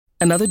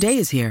Another day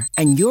is here,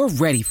 and you're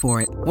ready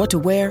for it. What to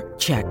wear?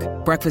 Check.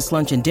 Breakfast,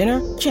 lunch, and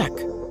dinner? Check.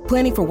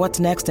 Planning for what's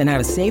next and how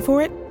to save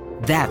for it?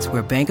 That's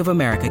where Bank of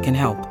America can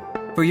help.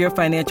 For your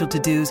financial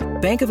to-dos,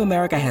 Bank of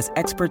America has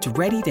experts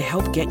ready to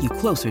help get you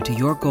closer to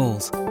your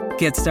goals.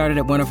 Get started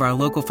at one of our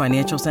local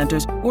financial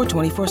centers or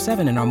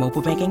 24/7 in our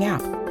mobile banking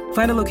app.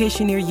 Find a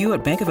location near you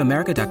at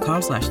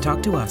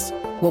bankofamerica.com/talktous.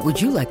 What would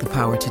you like the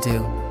power to do?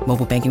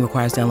 Mobile banking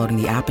requires downloading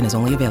the app and is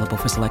only available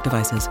for select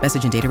devices.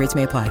 Message and data rates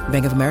may apply.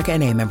 Bank of America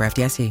N.A., member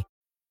FDIC.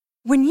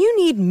 When you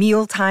need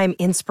mealtime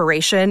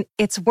inspiration,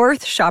 it's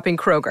worth shopping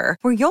Kroger,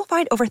 where you'll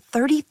find over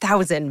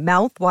 30,000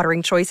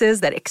 mouth-watering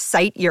choices that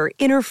excite your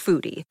inner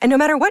foodie. And no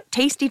matter what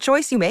tasty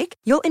choice you make,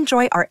 you'll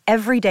enjoy our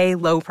everyday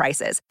low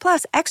prices,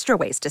 plus extra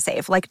ways to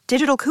save, like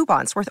digital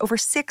coupons worth over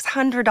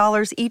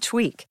 $600 each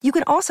week. You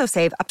can also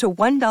save up to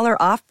 $1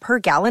 off per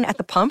gallon at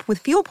the pump with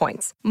fuel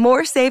points.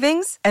 More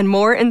savings and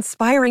more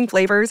inspiring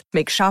flavors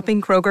make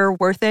shopping Kroger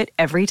worth it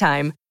every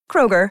time.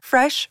 Kroger,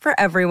 fresh for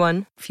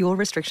everyone. Fuel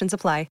restrictions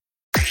apply.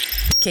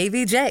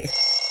 KVJ.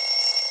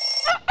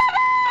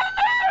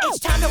 It's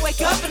time to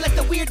wake up and let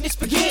the weirdness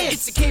begin.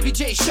 It's the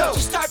KVJ show to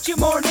start your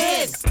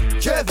morning.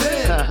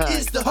 Kevin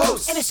is the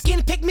host, and his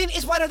skin pigment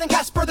is whiter than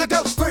Casper the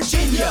Ghost.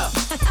 Virginia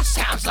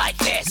sounds like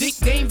this.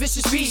 Nickname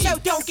Vicious Bee, so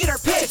don't get her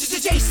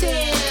pissed.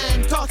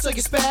 Jason talks like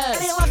a spaz,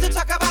 and he loves to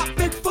talk about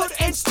Bigfoot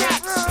and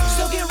stacks.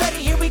 So get ready,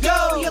 here we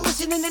go. You're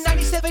listening to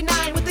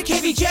 97.9 with the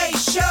KVJ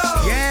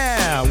show.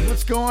 Yeah,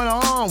 what's going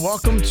on?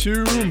 Welcome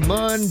to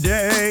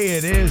Monday.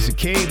 It is the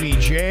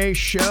KVJ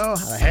show. How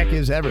the heck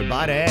is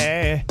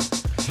everybody?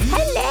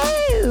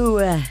 Hello.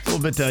 A little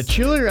bit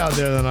chillier out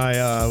there than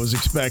I was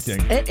expecting.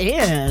 It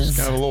is.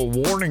 Kind of a little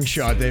warning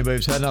shot to anybody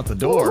who's heading out the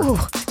door. Ooh,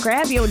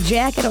 grab your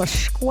jacket or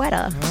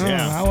sweater.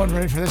 Yeah. I wasn't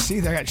ready for this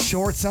either. I got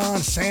shorts on,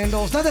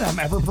 sandals. Not that I'm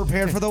ever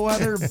prepared for the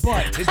weather,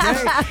 but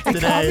today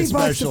it caught me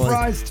by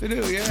surprise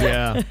too.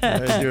 Yeah,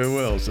 it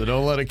will. So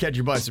don't let it catch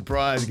you by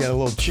surprise. Got a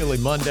little chilly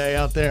Monday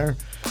out there.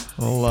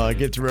 We'll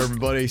get through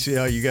everybody, see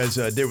how you guys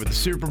did with the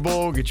Super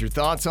Bowl, get your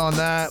thoughts on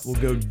that.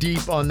 We'll go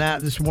deep on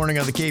that this morning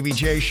on the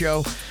KVJ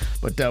show.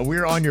 But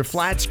we're on your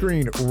flat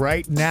screen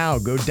right now.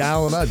 Go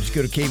dial it up. Just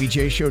go to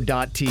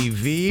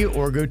kvjshow.tv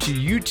or go to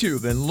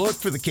YouTube and look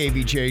for the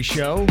KVJ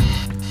show.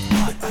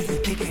 What are you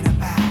thinking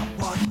about?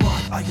 What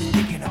are you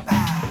thinking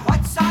about?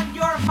 What's on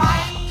your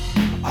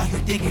mind? Are you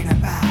thinking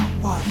about?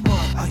 What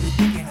are you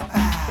thinking about?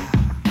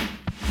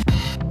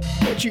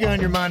 What you got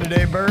on your mind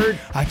today, Bird?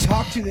 I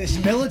talked to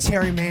this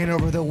military man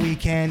over the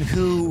weekend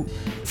who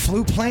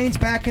flew planes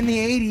back in the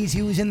 80s.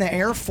 He was in the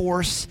Air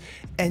Force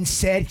and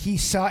said he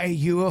saw a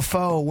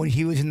UFO when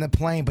he was in the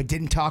plane, but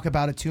didn't talk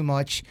about it too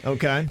much.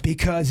 Okay.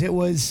 Because it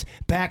was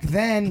back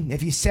then,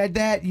 if you said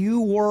that,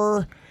 you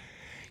were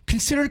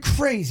considered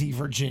crazy,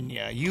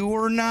 Virginia. You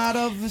were not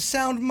of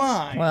sound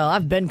mind. Well,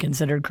 I've been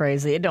considered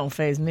crazy. It don't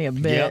faze me a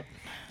bit. Yep.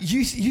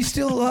 You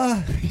still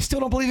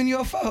don't believe in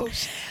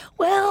UFOs?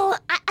 Well,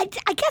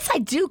 I guess I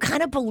do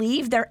kind of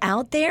believe they're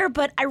out there,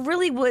 but I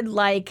really would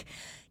like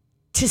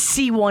to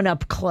see one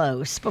up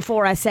close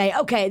before I say,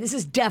 okay, this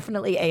is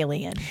definitely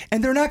alien.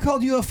 And they're not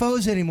called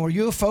UFOs anymore.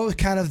 UFO is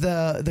kind of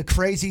the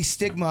crazy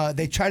stigma.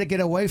 They try to get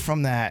away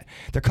from that.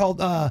 They're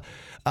called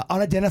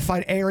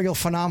unidentified aerial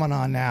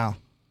phenomenon now.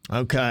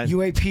 Okay.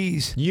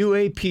 UAPs.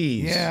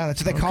 UAPs. Yeah,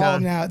 that's what they call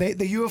them now. The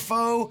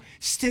UFO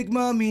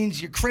stigma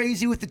means you're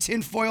crazy with the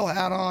tinfoil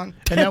hat on.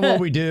 And then what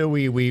we do,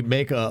 we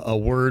make a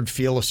word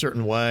feel a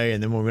certain way,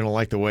 and then when we don't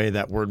like the way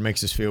that word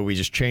makes us feel, we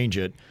just change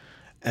it.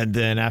 And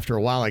then after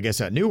a while, I guess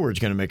that new word's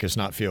going to make us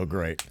not feel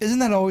great. Isn't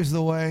that always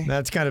the way?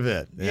 That's kind of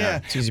it. Yeah.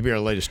 It seems to be our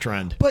latest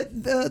trend.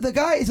 But the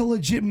guy is a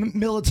legit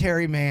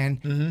military man.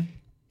 Mm-hmm.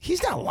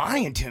 He's not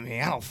lying to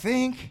me, I don't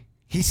think.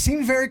 He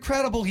seemed very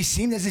credible. He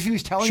seemed as if he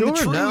was telling the truth.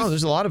 Sure, no,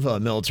 there's a lot of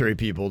military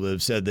people that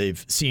have said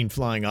they've seen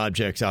flying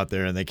objects out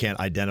there and they can't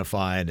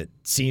identify, and it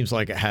seems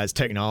like it has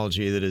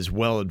technology that is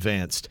well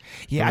advanced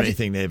from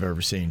anything they've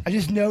ever seen. I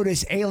just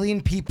noticed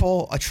alien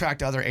people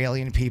attract other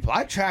alien people.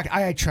 I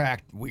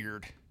attract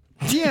weird.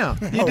 Yeah,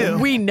 you do.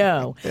 We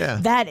know. Yeah.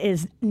 That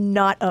is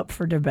not up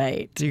for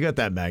debate. So you got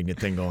that magnet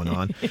thing going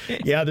on.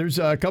 Yeah, there's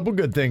a couple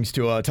good things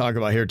to talk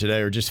about here today,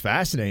 or just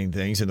fascinating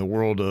things in the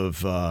world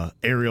of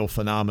aerial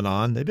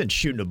phenomenon. They've been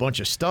shooting a bunch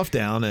of stuff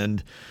down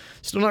and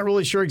still not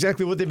really sure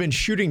exactly what they've been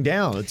shooting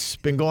down. It's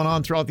been going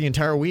on throughout the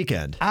entire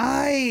weekend. Am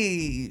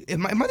I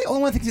the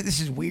only one that thinks that this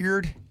is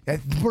weird? That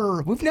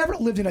we've never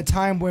lived in a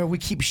time where we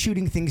keep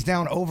shooting things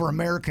down over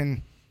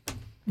American.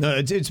 No,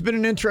 it's been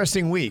an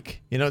interesting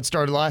week. You know, it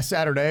started last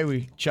Saturday.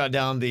 We shot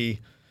down the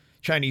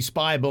Chinese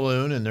spy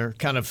balloon, and they're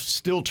kind of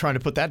still trying to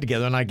put that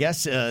together. And I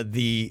guess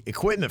the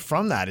equipment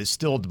from that is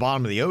still at the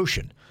bottom of the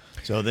ocean.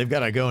 So they've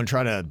got to go and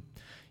try to,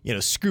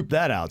 scoop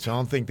that out. So I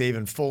don't think they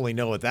even fully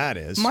know what that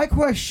is. My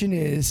question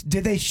is,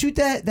 did they shoot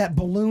that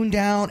balloon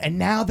down, and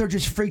now they're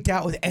just freaked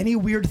out with any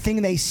weird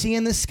thing they see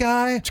in the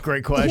sky? It's a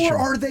great question. Or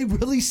are they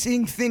really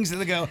seeing things that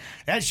they go,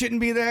 that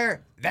shouldn't be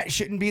there? that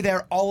shouldn't be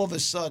there all of a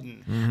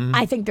sudden.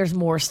 I think there's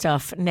more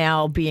stuff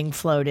now being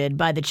floated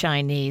by the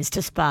Chinese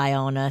to spy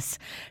on us.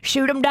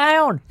 Shoot them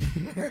down.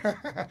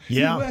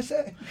 Yeah.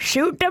 USA.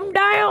 Shoot them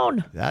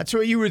down. That's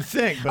what you would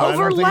think, but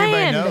Over I don't think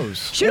land. anybody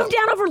knows. Shoot them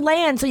down over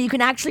land so you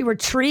can actually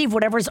retrieve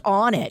whatever's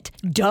on it.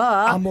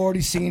 Duh. I'm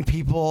already seeing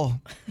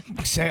people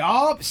say,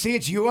 oh, see,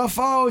 it's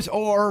UFOs,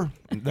 or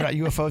they're not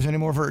UFOs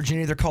anymore,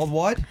 Virginia. They're called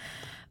what?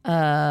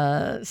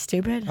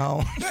 Stupid.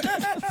 Oh.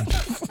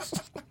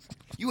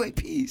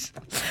 UAPs.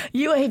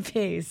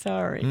 UAP,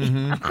 sorry.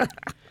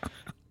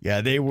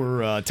 Yeah, they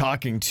were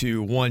talking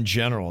to one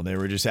general. They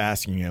were just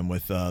asking him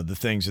with the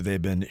things that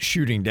they've been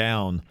shooting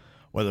down,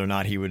 whether or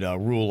not he would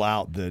rule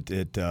out that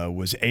it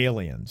was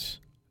aliens.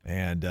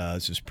 And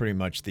this is pretty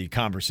much the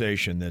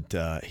conversation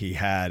that he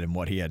had and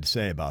what he had to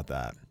say about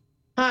that.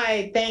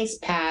 Hi, thanks,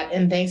 Pat,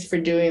 and thanks for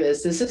doing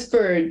this. This is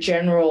for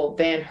General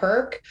Van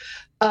Herk.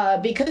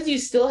 Because you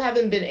still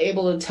haven't been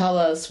able to tell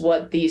us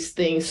what these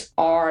things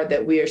are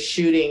that we are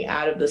shooting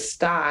out of the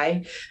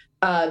sky,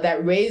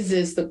 that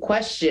raises the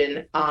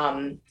question,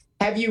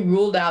 have you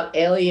ruled out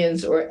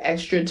aliens or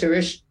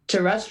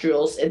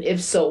extraterrestrials? And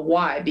if so,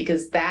 why?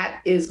 Because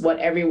that is what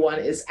everyone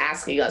is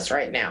asking us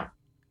right now.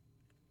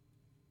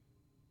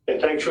 And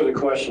thanks for the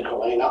question,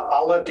 Helene.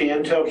 I'll let the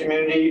intel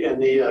community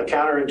and the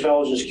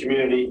counterintelligence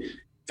community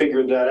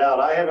figure that out.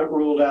 I haven't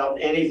ruled out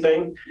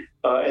anything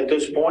at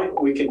this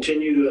point. We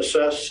continue to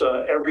assess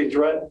every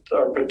threat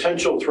or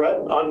potential threat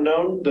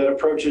unknown that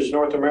approaches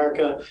North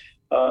America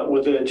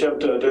with the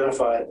attempt to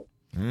identify it.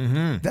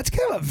 Mm-hmm. That's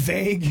kind of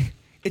vague.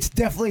 It's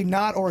definitely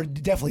not, or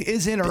definitely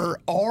isn't, or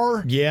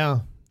are.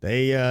 Yeah.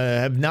 They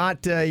have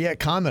not yet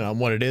commented on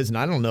what it is, and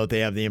I don't know if they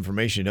have the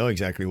information to know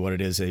exactly what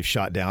it is they've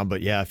shot down.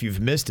 But, yeah, if you've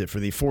missed it,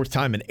 for the fourth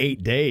time in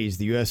 8 days,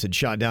 the U.S. had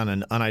shot down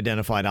an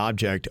unidentified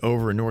object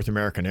over North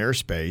American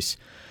airspace.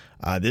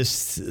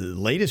 This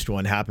latest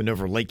one happened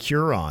over Lake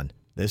Huron.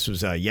 This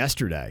was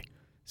yesterday.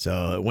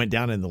 So it went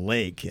down in the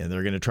lake, and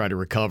they're going to try to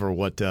recover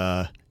what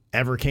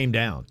ever came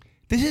down.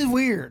 This is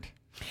weird.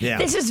 Yeah.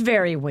 This is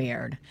very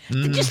weird.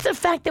 Just the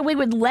fact that we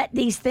would let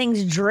these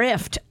things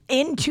drift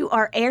into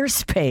our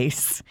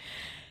airspace.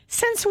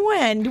 Since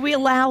when do we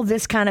allow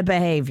this kind of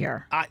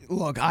behavior?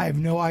 Look, I have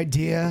no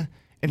idea,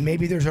 and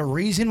maybe there's a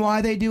reason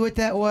why they do it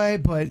that way,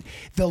 but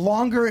the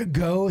longer it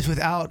goes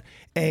without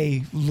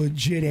a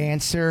legit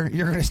answer,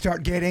 you're going to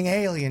start getting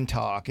alien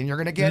talk, and you're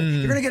going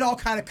to get all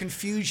kind of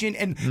confusion,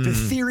 and the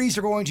theories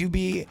are going to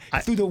be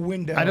through the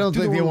window. I don't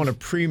think they want to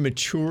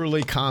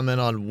prematurely comment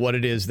on what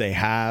it is they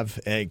have,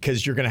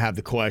 because you're going to have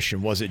the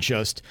question, was it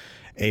just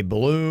a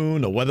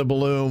balloon, a weather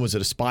balloon? Was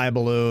it a spy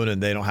balloon?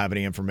 And they don't have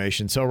any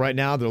information. So right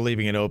now they're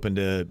leaving it open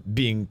to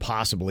being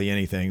possibly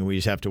anything. We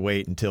just have to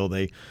wait until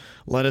they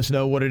let us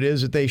know what it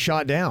is that they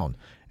shot down.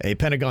 A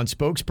Pentagon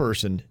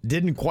spokesperson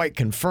didn't quite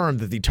confirm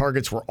that the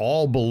targets were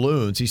all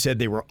balloons. He said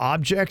they were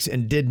objects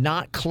and did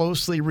not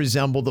closely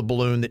resemble the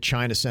balloon that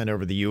China sent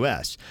over the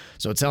U.S.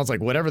 So it sounds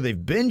like whatever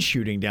they've been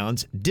shooting down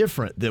is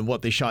different than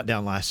what they shot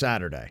down last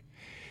Saturday.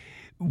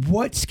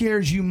 What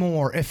scares you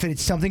more, if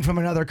it's something from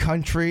another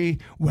country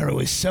where it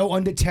was so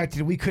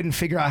undetected we couldn't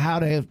figure out how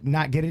to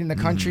not get it in the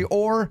country,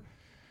 or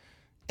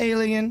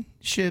alien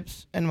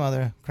ships and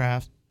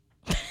mothercraft?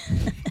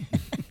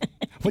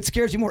 What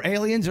scares you more,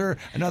 aliens or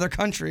another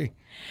country?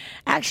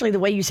 Actually, the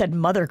way you said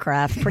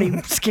mothercraft, pretty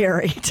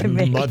scary to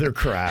me.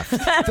 Mothercraft.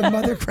 The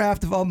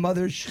mothercraft of all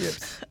mother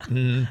ships.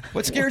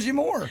 What scares you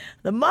more?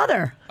 The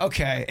mother.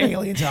 Okay,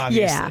 aliens,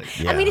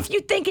 obviously. Yeah. I mean, if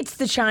you think it's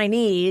the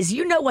Chinese,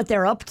 you know what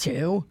they're up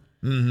to.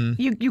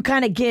 You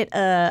kind of get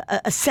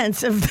a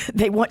sense of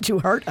they want to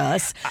hurt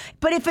us.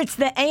 But if it's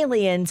the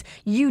aliens,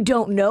 you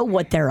don't know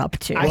what they're up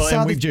to. Well,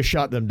 and we've just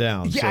shot them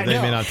down, so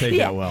they may not take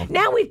that well.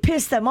 Now we've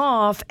pissed them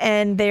off,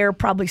 and they're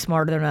probably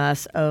smarter than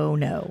us. Oh,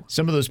 no.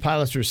 Some of those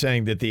pilots are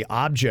saying that the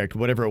object,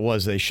 whatever it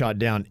was they shot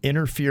down,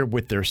 interfered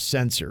with their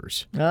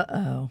sensors.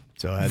 Uh-oh.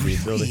 So it had the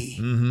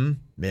ability.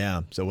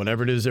 Yeah. So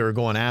whatever it is they were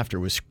going after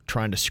was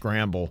trying to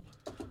scramble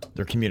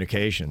their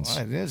communications.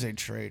 Well, it is a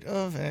trait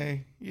of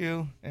a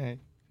UAP.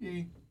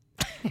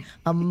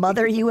 A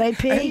mother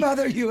UAP? A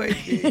mother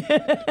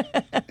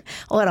UAP.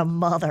 What a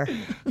mother.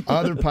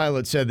 Other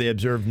pilots said they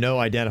observed no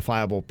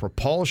identifiable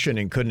propulsion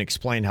and couldn't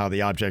explain how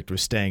the object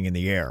was staying in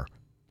the air.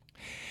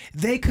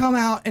 They come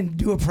out and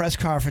do a press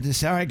conference and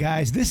say, all right,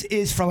 guys, this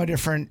is from a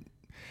different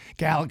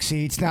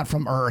galaxy. It's not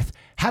from Earth.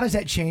 How does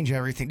that change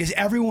everything? Does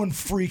everyone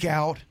freak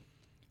out?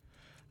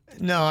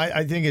 No,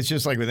 I think it's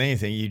just like with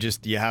anything.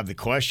 You have the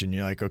question.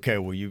 You're like, okay,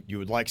 well, you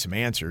would like some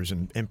answers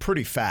and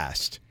pretty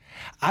fast.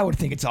 I would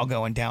think it's all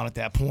going down at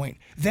that point.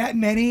 That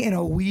many in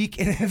a week,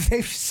 and if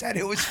they've said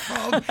it was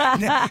from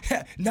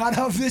not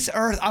of this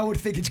Earth, I would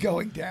think it's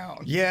going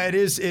down. Yeah, it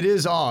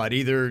is odd.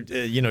 Either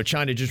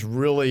China just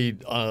really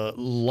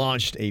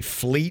launched a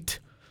fleet,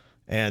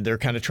 and they're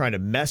kind of trying to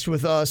mess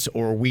with us,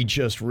 or we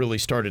just really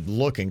started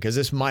looking, because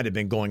this might have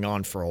been going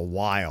on for a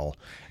while,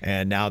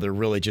 and now they're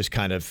really just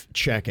kind of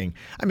checking.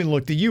 I mean,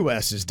 look, the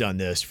U.S. has done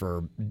this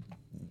for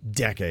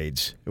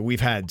decades.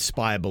 We've had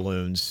spy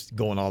balloons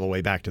going all the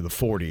way back to the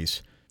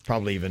 40s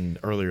Probably even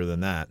earlier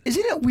than that.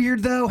 Isn't it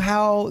weird though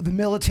how the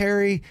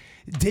military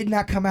did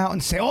not come out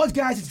and say, "Oh,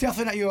 guys, it's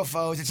definitely not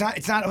UFOs.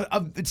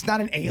 It's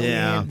not an alien."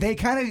 Yeah.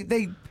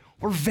 They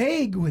were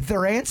vague with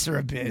their answer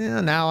a bit.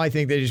 Yeah, now I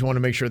think they just want to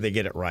make sure they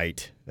get it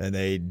right and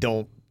they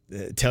don't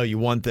tell you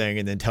one thing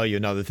and then tell you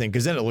another thing,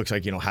 because then it looks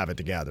like you don't have it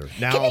together.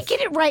 Now, Can you get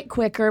it right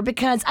quicker?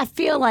 Because I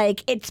feel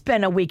like it's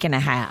been a week and a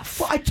half.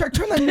 Well, I turned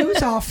the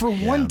news off for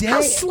one day.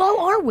 How slow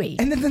are we?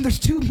 And then there's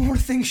 2 more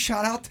things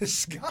shot out the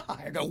sky.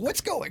 I go,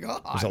 what's going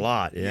on? there's a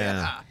lot,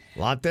 yeah. A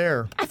lot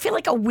there. I feel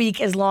like a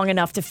week is long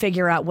enough to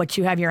figure out what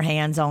you have your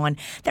hands on.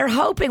 They're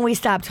hoping we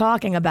stop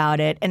talking about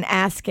it and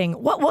asking,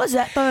 what was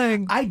that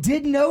thing? I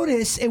did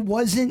notice it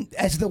wasn't,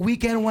 as the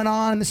weekend went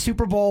on and the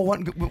Super Bowl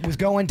was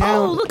going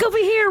down. Oh, look over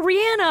here,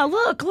 Rihanna,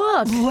 look.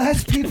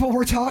 Less people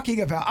were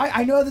talking about.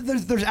 I know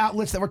that there's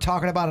outlets that were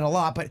talking about it a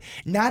lot, but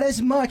not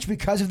as much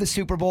because of the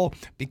Super Bowl,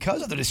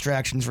 because of the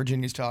distractions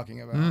Virginia's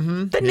talking about.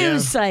 Mm-hmm. The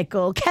news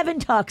cycle. Kevin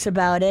talks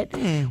about it.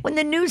 When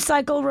the news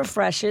cycle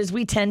refreshes,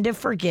 we tend to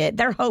forget.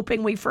 They're hoping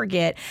we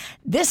forget.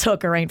 This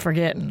hooker ain't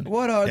forgetting.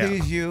 What are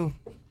these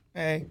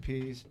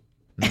UAPs?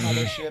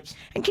 Other ships.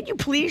 And can you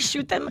please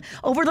shoot them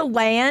over the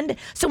land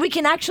so we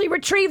can actually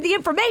retrieve the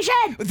information?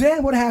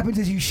 Then what happens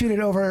is you shoot it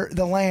over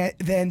the land,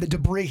 then the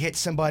debris hits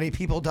somebody,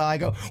 people die,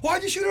 go,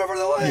 why'd you shoot it over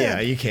the land? Yeah,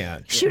 you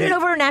can't. Shoot it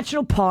over a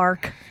national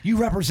park. You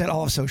represent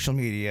all of social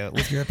media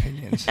with your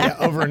opinions. Yeah,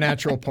 over a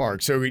natural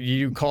park. So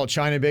you call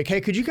China big,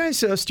 hey, could you guys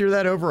steer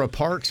that over a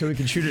park so we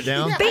can shoot it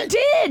down? They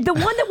did. The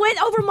one that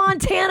went over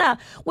Montana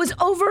was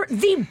over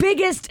the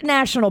biggest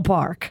national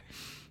park.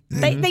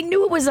 They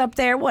knew it was up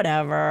there,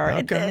 whatever.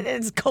 Okay.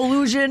 It's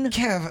collusion.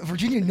 Kev,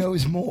 Virginia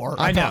knows more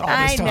I know. about all this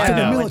I stuff know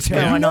than the what's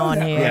military. going You know on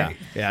that, here. right?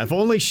 Yeah, if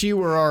only she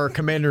were our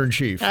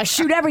commander-in-chief.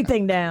 Shoot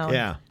everything down.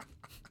 Yeah.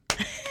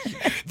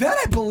 That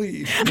I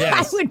believe.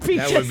 Yes, I would be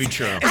that would be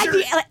true. I'd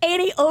be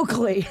Annie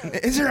Oakley.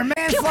 Is there a man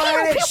Pew, flying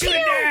pew, it? pew, Shoot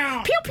it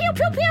down. pew, pew,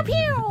 pew, pew,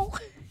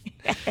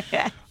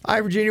 pew. All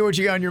right, Virginia, what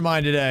you got on your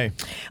mind today?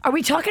 Are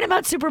we talking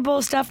about Super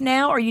Bowl stuff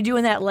now, or are you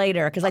doing that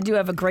later? Because I do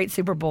have a great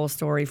Super Bowl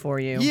story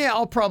for you. Yeah,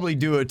 I'll probably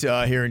do it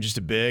here in just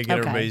a bit. Get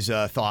Okay. everybody's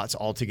thoughts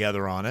all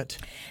together on it.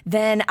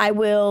 Then I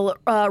will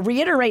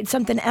reiterate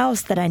something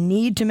else that I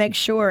need to make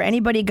sure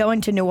anybody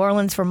going to New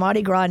Orleans for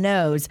Mardi Gras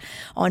knows.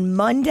 On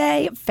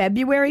Monday,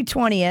 February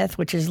 20th,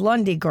 which is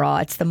Lundi Gras,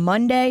 it's the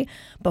Monday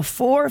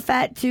before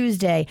Fat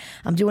Tuesday,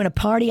 I'm doing a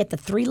party at the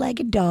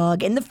Three-Legged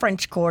Dog in the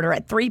French Quarter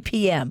at 3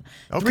 p.m.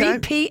 Okay. 3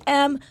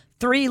 p.m.,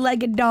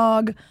 Three-Legged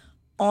Dog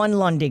on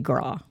Lundi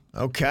Gras.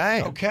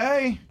 Okay.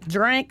 Okay.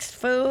 Drinks,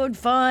 food,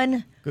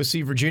 fun, Go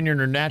see Virginia in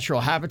her natural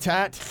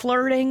habitat.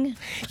 flirting.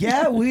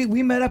 Yeah, we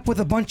met up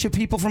with a bunch of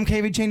people from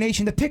KVJ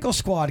Nation. The Pickle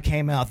Squad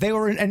came out. They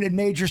were in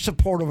major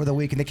support over the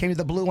weekend. They came to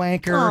the Blue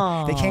Anchor.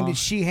 Aw. They came to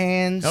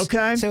Sheehan's.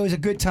 Okay. So it was a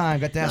good time.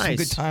 Got to have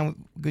Nice. some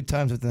good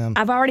times with them.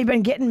 I've already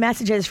been getting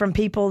messages from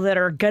people that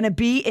are going to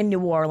be in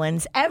New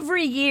Orleans.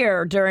 Every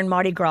year during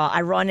Mardi Gras,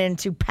 I run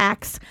into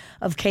packs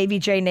of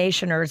KVJ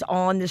Nationers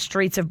on the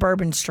streets of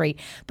Bourbon Street.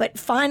 But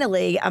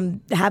finally,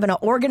 I'm having an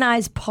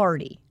organized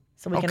party.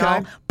 So we can Okay.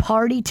 all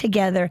party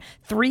together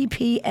 3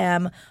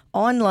 p.m.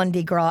 on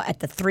Lundi Gras at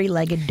the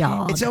Three-Legged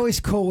Dog. It's always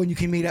cool when you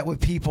can meet up with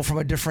people from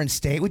a different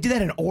state. We did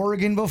that in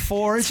Oregon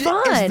before. It's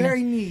fun. It's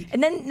very neat.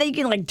 And then you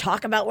can like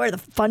talk about where the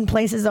fun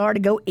places are to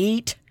go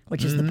eat,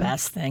 which is the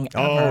best thing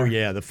ever. Oh,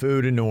 yeah, the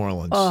food in New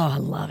Orleans. Oh, I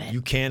love it.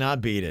 You cannot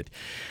beat it.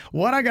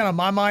 What I got on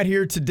my mind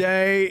here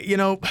today,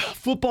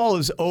 football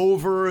is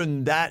over,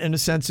 and that in a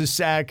sense is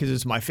sad because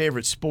it's my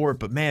favorite sport.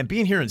 But man,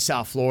 being here in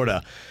South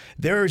Florida,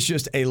 there is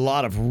just a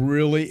lot of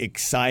really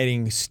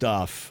exciting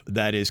stuff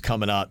that is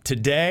coming up.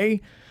 Today,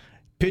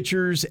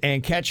 pitchers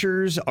and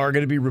catchers are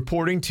going to be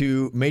reporting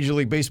to Major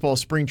League Baseball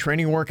spring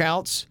training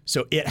workouts.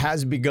 So it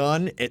has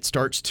begun. It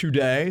starts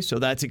today. So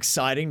that's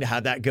exciting to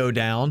have that go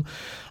down.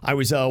 I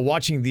was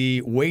watching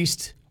the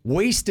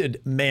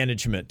Wasted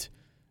Management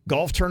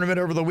golf tournament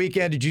over the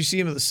weekend. Did you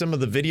see some of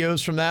the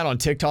videos from that on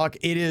TikTok?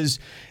 It is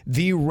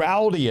the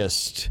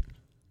rowdiest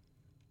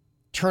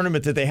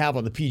tournament that they have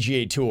on the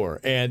PGA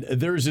Tour. And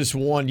there's this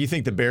one, you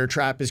think the Bear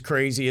Trap is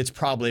crazy? It's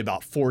probably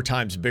about 4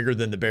 times bigger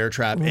than the Bear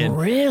Trap. And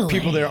Really?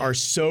 people there are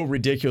so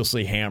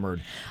ridiculously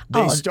hammered. They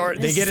Oh, they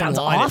this get in sounds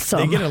line. awesome.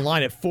 They get in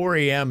line at 4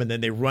 a.m. and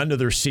then they run to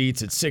their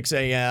seats at 6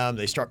 a.m.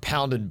 They start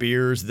pounding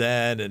beers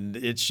then, and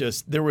it's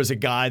just, there was a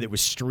guy that was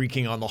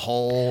streaking on the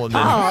hole. And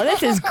then, Oh,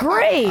 this is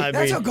great. I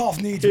That's mean, what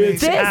golf needs,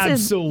 it's baby.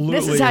 absolutely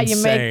this is how you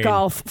make insane.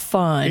 golf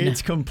fun.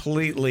 It's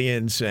completely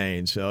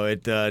insane. So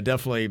it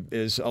definitely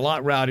is a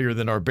lot rowdier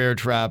than our Bear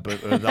Trap.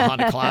 The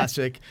Honda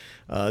Classic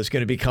is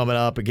going to be coming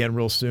up again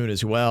real soon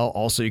as well.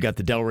 Also, you got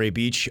the Delray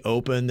Beach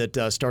Open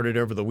that started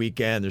over the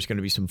weekend. There's going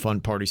to be some fun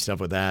party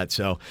stuff with that.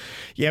 So,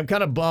 yeah, I'm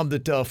kind of bummed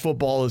that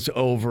football is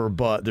over,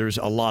 but there's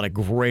a lot of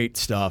great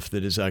stuff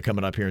that is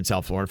coming up here in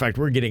South Florida. In fact,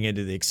 we're getting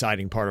into the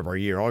exciting part of our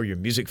year. All your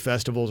music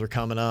festivals are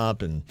coming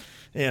up, and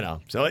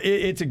so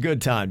it's a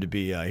good time to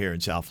be here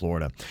in South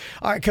Florida.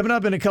 All right, coming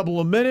up in a couple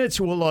of minutes,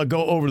 we'll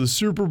go over the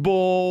Super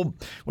Bowl,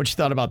 what you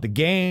thought about the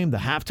game, the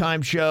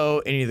halftime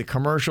show, any of the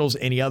commercials,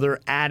 any other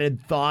added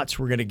thoughts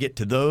We're going to get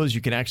to those.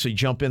 You can actually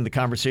jump in the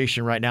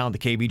conversation right now on the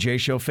KVJ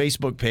Show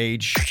Facebook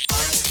page.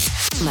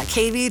 The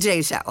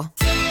KVJ Show.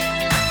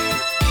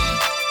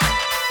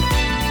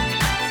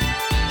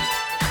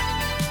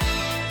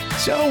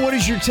 So what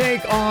is your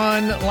take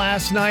on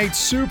last night's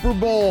Super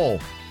Bowl?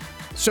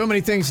 So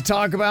many things to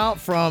talk about,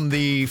 from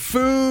the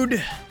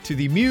food to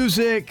the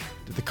music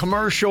to the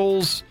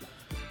commercials.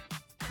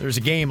 There's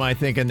a game, I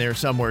think, in there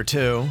somewhere,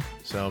 too.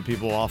 So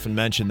people often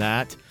mention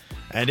that.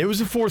 And it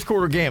was a fourth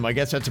quarter game. I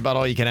guess that's about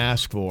all you can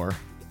ask for.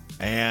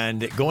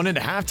 And going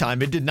into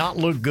halftime, it did not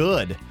look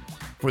good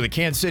for the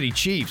Kansas City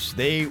Chiefs.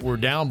 They were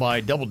down by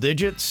double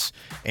digits.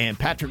 And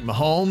Patrick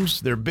Mahomes,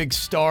 their big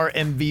star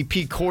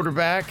MVP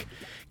quarterback,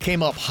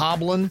 came up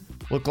hobbling.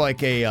 Looked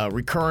like a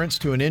recurrence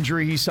to an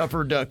injury he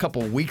suffered a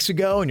couple of weeks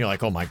ago. And you're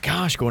like, oh my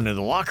gosh, going into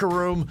the locker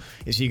room.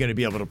 Is he going to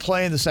be able to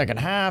play in the second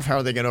half? How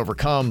are they going to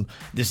overcome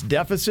this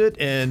deficit?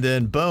 And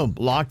then, boom,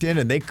 locked in.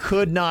 And they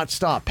could not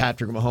stop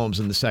Patrick Mahomes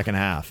in the second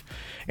half.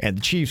 And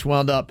the Chiefs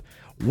wound up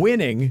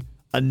winning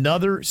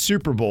another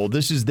Super Bowl.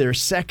 This is their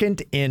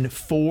second in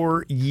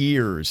 4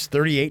 years.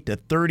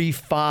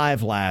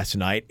 38-35 last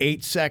night.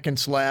 8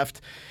 seconds left.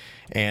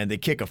 And they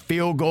kick a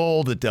field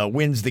goal that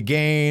wins the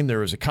game. There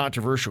was a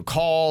controversial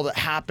call that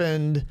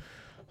happened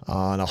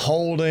on a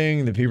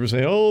holding. The people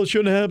say, oh, it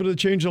shouldn't have happened to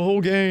change the whole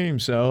game.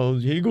 So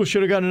the Eagles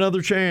should have got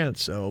another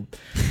chance. So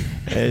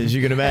as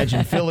you can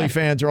imagine, Philly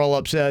fans are all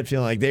upset,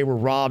 feeling like they were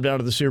robbed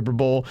out of the Super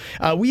Bowl.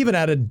 We even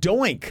had a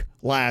doink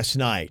last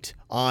night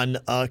on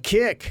a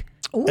kick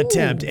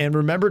attempt. And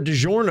remember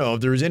DiGiorno,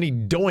 if there was any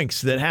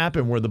doinks that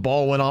happened where the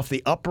ball went off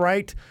the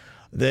upright,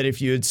 that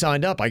if you had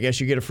signed up, I guess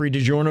you get a free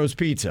DiGiorno's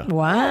pizza.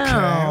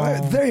 Wow.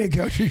 Okay. There you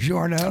go,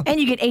 DiGiorno. And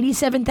you get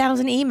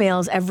 87,000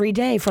 emails every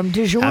day from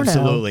DiGiorno.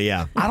 Absolutely,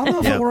 yeah. I don't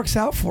know if it works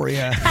out for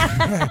you.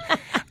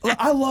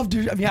 I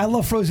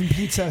love frozen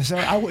pizza, so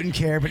I wouldn't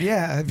care. But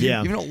yeah, if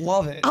you don't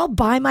love it. I'll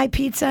buy my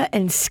pizza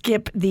and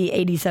skip the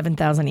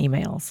 87,000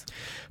 emails.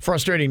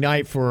 Frustrating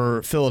night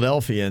for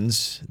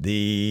Philadelphians.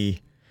 The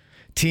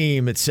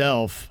team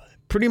itself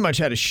pretty much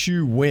had a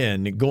shoe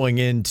win going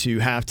into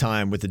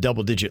halftime with a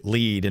double-digit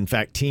lead. In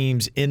fact,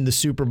 teams in the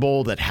Super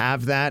Bowl that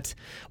have that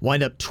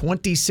wind up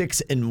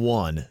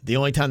 26-1. The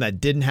only time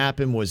that didn't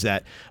happen was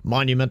that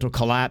monumental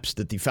collapse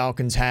that the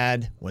Falcons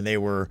had when they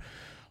were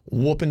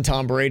whooping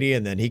Tom Brady,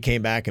 and then he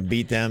came back and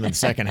beat them in the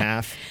second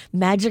half.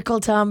 Magical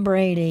Tom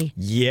Brady.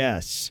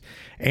 Yes.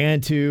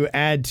 And to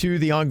add to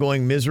the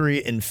ongoing misery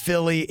in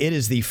Philly, it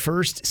is the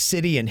first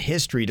city in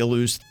history to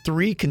lose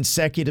 3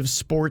 consecutive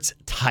sports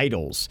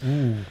titles.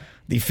 Ooh.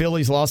 The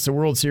Phillies lost the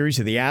World Series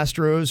to the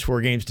Astros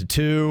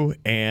 4-2,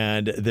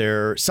 and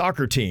their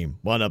soccer team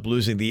wound up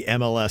losing the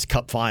MLS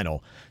Cup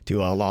Final to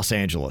Los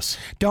Angeles.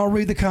 Don't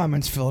read the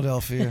comments,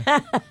 Philadelphia.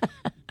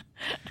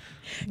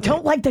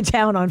 Don't light the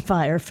town on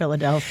fire,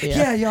 Philadelphia.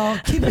 Yeah, y'all.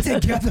 Keep it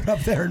together up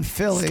there in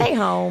Philly. Stay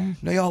home.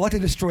 No, y'all like to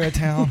destroy a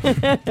town.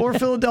 For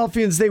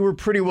Philadelphians, they were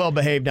pretty well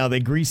behaved. Now,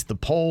 they greased the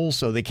poles,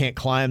 so they can't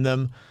climb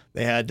them.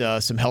 They had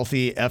some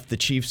healthy F the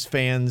Chiefs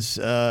fans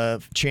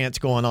chants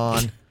going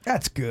on.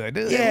 That's good.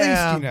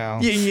 Yeah,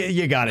 at least,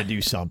 you got to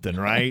do something,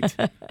 right?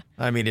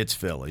 I mean, it's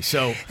Philly.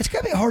 So it's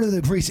going to be harder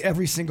to grease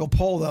every single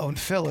pole, though, in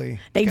Philly.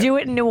 They do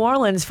it in New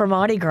Orleans for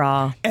Mardi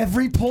Gras.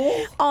 Every pole?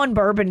 On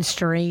Bourbon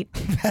Street.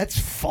 That's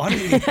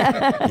funny.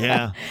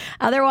 Yeah.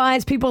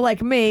 Otherwise, people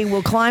like me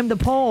will climb the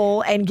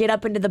pole and get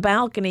up into the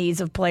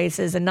balconies of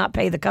places and not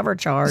pay the cover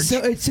charge. So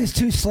it's just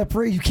too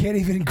slippery? You can't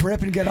even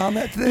grip and get on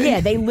that thing? Yeah,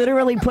 they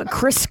literally put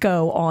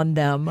Crisco on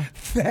them.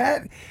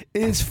 That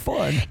is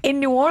fun. In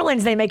New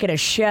Orleans, they make it a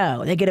show.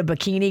 They get a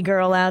bikini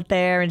girl out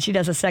there, and she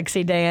does a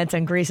sexy dance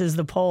and greases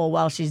the pole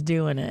while she's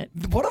doing it.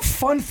 What a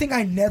fun thing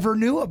I never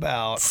knew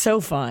about. So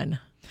fun.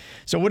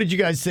 So what did you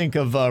guys think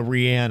of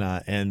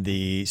Rihanna and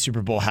the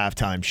Super Bowl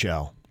halftime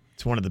show?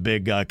 It's one of the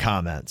big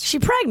comments. She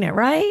pregnant,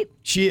 right?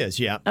 She is,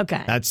 yeah.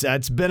 Okay.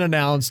 That's been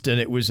announced, and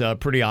it was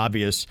pretty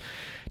obvious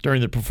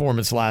during the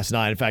performance last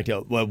night. In fact,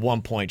 at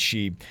one point,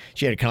 she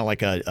had kind of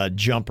like a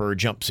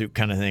jumpsuit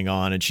kind of thing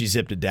on, and she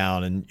zipped it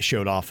down and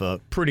showed off a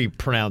pretty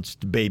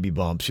pronounced baby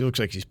bump. She looks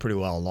like she's pretty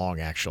well along,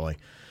 actually.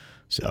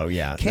 So,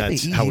 yeah,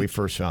 that's how we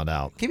first found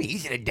out. Can't be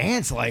easy to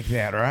dance like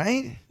that,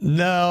 right?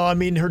 No, I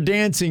mean, her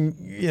dancing,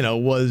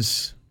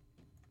 was...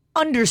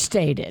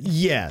 understated.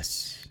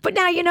 Yes. But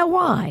now you know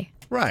why.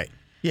 Right,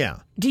 yeah.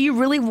 Do you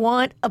really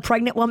want a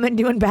pregnant woman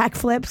doing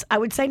backflips? I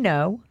would say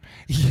no.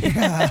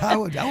 Yeah, I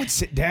would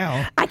sit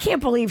down. I can't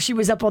believe she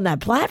was up on that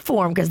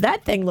platform because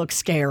that thing looks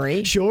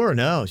scary. Sure,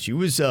 no. She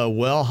was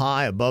well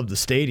high above the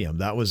stadium.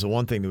 That was the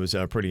one thing that was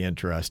pretty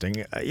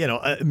interesting.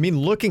 I mean,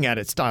 looking at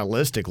it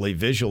stylistically,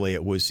 visually,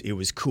 it was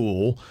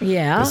cool.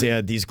 Yeah. Because they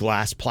had these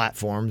glass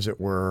platforms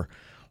that were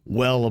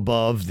well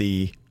above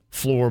the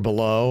floor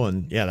below,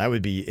 and yeah, that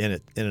would be in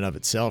and of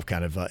itself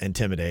kind of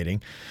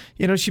intimidating.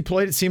 She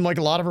played, it seemed like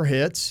a lot of her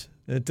hits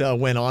that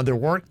went on. There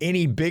weren't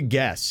any big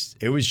guests.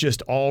 It was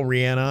just all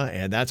Rihanna,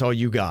 and that's all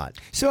you got.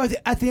 So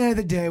at the end of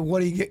the day,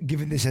 what are you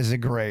giving this as a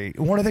grade?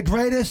 One of the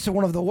greatest,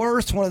 one of the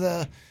worst, one of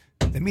the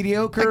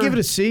mediocre? I give it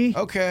a C.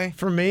 Okay.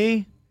 For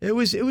me, it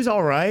was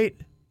all right.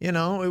 You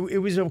know, it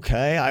was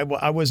okay.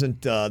 I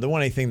wasn't the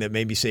one anything that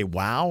made me say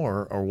wow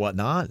or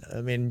whatnot.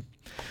 I mean,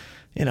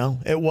 you know,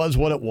 it was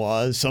what it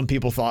was. Some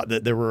people thought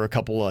that there were a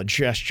couple of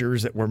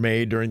gestures that were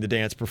made during the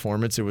dance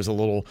performance. It was a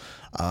little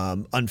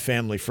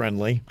unfamily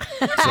friendly.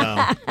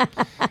 So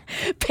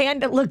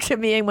Panda looked at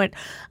me and went,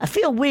 I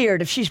feel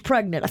weird if she's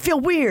pregnant. I feel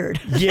weird.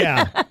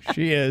 Yeah,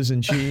 she is.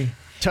 And she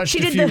touched She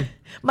a did few. the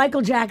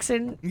Michael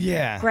Jackson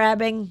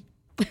grabbing.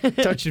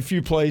 Touched a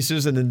few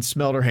places and then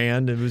smelled her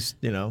hand. It was,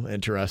 you know,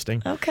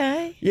 interesting.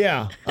 Okay.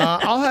 Yeah.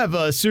 I'll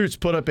have Suits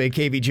put up a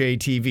KVJ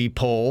TV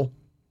poll.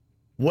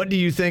 What do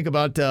you think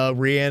about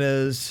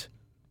Rihanna's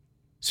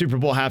Super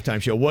Bowl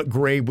halftime show? What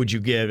grade would you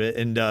give it?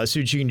 And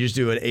Suits, you can just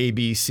do it A,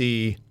 B,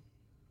 C,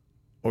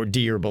 or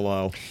D or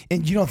below.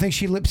 And you don't think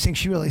she lip synced?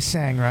 She really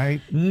sang,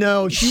 right?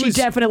 No, She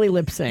definitely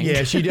lip synced.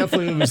 Yeah, she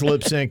definitely was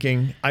lip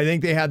syncing. I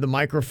think they had the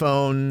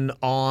microphone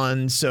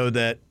on so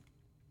that,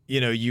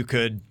 you know,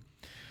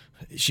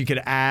 she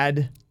could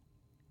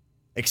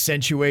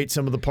accentuate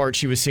some of the parts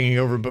she was singing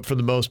over, but for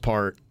the most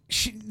part,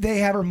 they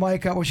have her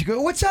mic up where she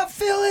go, "What's up,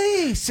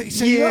 Philly?" So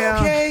you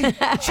okay?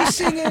 She's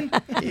singing.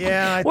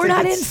 Yeah, we're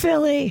not in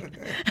Philly.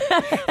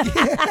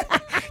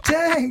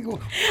 Dang,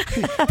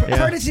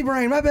 pregnancy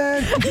brain. My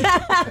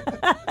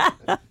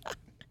bad.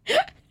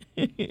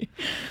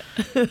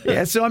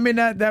 Yeah, so I mean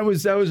that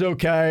was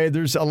okay.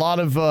 There's a lot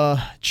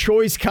of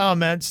choice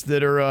comments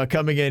that are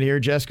coming in here.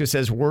 Jessica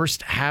says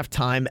worst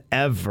halftime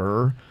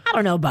ever. I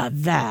don't know about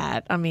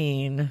that. I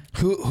mean,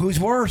 who's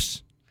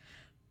worse?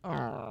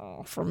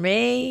 For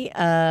me,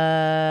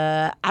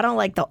 I don't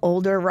like the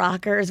older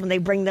rockers when they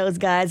bring those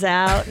guys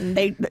out and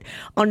they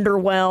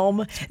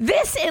underwhelm.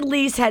 This at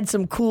least had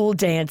some cool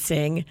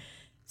dancing,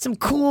 some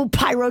cool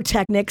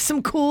pyrotechnics,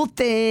 some cool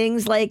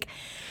things. Like,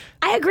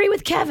 I agree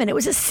with Kevin. It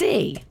was a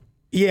C.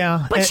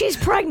 Yeah. But she's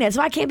pregnant,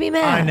 so I can't be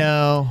mad. I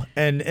know.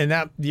 And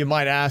that you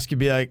might ask, you'd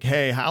be like,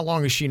 hey, how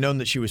long has she known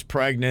that she was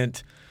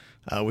pregnant?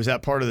 Was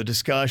that part of the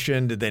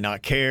discussion? Did they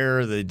not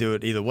care? Did they do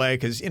it either way?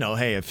 Because, you know,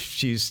 hey, if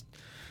she's,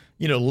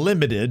 you know,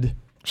 limited.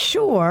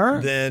 Sure.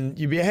 Then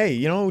you'd be, hey,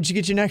 you know, what'd you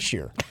get you next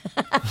year?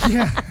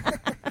 Yeah.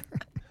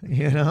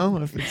 You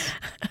know, if it's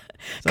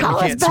Call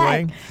us back.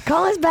 Swing.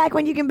 Call us back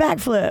when you can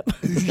backflip.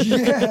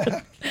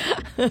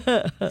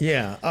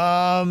 Yeah.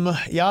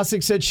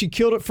 Yasik said she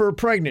killed it for a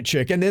pregnant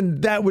chick, and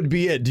then that would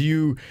be it. Do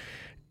you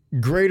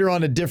grade her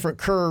on a different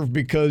curve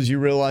because you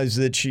realize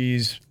that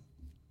she's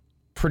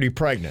pretty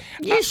pregnant?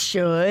 You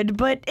should,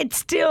 but it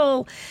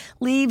still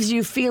leaves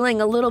you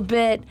feeling a little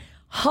bit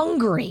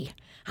hungry.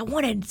 I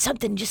wanted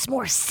something just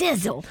more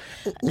sizzle.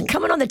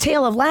 Coming on the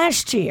tail of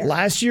last year.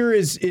 Last year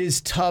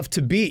is tough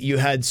to beat. You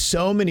had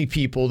so many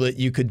people that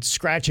you could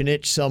scratch an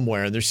itch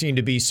somewhere, and there seemed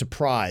to be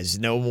surprise.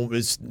 No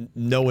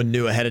one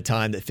knew ahead of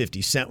time that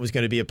 50 Cent was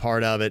going to be a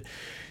part of it.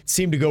 It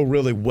seemed to go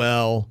really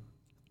well.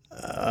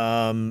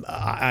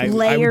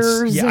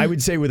 Layers. I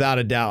would say without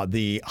a doubt,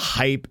 the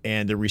hype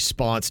and the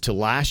response to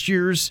last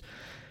year's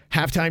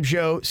halftime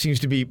show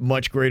seems to be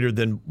much greater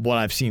than what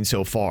I've seen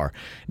so far.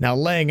 Now,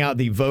 laying out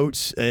the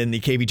votes in the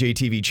KVJ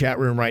TV chat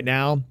room right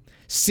now,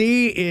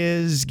 C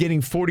is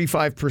getting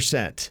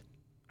 45%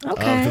 of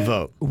the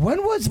vote.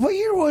 What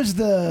year was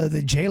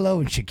the J-Lo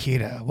and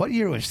Shakira? What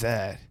year was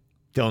that?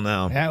 Don't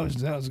know. That was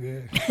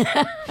good.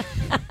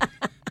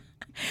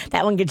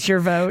 That one gets your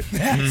vote.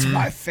 That's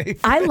my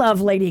favorite. I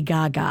love Lady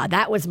Gaga.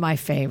 That was my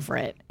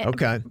favorite.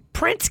 Okay.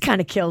 Prince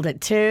kind of killed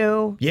it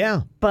too.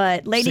 Yeah.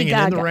 But Lady Gaga.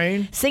 Singing in the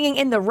Rain? Singing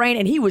in the Rain,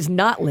 and he was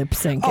not lip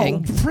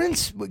syncing. Oh,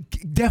 Prince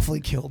definitely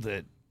killed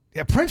it.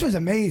 Yeah, Prince was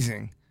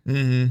amazing.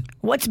 Mm-hmm.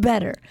 What's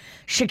better,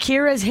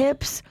 Shakira's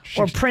hips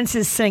or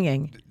Prince's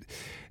singing?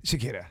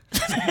 Shakira.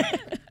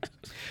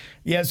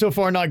 Yeah, so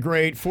far not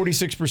great.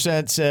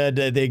 46% said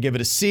they'd give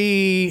it a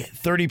C.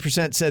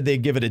 30% said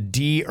they'd give it a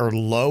D or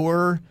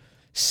lower.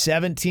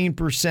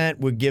 17%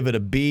 would give it a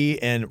B,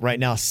 and right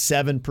now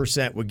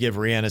 7% would give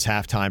Rihanna's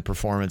halftime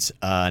performance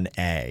an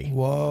A.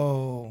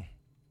 Whoa.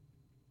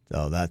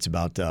 So that's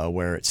about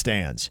where it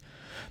stands.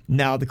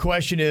 Now, the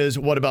question is,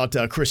 what about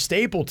Chris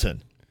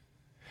Stapleton?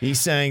 He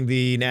sang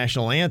the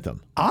national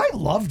anthem. I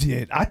loved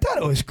it. I thought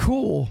it was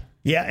cool.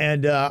 Yeah,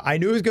 and I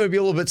knew it was going to be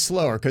a little bit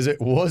slower because it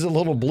was a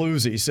little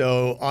bluesy.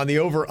 So on the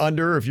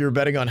over-under, if you're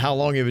betting on how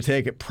long it would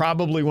take, it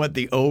probably went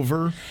the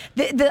over.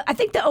 I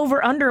think the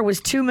over-under was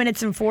 2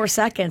 minutes and 4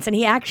 seconds, and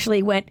he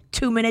actually went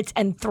 2 minutes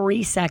and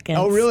 3 seconds.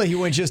 Oh, really? He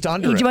went just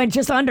under He went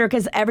just under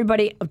because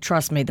everybody,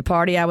 trust me, the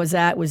party I was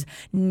at was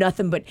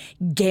nothing but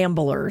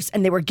gamblers,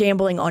 and they were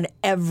gambling on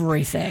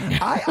everything.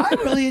 I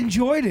really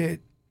enjoyed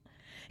it.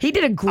 He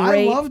did a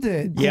great, I loved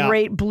it.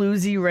 Great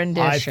bluesy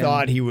rendition. I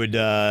thought he would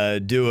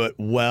do it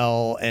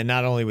well, and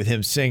not only with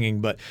him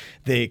singing, but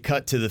they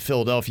cut to the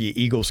Philadelphia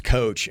Eagles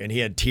coach, and he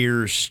had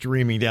tears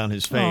streaming down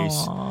his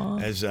face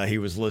as he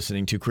was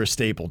listening to Chris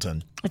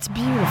Stapleton. It's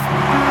beautiful.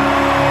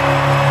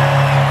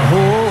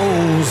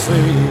 Oh,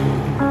 say,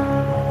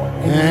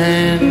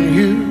 can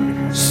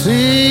you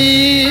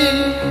see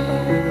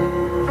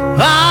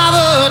by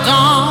the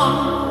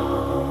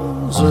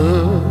dawn's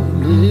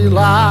early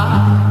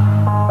light?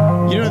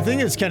 You know, the thing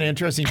that's kind of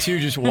interesting, too,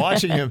 just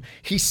watching him,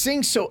 he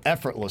sings so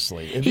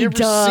effortlessly. Have you ever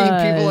does. seen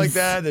people like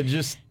that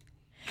just...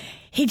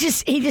 He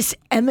just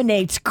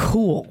emanates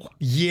cool.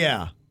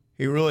 Yeah,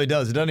 he really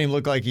does. It doesn't even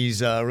look like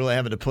he's really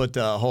having to put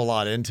a whole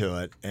lot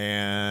into it.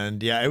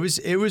 And, yeah, it was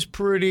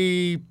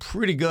pretty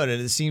good,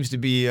 and it seems to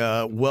be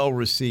well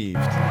received.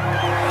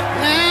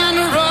 And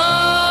the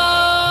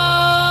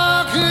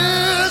rock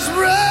is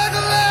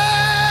regular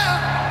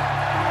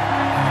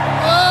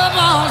up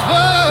on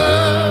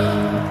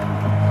Spur,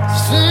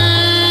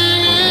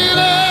 singing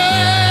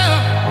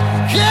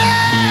out,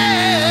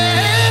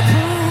 yeah,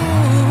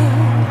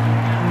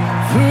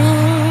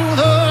 through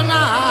the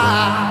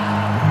night,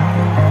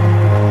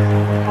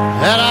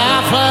 and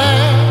our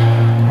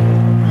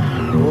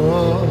flag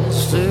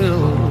was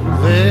still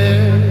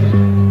there.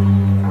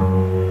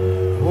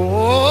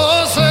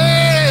 Oh,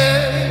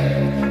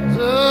 say,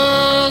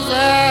 does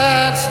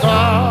that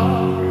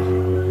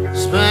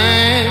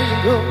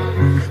star-spangled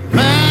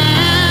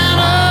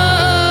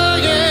banner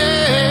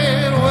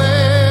yet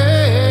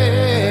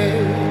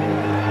wave?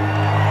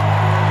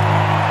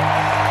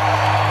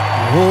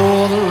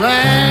 Oh, the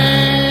land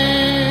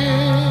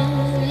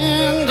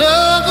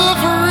of the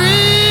free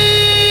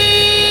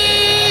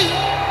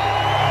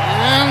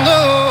and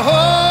the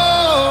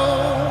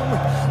home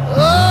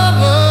of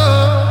the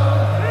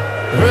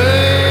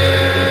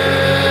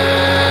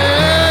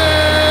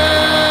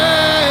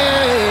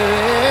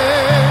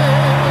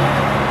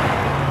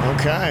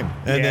Okay.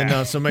 And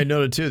then somebody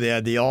noted, too, they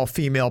had the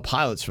all-female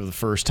pilots for the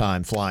first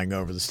time flying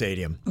over the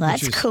stadium.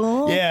 That's which was-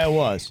 cool. Yeah, it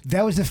was.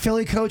 That was the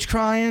Philly coach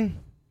crying.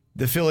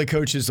 The Philly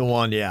coach is the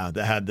one, that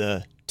had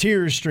the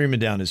tears streaming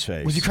down his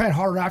face. Was he crying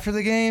harder after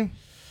the game?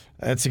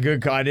 That's a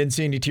good call. I didn't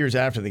see any tears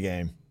after the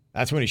game.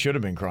 That's when he should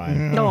have been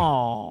crying.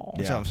 Aw.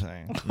 That's what I'm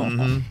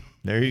saying.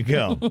 There you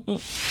go.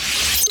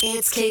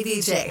 It's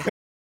KVJ.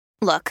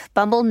 Look,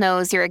 Bumble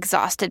knows you're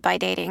exhausted by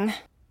dating.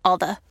 All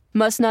the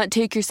must not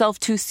take yourself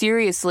too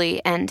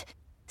seriously and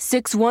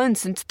 6'1"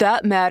 since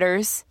that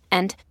matters.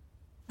 And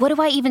what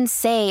do I even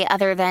say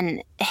other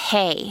than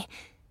hey?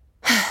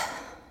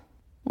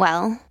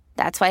 Well,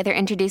 that's why they're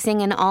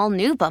introducing an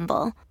all-new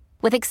Bumble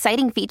with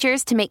exciting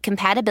features to make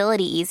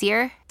compatibility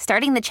easier,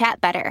 starting the chat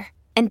better,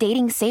 and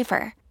dating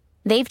safer.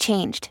 They've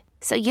changed,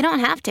 so you don't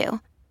have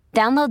to.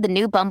 Download the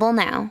new Bumble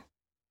now.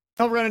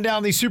 Running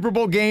down the Super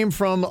Bowl game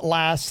from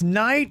last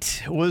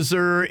night. Was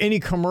there any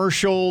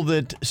commercial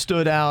that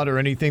stood out or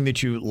anything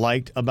that you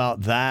liked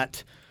about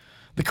that?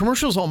 The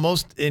commercials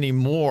almost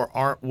anymore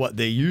aren't what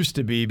they used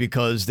to be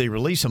because they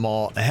release them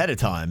all ahead of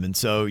time. And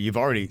so you've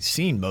already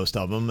seen most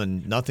of them,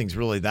 and nothing's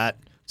really that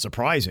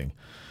surprising.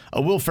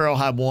 Will Ferrell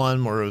had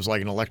one where it was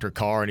like an electric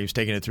car, and he was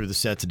taking it through the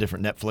sets of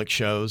different Netflix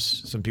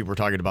shows. Some people were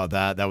talking about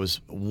that. That was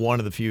one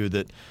of the few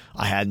that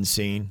I hadn't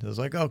seen. I was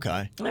like,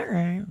 okay. All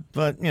right.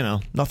 But,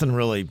 nothing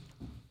really...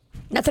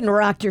 Nothing to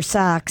rock your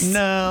socks.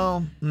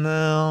 No,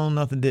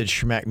 nothing did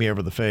smack me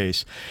over the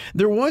face.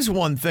 There was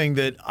one thing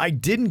that I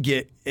didn't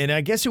get, and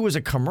I guess it was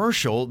a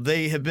commercial.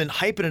 They have been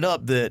hyping it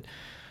up that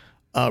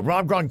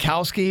Rob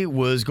Gronkowski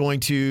was going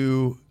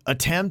to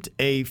attempt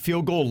a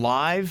field goal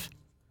live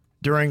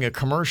during a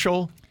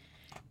commercial.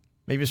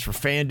 Maybe it's for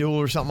FanDuel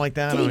or something like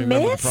that. Did I don't he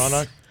remember miss? the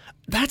product.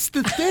 That's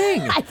the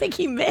thing. I think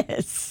he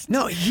missed.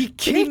 No, he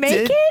kicked Did he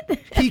make it?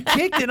 He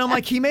kicked it. I'm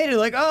like, he made it.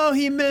 Like, oh,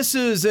 he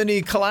misses, and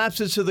he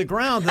collapses to the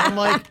ground. And I'm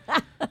like,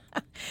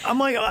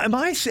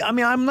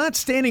 I'm not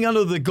standing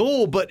under the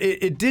goal, but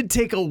it did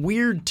take a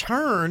weird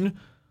turn.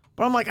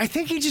 But I'm like, I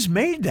think he just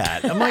made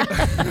that. I'm like,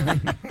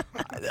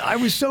 I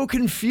was so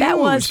confused. That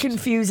was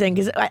confusing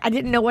because I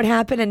didn't know what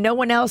happened, and no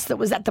one else that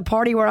was at the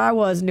party where I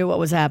was knew what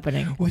was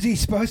happening. Was he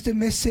supposed to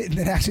miss it and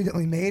then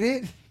accidentally made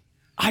it?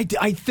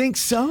 I think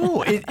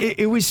so.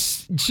 It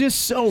was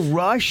just so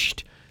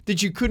rushed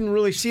that you couldn't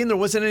really see, and there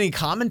wasn't any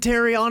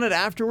commentary on it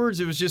afterwards.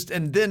 It was just,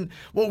 and then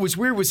what was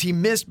weird was he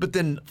missed, but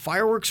then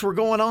fireworks were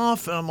going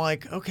off, and I'm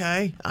like,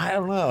 okay, I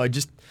don't know.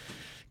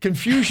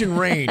 Confusion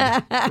reigned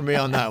for me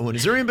on that one.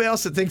 Is there anybody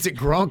else that thinks that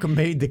Gronk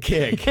made the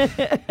kick?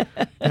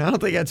 I don't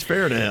think that's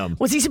fair to him.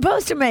 Was he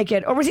supposed to make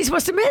it, or was he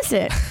supposed to miss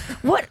it?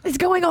 What is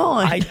going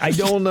on? I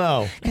don't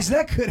know. Because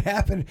that could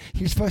happen.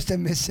 You're supposed to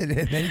miss it,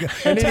 and then you go,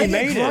 and then he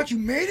made Gronk, it. You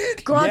made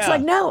it? Gronk's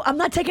like, no, I'm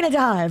not taking a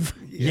dive.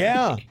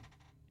 Yeah.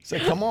 It's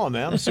like, come on,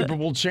 man. I'm a Super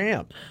Bowl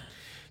champ.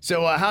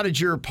 So how did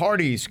your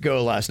parties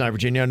go last night,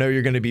 Virginia? I know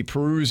you're going to be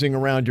perusing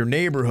around your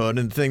neighborhood,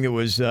 and the thing that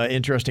was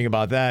interesting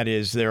about that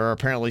is there are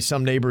apparently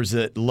some neighbors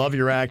that love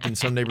your act and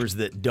some neighbors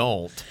that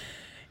don't.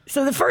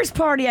 So the first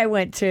party I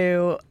went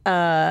to,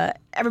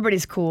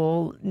 everybody's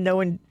cool. No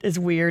one is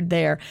weird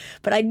there.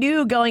 But I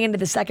knew going into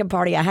the second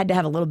party, I had to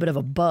have a little bit of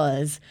a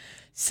buzz.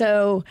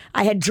 So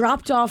I had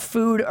dropped off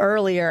food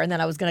earlier, and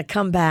then I was going to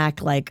come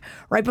back like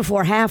right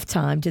before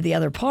halftime to the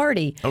other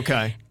party.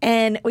 Okay.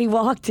 And we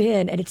walked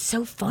in, and it's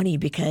so funny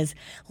because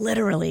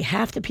literally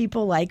half the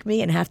people like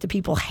me and half the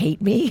people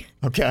hate me.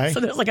 Okay.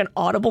 So there's like an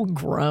audible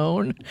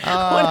groan when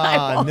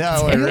I walked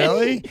no, in.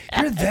 really?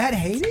 You're that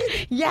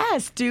hated?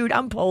 Yes, dude,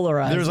 I'm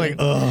polarized. There's like,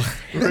 ugh,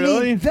 really?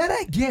 I mean, that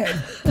I get,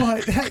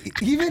 but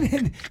even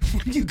when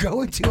you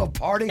go into a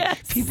party,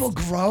 people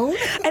groan.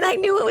 And I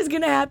knew it was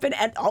going to happen.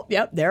 And oh,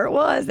 yep, there it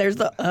was. There's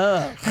the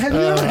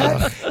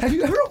Have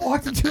you ever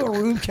walked into a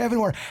room,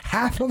 Kevin, where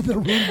half of the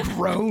room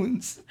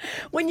groans?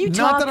 When you Not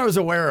talk, that I was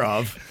aware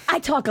of. I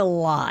talk a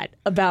lot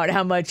about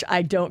how much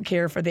I don't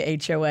care for the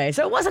HOA.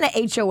 So it wasn't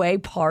an HOA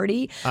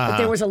party, but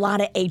there was a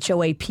lot of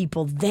HOA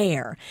people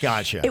there.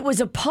 Gotcha. It was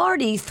a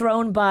party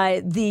thrown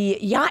by the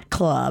yacht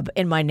club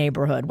in my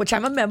neighborhood, which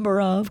I'm a member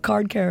of,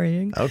 card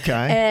carrying. Okay.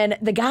 And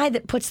the guy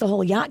that puts the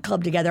whole yacht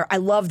club together, I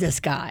love this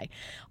guy.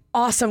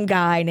 Awesome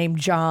guy named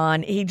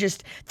John. He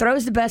just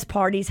throws the best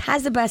parties,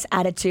 has the best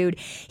attitude.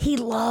 He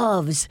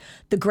loves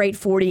the Great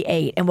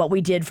 48 and what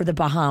we did for the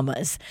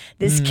Bahamas.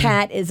 This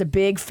cat is a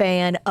big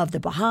fan of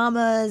the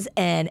Bahamas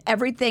and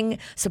everything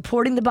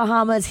supporting the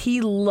Bahamas. He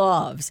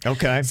loves.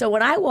 Okay. So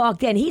when I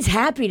walked in, he's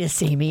happy to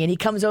see me, and he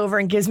comes over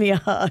and gives me a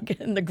hug,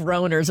 and the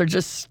groaners are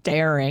just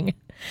staring.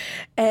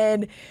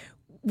 And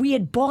we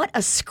had bought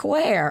a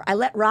square. I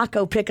let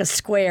Rocco pick a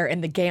square in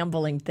the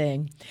gambling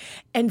thing.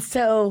 And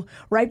so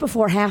right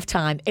before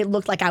halftime, it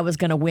looked like I was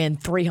going to win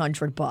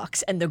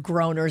 $300, and the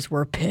groaners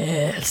were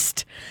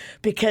pissed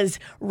because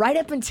right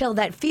up until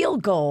that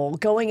field goal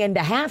going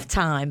into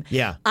halftime,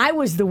 I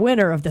was the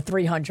winner of the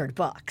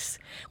 $300.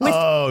 With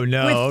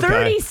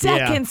 30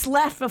 seconds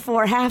left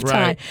before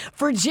halftime,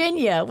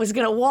 Virginia was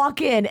going to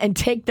walk in and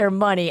take their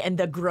money, and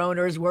the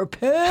groaners were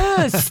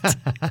pissed.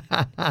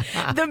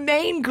 The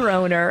main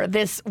groaner,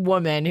 this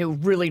woman who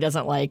really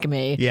doesn't like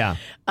me,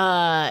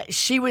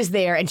 she was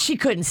there, and she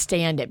couldn't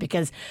stand it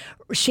because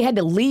she had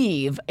to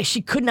leave.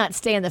 She could not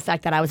stand the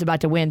fact that I was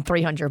about to win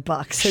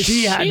 $300. So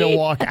she had to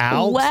walk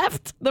out?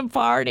 Left the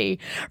party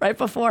right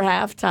before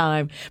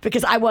halftime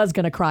because I was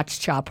going to crotch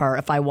chop her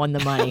if I won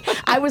the money.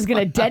 I was going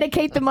to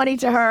dedicate the money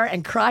to her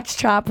and crotch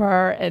chop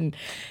her, and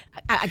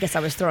I guess I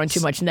was throwing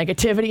too much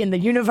negativity in the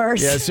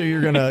universe. Yeah, so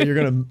you're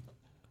gonna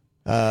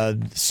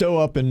sew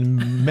up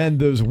and mend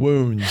those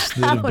wounds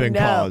that have been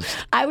caused.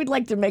 I would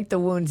like to make the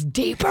wounds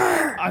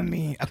deeper. I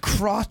mean, a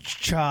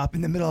crotch chop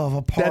in the middle of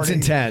a party. That's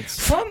intense.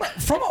 For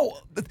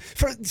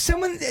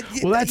someone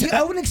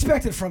I wouldn't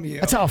expect it from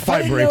you. That's how a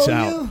fight breaks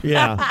out.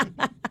 Yeah.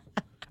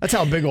 That's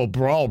how a big old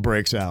brawl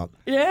breaks out.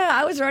 Yeah,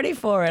 I was ready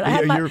for it.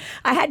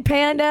 I had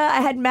Panda,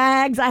 I had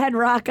Mags, I had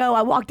Rocco.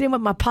 I walked in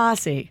with my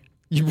posse.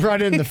 You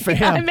brought in the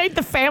fam. I made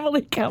the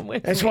family come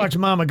with Let's me. watch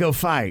Mama go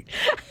fight.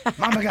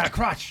 Mama got a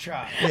crotch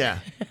chop. Yeah.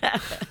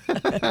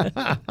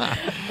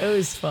 It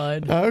was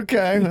fun.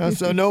 Okay.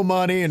 So no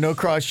money and no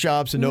crotch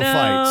chops and no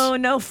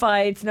fights. No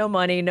fights, no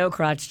money, no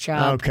crotch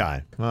chop.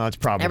 Okay. Well, that's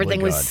probably Everything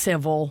good. was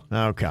civil.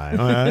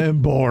 Okay.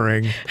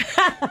 Boring.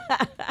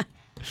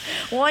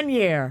 1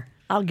 year.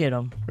 I'll get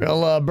him.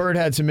 Well, Bird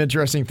had some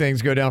interesting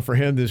things go down for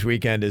him this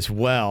weekend as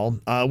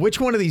well. Which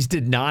one of these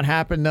did not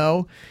happen,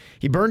 though?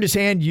 He burned his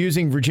hand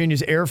using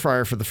Virginia's air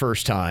fryer for the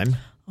first time.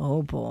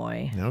 Oh,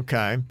 boy.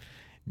 Okay.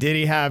 Did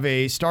he have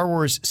a Star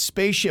Wars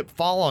spaceship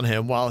fall on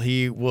him while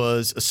he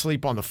was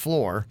asleep on the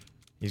floor?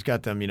 He's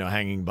got them,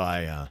 hanging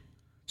by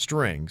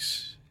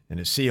strings in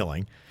his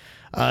ceiling.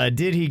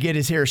 Did he get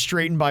his hair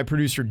straightened by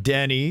producer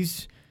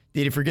Denny's?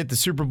 Did he forget the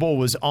Super Bowl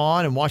was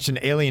on and watch an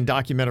alien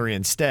documentary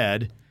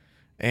instead?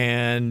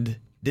 And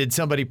did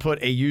somebody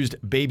put a used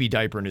baby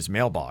diaper in his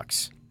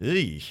mailbox?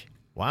 Eesh.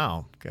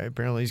 Wow. Okay.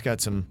 Apparently he's got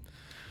some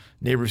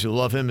neighbors who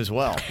love him as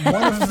well.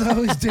 One of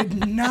those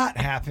did not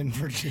happen,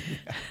 Virginia.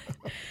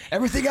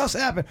 Everything else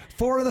happened.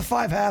 4 of the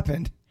 5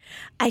 happened.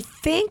 I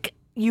think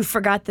you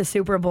forgot the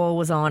Super Bowl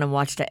was on and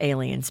watched the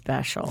Alien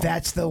special.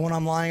 That's the one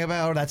I'm lying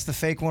about? That's the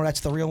fake one? That's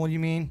the real one, you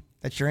mean?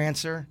 That's your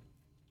answer?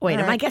 Wait,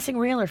 am I guessing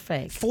real or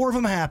fake? 4 of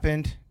them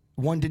happened.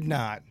 1 did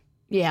not.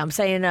 Yeah, I'm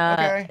saying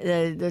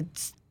the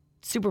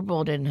Super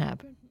Bowl didn't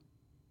happen.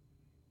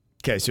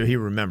 Okay, so he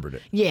remembered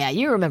it. Yeah,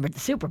 you remembered the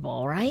Super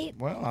Bowl, right?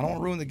 Well, I don't want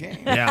to ruin the game.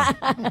 Yeah.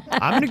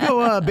 I'm going to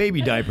go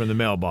baby diaper in the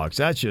mailbox.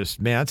 That's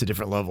that's a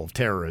different level of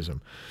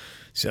terrorism.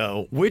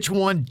 So which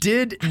one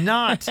did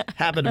not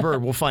happen to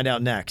Bird? We'll find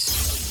out next.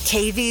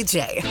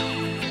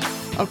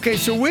 KVJ. Okay,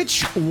 so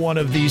which one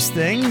of these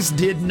things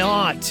did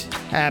not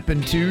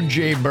happen to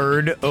Jay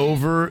Bird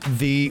over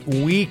the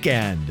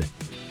weekend?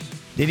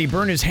 Did he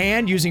burn his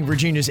hand using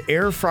Virginia's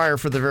air fryer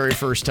for the very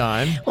first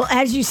time? Well,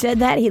 as you said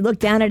that, he looked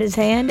down at his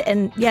hand,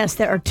 and yes,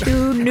 there are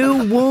 2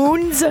 new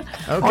wounds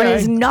on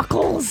his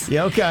knuckles.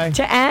 Yeah, okay.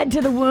 To add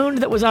to the wound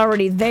that was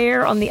already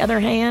there on the other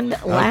hand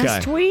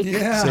last week.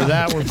 Yeah. So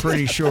that we're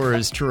pretty sure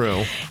is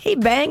true. He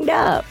banged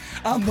up.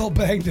 I'm no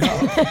banged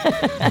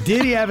up.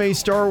 Did he have a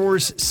Star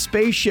Wars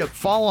spaceship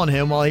fall on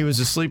him while he was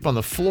asleep on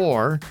the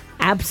floor?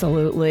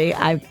 Absolutely.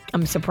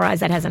 I'm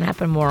surprised that hasn't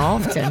happened more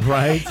often.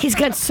 Right. He's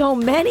got so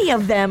many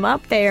of them up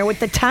up there with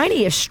the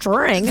tiniest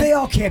string. They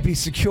all can't be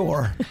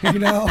secure, you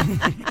know?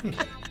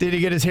 Did he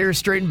get his hair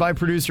straightened by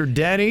producer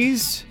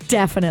Denny's?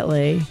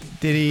 Definitely.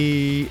 Did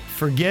he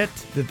forget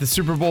that the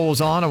Super Bowl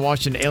was on and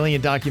watch an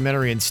alien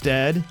documentary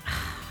instead?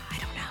 I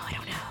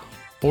don't know.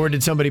 Or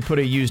did somebody put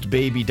a used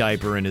baby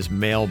diaper in his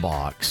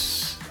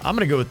mailbox? I'm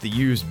going to go with the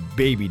used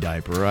baby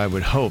diaper. I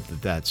would hope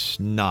that that's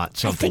not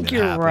something I think that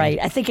you're happened. right.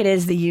 I think it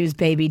is the used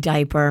baby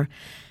diaper.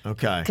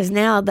 Okay. Because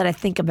now that I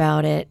think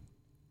about it,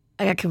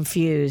 I got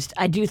confused.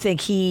 I do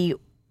think he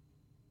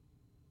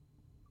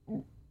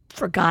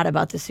forgot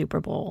about the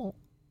Super Bowl.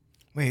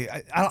 Wait,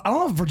 I don't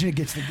know if Virginia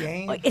gets the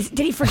game. Did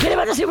he forget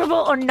about the Super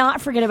Bowl or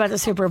not forget about the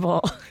Super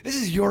Bowl? This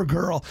is your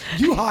girl.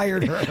 You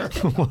hired her.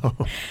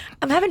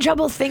 I'm having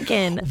trouble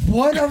thinking.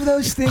 One of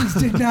those things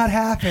did not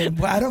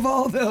happen. Out of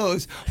all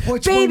those,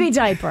 which Baby one?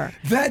 diaper.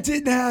 That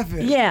didn't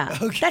happen. Yeah,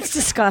 Okay. that's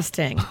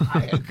disgusting.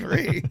 I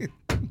agree.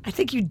 I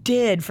think you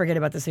did forget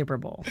about the Super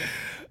Bowl.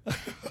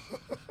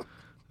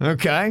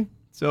 Okay.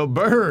 So,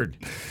 Bird,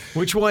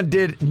 which one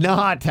did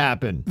not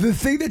happen? The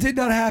thing that did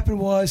not happen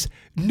was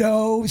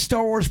no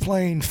Star Wars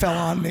plane fell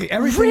on me.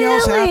 Everything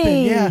else happened.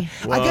 Really? Yeah,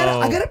 Whoa.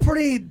 I got a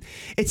pretty.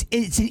 It's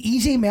an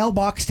easy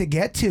mailbox to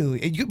get to.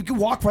 You can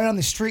walk right on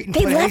the street and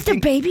They put left anything.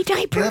 a baby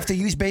diaper? They left a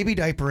used baby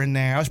diaper in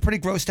there. I was pretty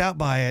grossed out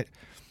by it.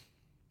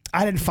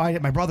 I didn't find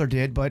it. My brother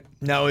did, but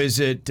Now, is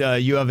it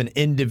you have an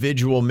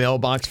individual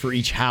mailbox for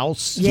each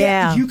house?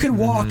 Yeah. you could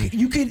walk.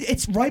 You could.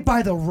 It's right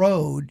by the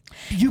road.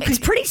 You could. It's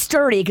pretty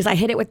sturdy because I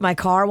hit it with my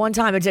car one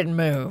time. It didn't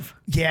move.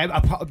 Yeah,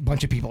 a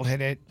bunch of people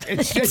hit it.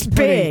 It's It's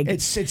pretty- big.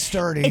 It's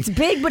sturdy. It's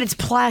big, but it's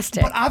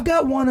plastic. But I've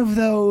got one of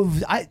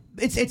those.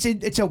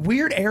 It's a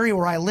weird area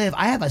where I live.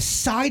 I have a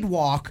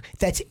sidewalk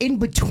that's in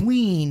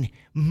between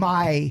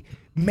my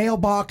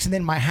mailbox and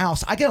then my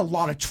house. I get a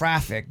lot of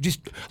traffic, just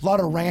a lot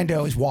of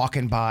randos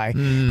walking by.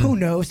 Who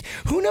knows?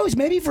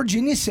 Maybe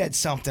Virginia said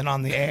something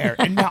on the air,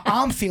 and now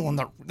I'm feeling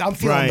the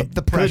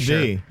pressure.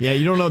 Could be. Yeah,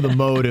 you don't know the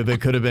motive.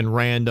 It could have been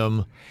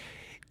random.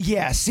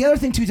 Yes. The other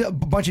thing too, is a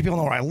bunch of people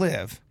know where I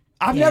live.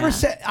 I've never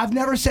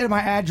said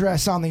my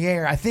address on the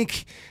air. I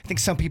think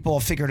some people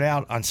have figured it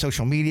out on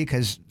social media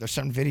because there's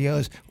certain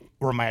videos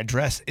where my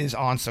address is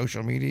on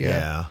social media.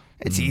 Yeah.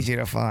 It's easy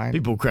to find.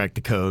 People crack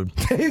the code.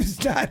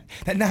 It's not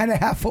that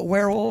 9.5-foot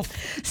werewolf.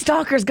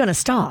 Stalker's gonna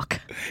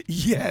stalk.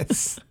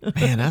 Yes.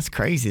 Man, that's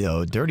crazy,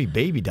 though. Dirty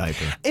baby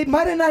diaper. It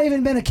might have not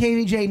even been a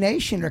KVJ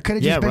Nation, or could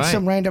have just been right.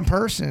 some random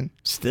person.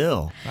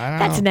 Still. I don't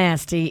That's know.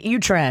 nasty. You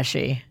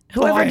trashy. I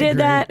Whoever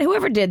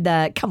agree. did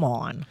that, come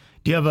on.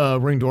 Do you have a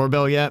Ring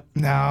doorbell yet?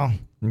 No.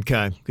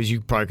 Okay, because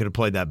you probably could have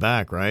played that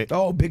back, right?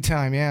 Oh, big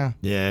time, yeah.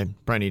 Yeah,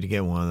 probably need to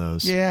get one of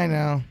those. Yeah, I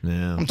know.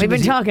 Yeah. I'm too We've been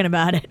busy- talking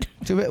about it.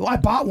 Well, I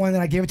bought one,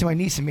 then I gave it to my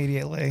niece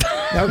immediately.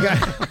 Okay.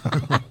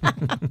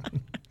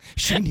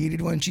 She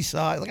needed one. She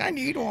saw it. Like, I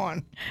need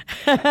one.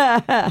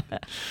 Yeah,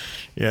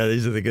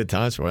 these are the good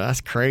times for it.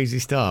 That's crazy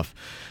stuff.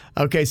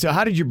 Okay, so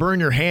how did you burn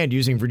your hand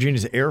using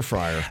Virginia's air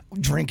fryer?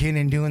 Drinking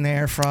and doing the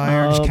air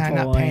fryer, Oh, just kind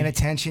of not boy. paying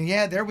attention.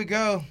 Yeah, there we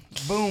go.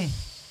 Boom.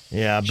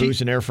 Yeah,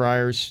 booze and air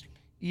fryers.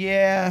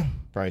 Yeah.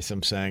 Probably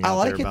some saying I out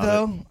like there it, about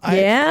though. I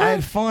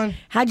had fun.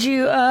 How'd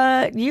you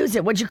use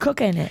it? What'd you cook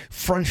in it?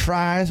 French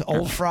fries,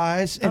 old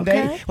fries, and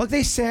Okay.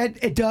 they said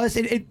it does.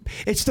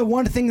 It's the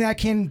one thing that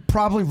can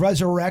probably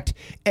resurrect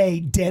a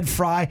dead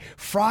fry.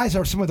 Fries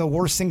are some of the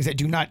worst things that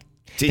do not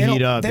To they heat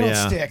don't- up, They don't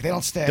yeah. stick. They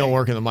don't stay. Don't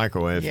work in the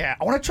microwave. Yeah,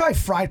 I want to try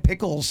fried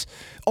pickles,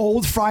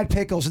 old fried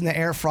pickles in the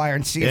air fryer,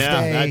 and see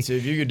Yeah, if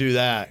if you could do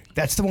that.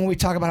 That's the one we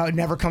talk about how it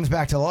never comes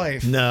back to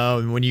life.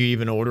 No, when you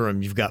even order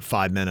them, you've got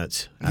 5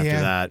 minutes. After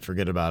Yeah. that,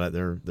 forget about it.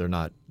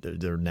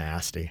 They're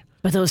nasty.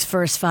 But those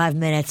first 5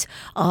 minutes,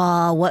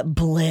 oh, what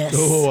bliss.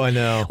 Oh, I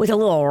know. With a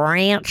little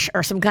ranch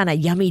or some kind of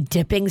yummy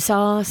dipping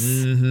sauce.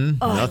 Mm-hmm.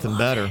 Oh, Nothing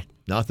better.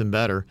 Nothing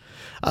better.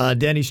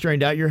 Denny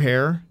straightened out your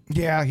hair.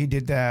 Yeah, he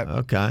did that.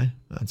 Okay,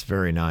 that's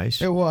very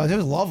nice. It was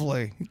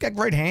lovely. He's got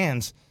great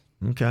hands.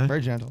 Okay.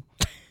 Very gentle.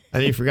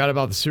 And you forgot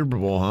about the Super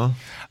Bowl, huh?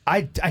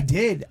 I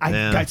did. I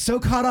Yeah. got so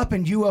caught up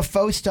in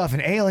UFO stuff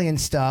and alien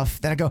stuff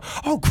that I go,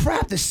 oh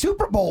crap, the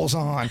Super Bowl's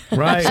on.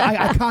 Right. So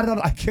I caught it.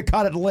 I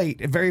caught it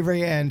late, at very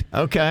very end.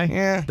 Okay.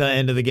 Yeah. The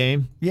end of the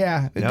game.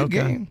 Yeah, a good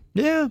game.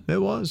 Yeah,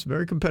 it was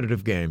very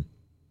competitive game.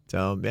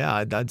 So yeah,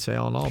 I'd say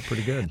all in all,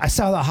 pretty good. I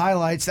saw the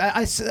highlights.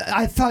 I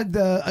thought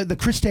the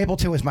Chris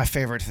Stapleton was my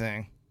favorite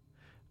thing.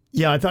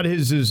 Yeah, I thought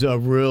his is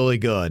really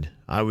good.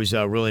 I was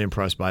really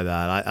impressed by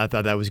that. I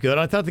thought that was good.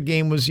 I thought the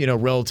game was,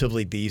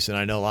 relatively decent.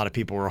 I know a lot of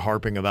people were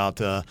harping about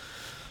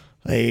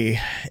a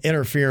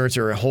interference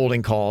or a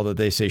holding call that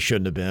they say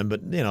shouldn't have been,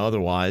 but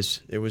otherwise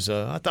it was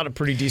I thought a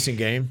pretty decent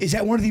game. Is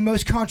that one of the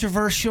most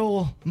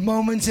controversial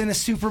moments in a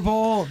Super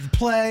Bowl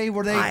play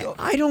where they?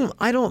 I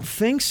don't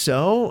think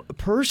so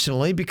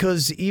personally,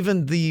 because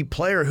even the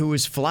player who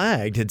was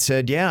flagged had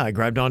said, yeah, I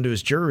grabbed onto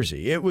his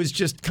jersey. It was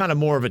just kind of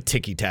more of a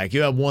ticky-tack.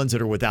 You have ones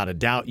that are without a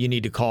doubt you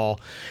need to call,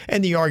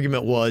 and the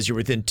argument was you're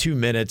within 2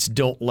 minutes,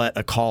 don't let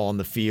a call on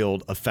the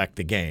field affect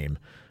the game.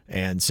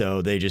 And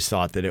so they just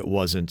thought that it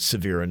wasn't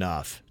severe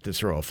enough to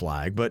throw a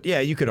flag. But yeah,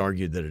 you could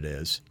argue that it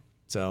is.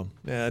 So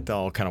yeah, it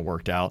all kind of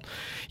worked out.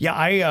 Yeah,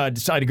 I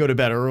decided to go to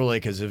bed early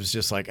because it was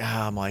just like,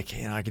 I'm like,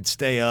 I could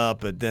stay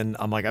up, but then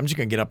I'm like, I'm just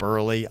going to get up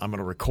early. I'm going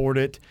to record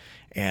it,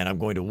 and I'm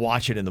going to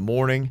watch it in the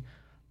morning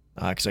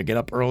because I get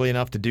up early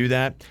enough to do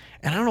that.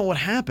 And I don't know what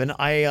happened.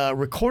 I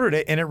recorded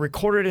it, and it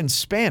recorded in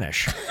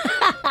Spanish.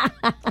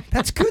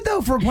 That's good,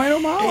 though, for Bueno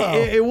Malo.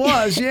 It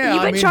was, yeah.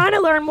 You've been trying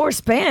to learn more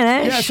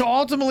Spanish. Yeah, so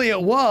ultimately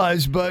it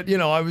was, but,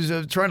 I was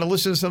trying to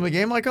listen to some of the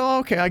game, like, oh,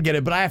 okay, I get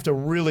it. But I have to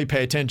really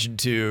pay attention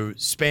to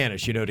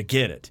Spanish, to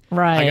get it.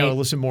 Right. I got to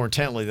listen more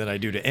intently than I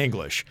do to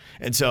English.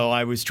 And so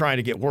I was trying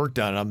to get work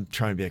done. I'm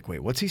trying to be like, wait,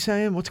 what's he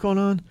saying? What's going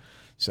on?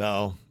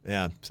 So,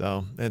 yeah,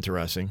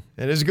 interesting.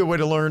 It is a good way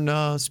to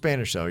learn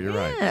Spanish, though. You're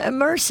right.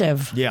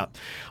 Immersive. Yeah.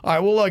 All right,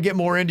 we'll get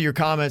more into your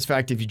comments. In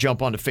fact, if you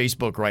jump onto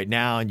Facebook right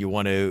now and you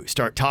want to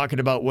start talking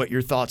about what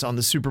your thoughts on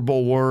the Super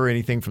Bowl were,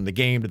 anything from the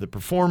game to the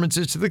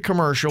performances to the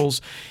commercials,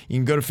 you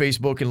can go to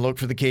Facebook and look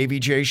for The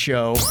KVJ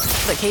Show.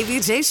 The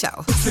KVJ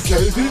Show. It's the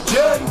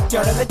KVJ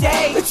Dirt of the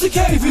Day. It's the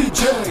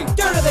KVJ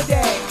Dirt of the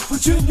Day.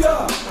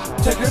 Virginia,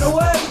 take it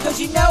away, because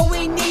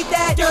we need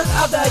that Dirt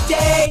of the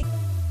Day.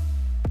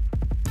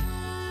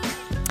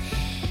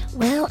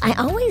 Well, I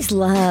always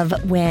love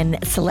when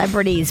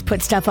celebrities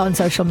put stuff on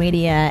social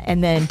media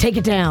and then take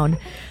it down.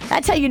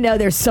 That's how you know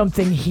there's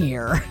something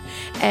here.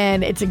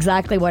 And it's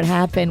exactly what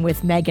happened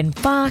with Megan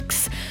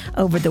Fox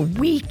over the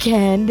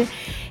weekend.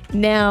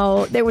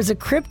 Now, there was a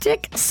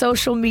cryptic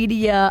social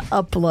media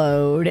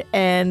upload,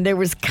 and there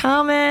was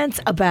comments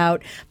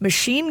about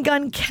Machine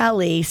Gun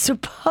Kelly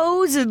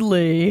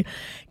supposedly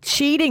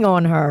cheating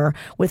on her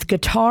with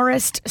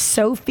guitarist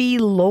Sophie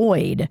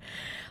Lloyd.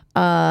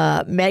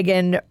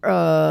 Megan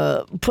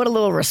put a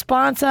little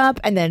response up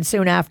and then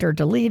soon after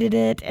deleted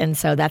it. And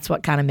so that's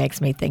what kind of makes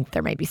me think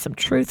there may be some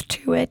truth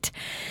to it.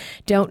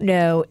 Don't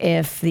know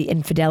if the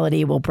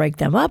infidelity will break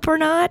them up or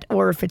not,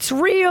 or if it's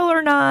real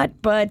or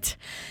not, but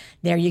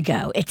there you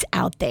go. It's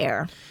out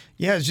there.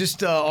 Yeah, it's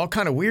just all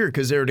kind of weird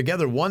because they were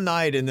together one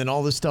night and then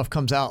all this stuff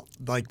comes out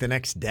like the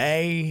next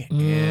day.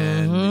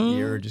 And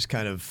you're just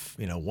kind of,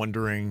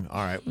 wondering,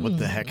 all right, what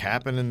the heck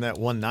happened in that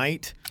one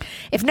night?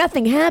 If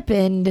nothing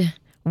happened,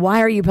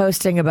 why are you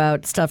posting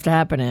about stuff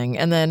happening?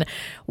 And then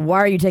why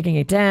are you taking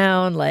it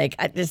down? Like,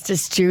 it's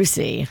just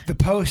juicy. The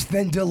post,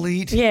 then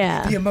delete.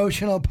 Yeah. The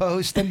emotional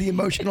post, then the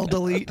emotional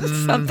delete.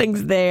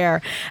 Something's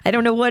there. I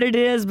don't know what it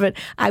is, but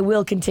I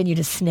will continue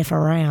to sniff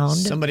around.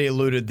 Somebody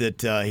alluded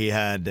that he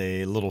had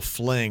a little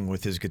fling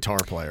with his guitar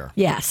player.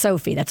 Yeah,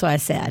 Sophie. That's what I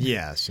said.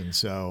 Yes. And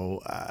so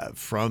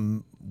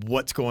from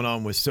what's going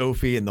on with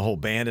Sophie and the whole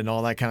band and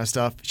all that kind of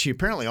stuff, she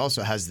apparently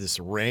also has this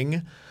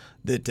ring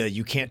that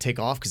you can't take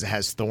off because it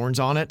has thorns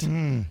on it.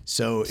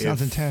 So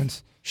sounds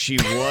intense. She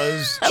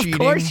was cheating. Of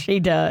course she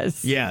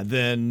does. Yeah,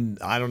 then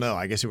I don't know.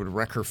 I guess it would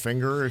wreck her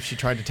finger if she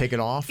tried to take it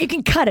off. You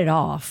can cut it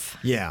off.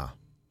 Yeah.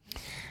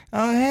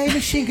 Oh, hey,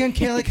 Machine Gun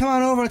Kelly, come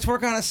on over. Let's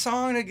work on a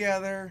song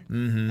together.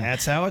 Mm-hmm.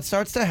 That's how it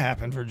starts to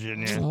happen,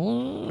 Virginia.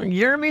 Oh,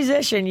 you're a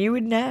musician. You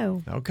would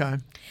know. Okay.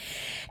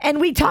 And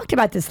we talked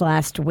about this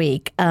last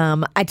week.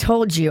 I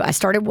told you I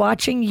started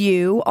watching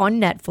You on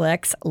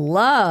Netflix.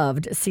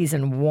 Loved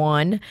season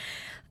 1.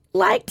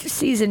 Liked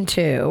season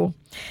 2.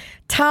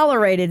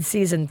 Tolerated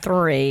season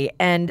 3.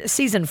 And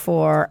season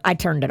 4, I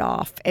turned it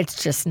off.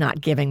 It's just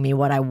not giving me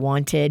what I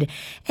wanted.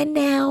 And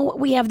now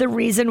we have the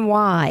reason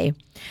why.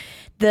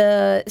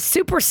 The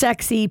super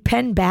sexy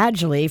Penn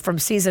Badgley from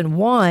season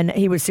 1,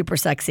 he was super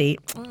sexy.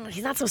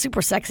 He's not so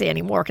super sexy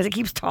anymore because he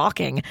keeps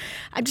talking.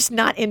 I'm just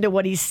not into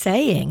what he's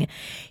saying.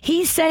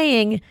 He's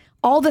saying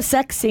all the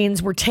sex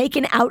scenes were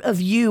taken out of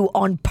You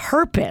on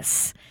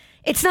purpose.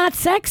 It's not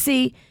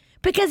sexy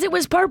because it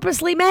was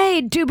purposely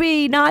made to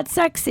be not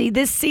sexy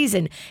this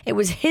season. It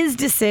was his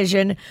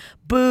decision.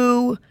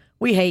 Boo.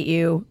 We hate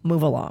you.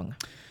 Move along.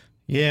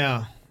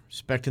 Yeah.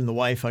 Respecting the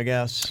wife, I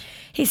guess.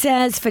 He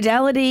says,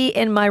 fidelity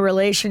in my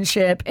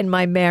relationship, in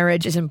my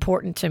marriage is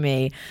important to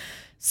me.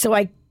 So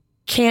I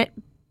can't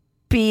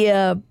be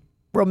a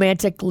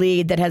romantic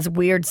lead that has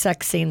weird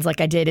sex scenes like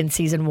I did in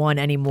season 1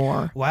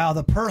 anymore. Wow,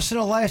 the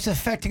personal life's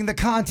affecting the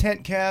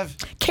content, Kev.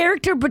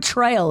 Character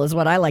betrayal is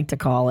what I like to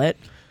call it.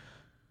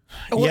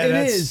 Well, yeah,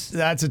 it is.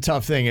 That's a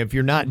tough thing. If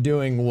you're not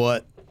doing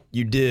what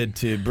you did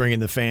to bring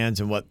in the fans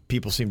and what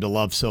people seem to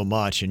love so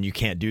much, and you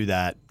can't do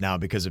that now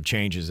because of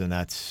changes, and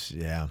that's,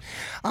 yeah.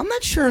 I'm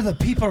not sure the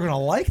people are going to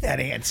like that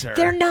answer.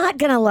 They're not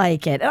going to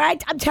like it.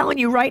 I'm telling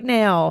you right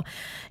now,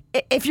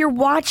 if you're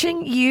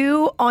watching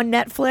You on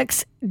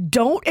Netflix,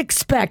 don't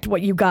expect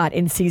what you got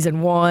in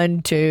season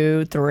 1,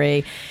 2,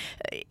 3.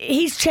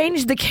 He's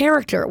changed the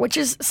character, which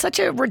is such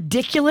a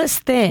ridiculous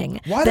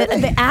thing that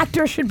the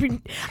actor should be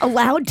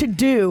allowed to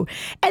do.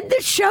 And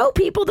the show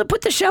people that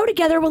put the show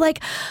together were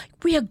like,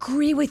 we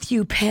agree with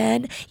you,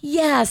 Penn.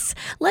 Yes,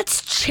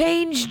 let's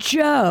change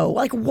Joe.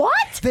 Like,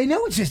 what? They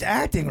know it's just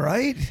acting,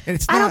 right?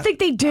 It's I don't think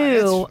they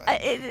do.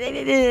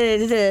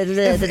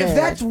 If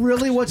that's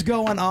really what's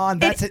going on,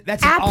 that's an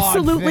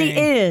absolutely odd thing.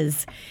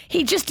 is.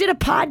 He just did a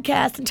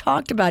podcast and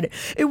talked about it.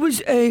 It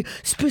was a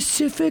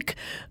specific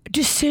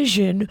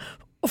decision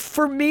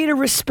for me to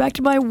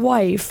respect my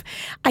wife,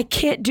 I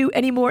can't do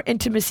any more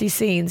intimacy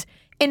scenes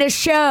in a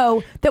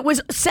show that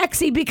was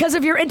sexy because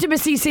of your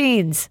intimacy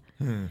scenes.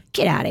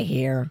 Get out of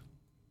here.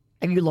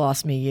 You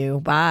lost me, you.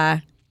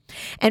 Bye.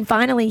 And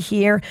finally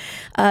here,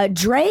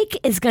 Drake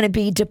is going to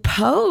be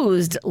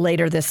deposed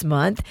later this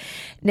month.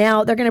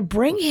 Now, they're going to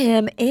bring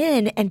him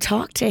in and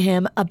talk to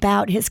him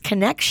about his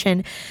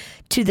connection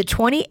to the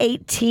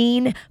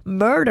 2018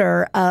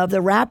 murder of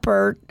the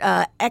rapper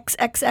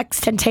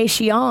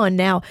XXXTentacion.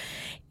 Now,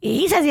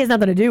 he says he has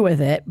nothing to do with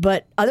it,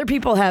 but other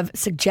people have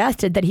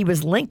suggested that he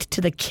was linked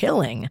to the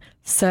killing.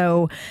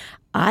 So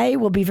I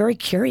will be very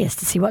curious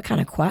to see what kind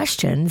of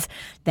questions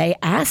they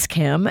ask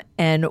him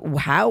and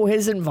how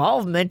his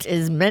involvement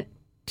is meant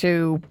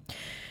to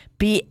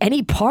be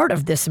any part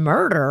of this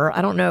murder.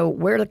 I don't know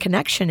where the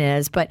connection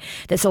is, but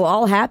this will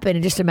all happen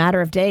in just a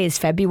matter of days,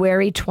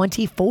 February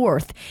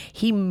 24th.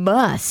 He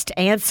must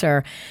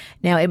answer.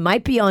 Now, it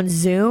might be on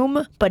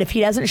Zoom, but if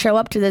he doesn't show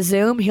up to the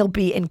Zoom, he'll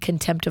be in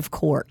contempt of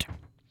court.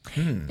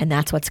 And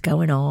that's what's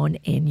going on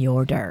in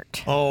your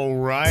dirt. All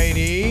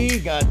righty.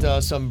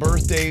 Got some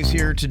birthdays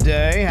here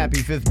today. Happy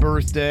 5th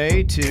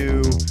birthday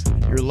to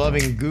your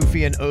loving,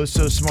 goofy, and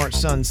oh-so-smart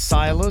son,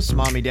 Silas.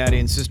 Mommy, daddy,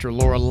 and sister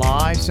Laura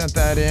Lai sent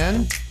that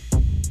in.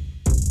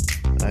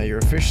 You're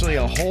officially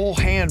a whole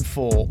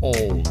handful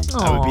old.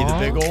 That would be the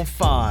big old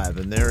 5.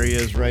 And there he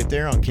is right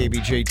there on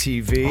KBJ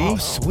TV. Oh,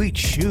 sweet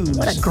shoes.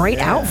 What a great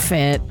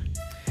outfit.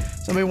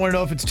 Somebody want to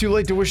know if it's too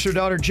late to wish their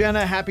daughter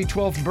Jenna happy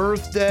 12th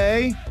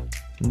birthday.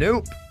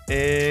 Nope.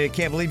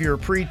 Can't believe you're a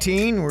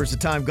preteen. Where's the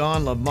time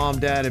gone? Love mom,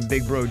 dad, and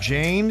big bro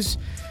James.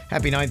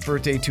 Happy 9th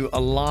birthday to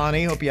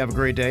Alani. Hope you have a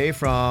great day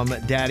from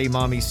Daddy,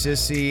 Mommy,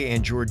 Sissy,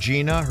 and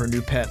Georgina, her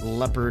new pet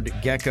leopard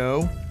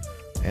gecko.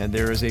 And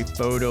there is a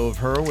photo of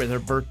her with her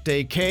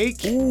birthday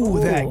cake. Ooh,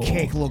 that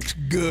cake looks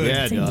good.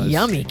 Yeah, it does.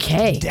 Yummy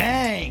cake.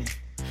 Dang.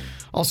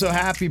 Also,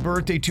 happy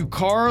birthday to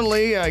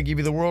Carly. I'd give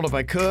you the world if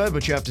I could,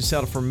 but you have to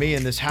settle for me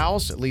in this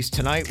house. At least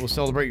tonight, we'll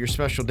celebrate your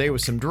special day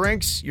with some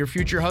drinks. Your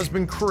future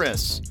husband,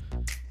 Chris.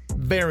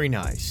 Very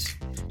nice.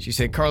 She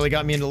said, Carly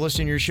got me into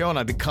listening to your show, and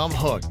I've become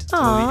hooked. So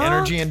the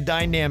energy and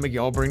dynamic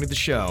y'all bring to the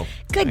show.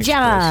 Good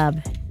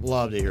job. Chris.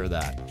 Love to hear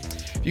that.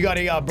 If you got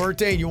a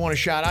birthday and you want a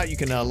shout out, you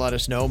can let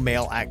us know.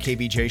 Mail at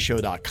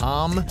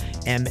kvjshow.com.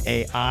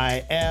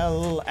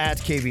 MAIL at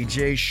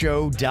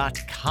kvjshow.com.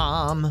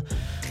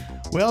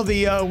 Well,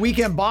 the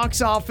weekend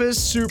box office,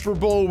 Super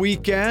Bowl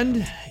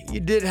weekend,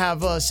 you did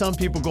have some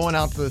people going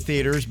out to the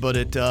theaters, but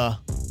it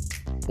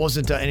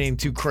wasn't anything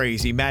too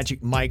crazy.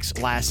 Magic Mike's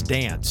Last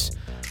Dance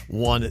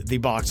won the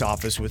box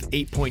office with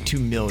 $8.2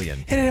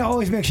 million. And it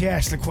always makes you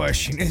ask the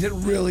question, is it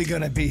really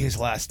going to be his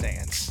last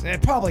dance?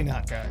 Probably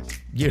not, guys.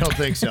 You don't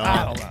think so?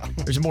 I don't know.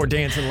 There's more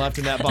dancing left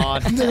in that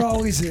bod. There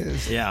always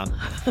is. Yeah.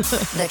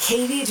 The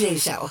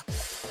KVJ Show.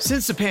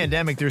 Since the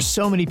pandemic, there's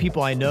so many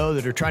people I know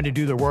that are trying to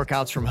do their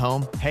workouts from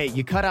home. Hey,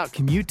 you cut out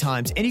commute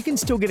times and you can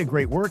still get a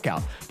great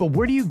workout. But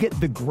where do you get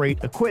the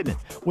great equipment?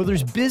 Well,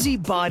 there's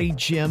Busybody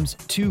Gyms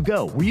to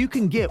go, where you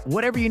can get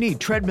whatever you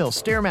need: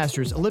 treadmills,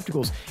 Stairmasters,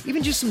 ellipticals,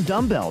 even just some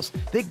dumbbells.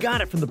 They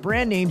got it from the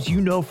brand names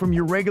you know from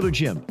your regular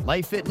gym.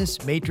 Life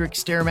Fitness,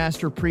 Matrix,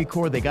 Stairmaster,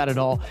 Precor, they got it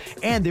all.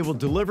 And they will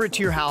deliver it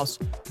to your house,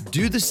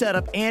 do the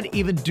setup, and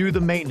even do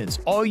the maintenance.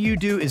 All you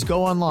do is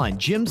go online,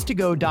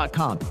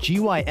 gymstogo.com,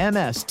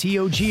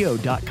 GYMSTOGO.com.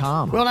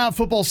 Well, now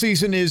football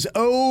season is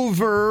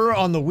over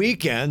on the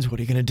weekends.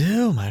 What are you going to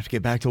do? Might have to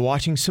get back to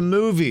watching some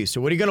movies.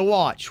 So what are you going to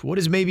watch? What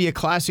is maybe a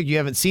classic you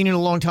haven't seen in a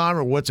long time,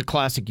 or what's a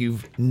classic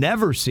you've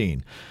never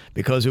seen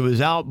because it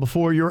was out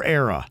before your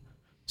era?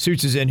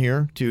 Suits is in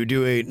here to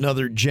do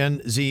another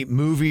Gen Z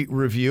movie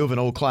review of an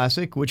old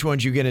classic. Which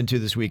ones you get into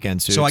this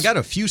weekend, Suits? So I got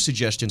a few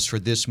suggestions for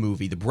this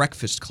movie, The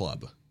Breakfast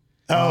Club.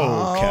 Okay.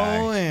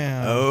 Oh,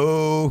 yeah.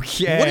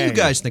 Okay. What do you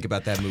guys think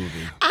about that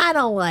movie? I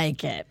don't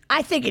like it.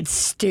 I think it's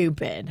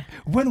stupid.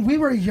 When we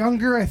were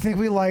younger, I think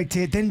we liked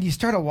it. Then you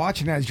started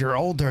watching it as you're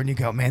older, and you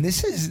go, man,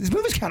 this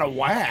movie's kind of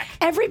whack.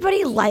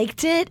 Everybody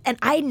liked it, and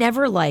I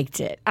never liked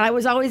it. I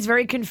was always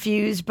very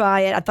confused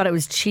by it. I thought it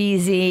was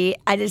cheesy.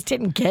 I just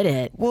didn't get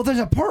it. Well, there's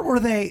a part where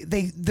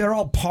they're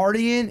all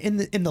partying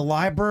in the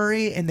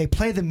library, and they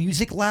play the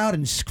music loud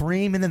and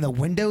scream, and then the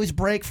windows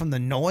break from the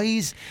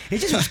noise. It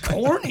just was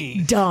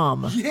corny.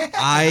 Dumb. Yeah.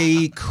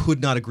 I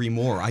could not agree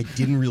more. I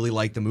didn't really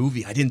like the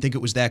movie. I didn't think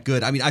it was that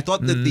good. I mean, I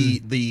thought that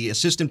the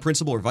assistant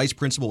principal or vice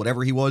principal,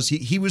 whatever he was,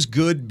 he was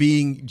good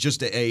being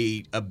just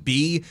a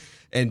B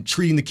and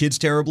treating the kids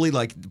terribly.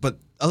 But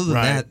other than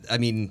that, I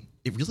mean,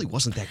 it really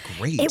wasn't that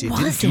great. It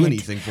didn't do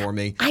anything for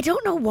me. I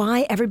don't know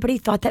why everybody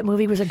thought that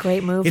movie was a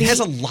great movie. It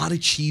has a lot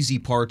of cheesy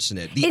parts in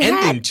it. The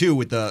ending, too,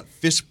 with the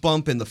fist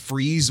bump and the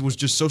freeze was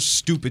just so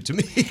stupid to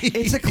me.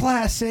 It's a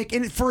classic,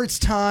 and for its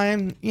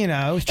time, you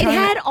know. It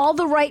had all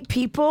the right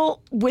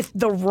people with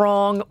the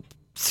wrong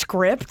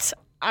script.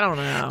 I don't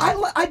know.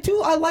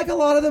 I like a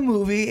lot of the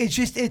movie.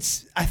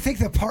 I think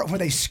the part where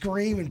they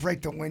scream and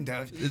break the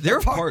windows. There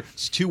are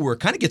parts too where it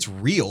kind of gets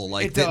real.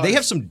 Like It they have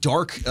does. some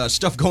dark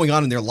stuff going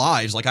on in their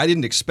lives. Like I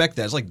didn't expect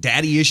that. It's like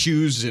daddy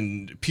issues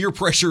and peer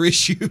pressure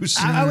issues.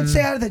 I would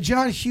say out of the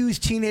John Hughes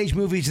teenage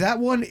movies, that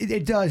one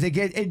it does.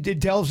 It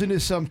delves into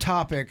some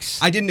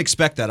topics. I didn't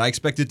expect that. I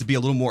expected it to be a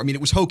little more. I mean,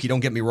 it was hokey. Don't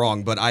get me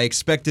wrong, but I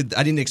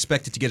didn't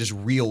expect it to get as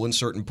real in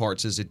certain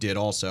parts as it did.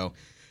 Also,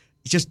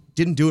 it just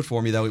didn't do it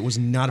for me though. It was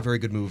not a very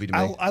good movie to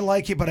me. I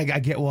like it, but I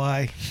get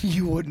why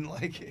you wouldn't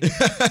like it.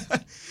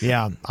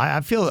 Yeah,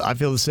 I feel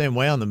the same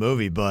way on the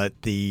movie, but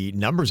the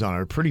numbers on it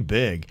are pretty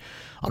big.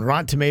 On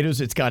Rotten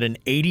Tomatoes, it's got an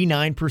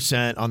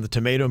 89% on the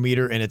tomato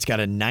meter, and it's got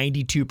a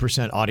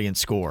 92% audience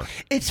score.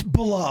 It's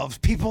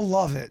beloved. People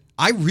love it.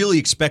 I really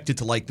expected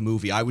to like the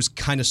movie. I was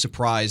kind of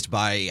surprised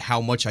by how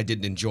much I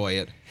didn't enjoy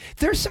it.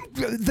 There's some.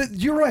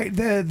 You're right.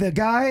 The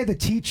guy, the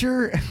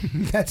teacher,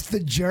 that's the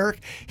jerk.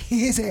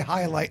 He is a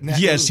highlight in that.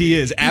 Yes, movie. he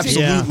is.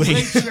 Absolutely.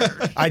 He's a great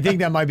jerk. I think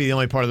that might be the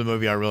only part of the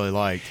movie I really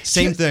liked.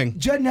 Same thing.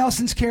 Judd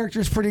Nelson's character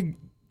is pretty.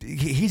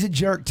 He's a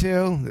jerk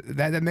too.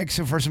 That makes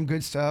him for some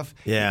good stuff.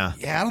 Yeah.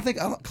 Yeah,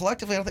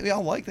 collectively, I don't think we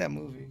all like that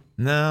movie.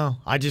 No,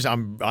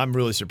 I'm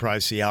really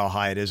surprised to see how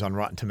high it is on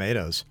Rotten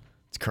Tomatoes.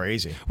 It's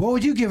crazy. What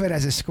would you give it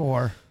as a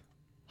score?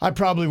 I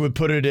probably would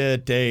put it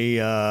at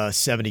a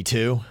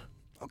 72.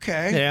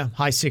 Okay. Yeah,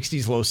 high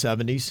 60s, low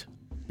 70s.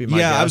 Be my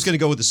Yeah, I guess. was going to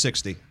go with the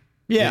 60.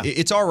 Yeah.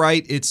 It's all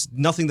right. It's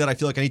nothing that I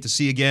feel like I need to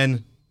see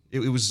again.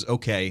 It was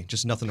okay,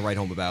 just nothing to write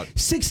home about.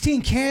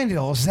 16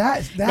 Candles.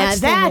 That's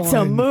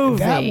a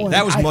movie.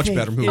 That was a much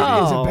better movie.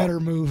 It is a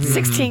better movie.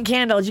 16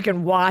 Candles you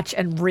can watch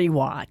and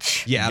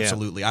rewatch. Yeah,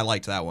 absolutely. I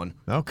liked that one.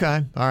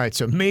 Okay. All right.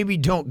 So maybe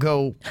don't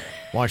go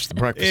watch The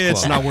Breakfast Club.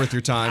 It's not worth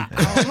your time.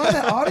 I don't know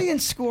that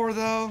audience score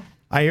though.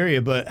 I hear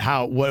you, but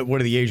what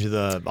are the age of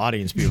the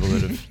audience people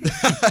that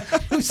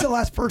have? Who's the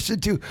last person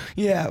to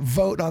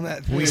vote on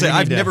that?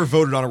 I've never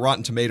voted on a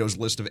Rotten Tomatoes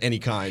list of any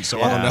kind, so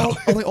I don't know.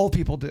 Only old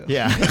people do.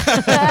 Yeah.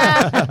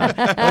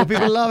 Old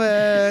people love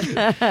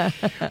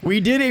it. We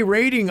did a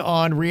rating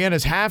on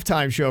Rihanna's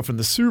halftime show from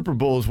the Super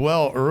Bowl as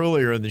well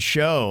earlier in the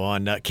show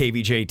on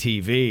KVJ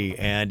TV,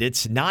 and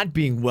it's not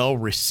being well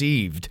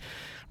received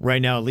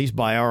right now, at least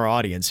by our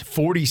audience.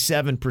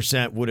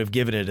 47% would have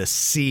given it a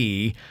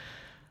C.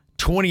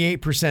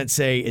 28%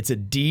 say it's a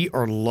D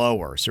or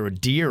lower, so a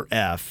D or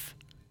F.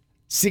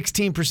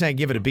 16%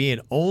 give it a B,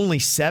 and only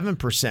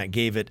 7%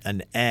 gave it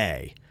an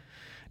A.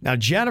 Now,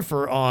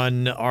 Jennifer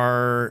on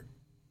our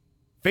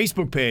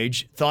Facebook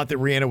page thought that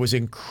Rihanna was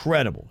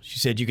incredible. She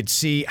said you could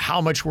see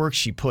how much work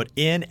she put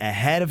in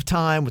ahead of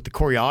time with the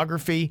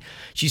choreography.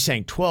 She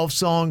sang 12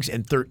 songs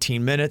in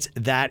 13 minutes.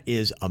 That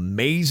is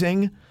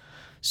amazing.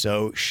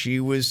 So she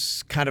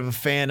was kind of a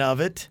fan of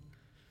it.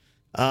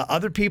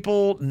 Other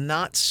people,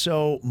 not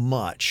so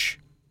much.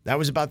 That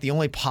was about the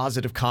only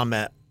positive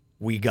comment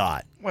we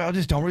got. Well,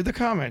 just don't read the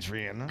comments,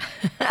 Rihanna.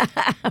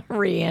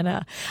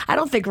 Rihanna. I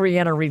don't think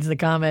Rihanna reads the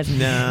comments.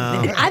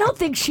 No. I don't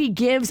think she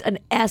gives an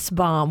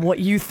S-bomb what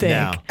you think.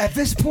 No. At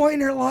this point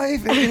in her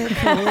life, in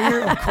her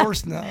career, of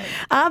course not.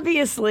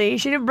 Obviously,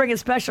 she didn't bring a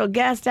special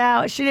guest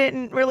out. She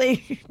didn't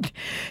really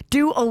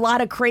do a lot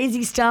of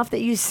crazy stuff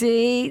that you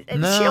see.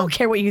 No. She don't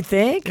care what you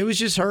think. It was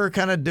just her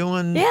kind of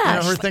doing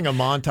her thing, a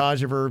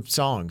montage of her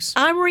songs.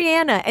 I'm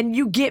Rihanna, and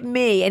you get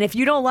me. And if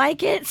you don't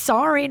like it,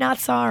 sorry, not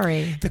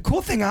sorry. The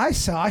cool thing I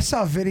saw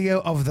a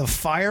video of the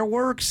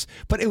fireworks,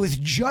 but it was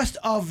just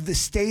of the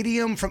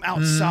stadium from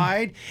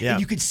outside, Yeah. and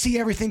you could see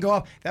everything go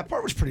up. That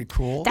part was pretty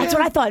cool. That's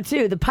what I thought,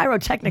 too. The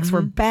pyrotechnics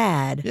were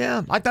bad.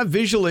 Yeah, I thought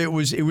visually it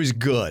was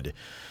good.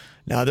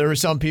 Now, there are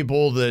some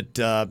people that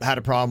had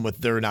a problem with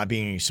there not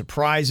being any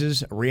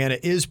surprises. Rihanna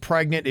is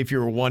pregnant, if you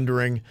were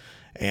wondering.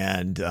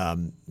 And,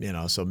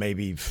 so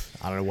maybe,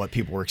 I don't know what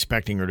people were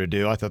expecting her to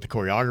do. I thought the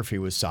choreography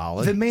was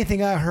solid. The main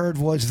thing I heard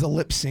was the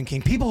lip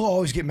syncing. People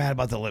always get mad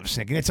about the lip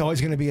syncing. It's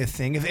always going to be a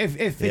thing. If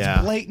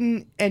it's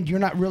blatant and you're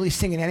not really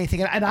singing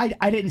anything, and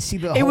I didn't see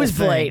the whole thing. It was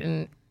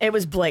blatant. It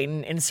was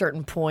blatant in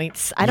certain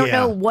points. I don't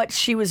know what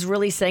she was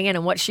really singing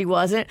and what she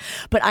wasn't,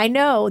 but I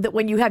know that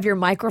when you have your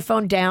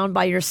microphone down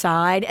by your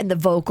side and the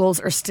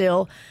vocals are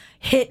still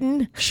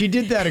hitting. She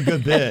did that a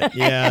good bit.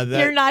 Yeah.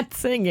 You're not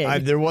singing.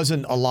 There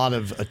wasn't a lot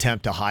of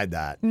attempt to hide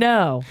that.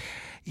 No.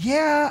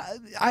 Yeah,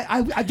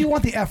 I do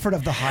want the effort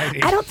of the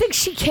hiding. I don't think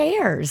she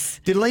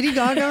cares. Did Lady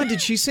Gaga,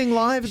 did she sing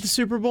live at the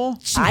Super Bowl?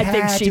 I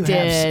think she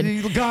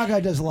did.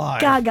 Gaga does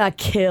live. Gaga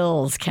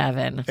kills,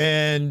 Kevin.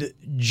 And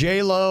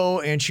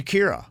J-Lo and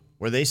Shakira,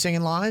 were they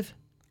singing live?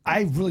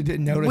 I really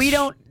didn't notice. We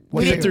don't.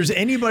 If there's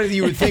anybody that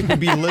you would think would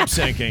be lip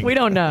syncing, We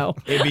don't know.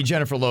 It'd be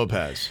Jennifer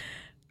Lopez.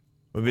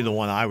 would be the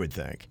one I would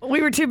think.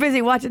 We were too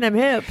busy watching them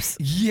hips.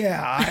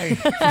 Yeah,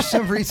 for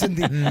some reason,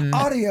 the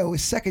audio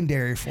is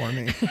secondary for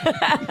me.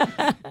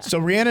 So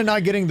Rihanna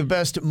not getting the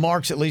best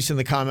marks, at least in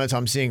the comments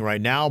I'm seeing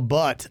right now,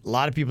 but a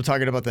lot of people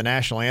talking about the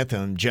national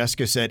anthem.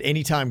 Jessica said,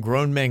 anytime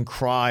grown men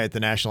cry at the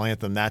national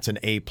anthem, that's an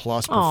A+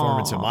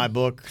 performance in my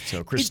book.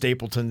 So Chris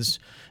Stapleton's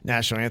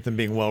national anthem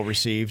being well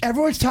received.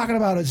 Everyone's talking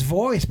about his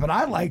voice, but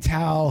I liked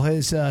how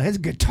his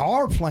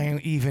guitar playing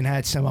even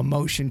had some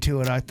emotion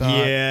to it, I thought.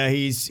 Yeah,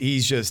 he's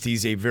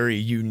a very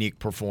unique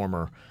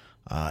performer,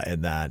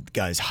 and that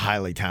guy's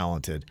highly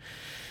talented.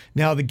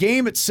 Now, the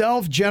game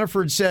itself,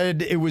 Jennifer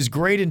said it was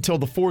great until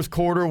the fourth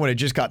quarter when it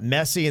just got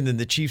messy, and then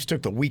the Chiefs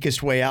took the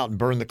weakest way out and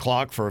burned the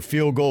clock for a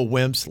field goal.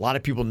 Wimps. A lot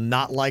of people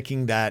not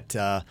liking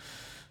that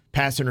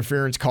pass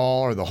interference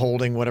call or the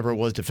holding, whatever it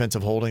was,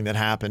 defensive holding that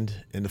happened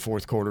in the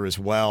fourth quarter as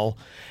well.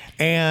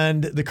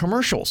 And the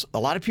commercials. A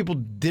lot of people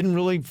didn't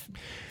really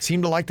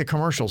seem to like the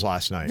commercials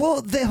last night.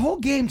 Well, the whole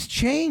game's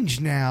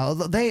changed now.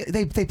 They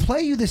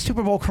play you the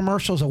Super Bowl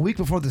commercials a week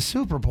before the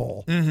Super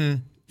Bowl.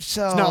 Mm-hmm.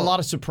 So it's not a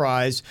lot of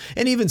surprise.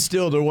 And even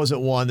still, there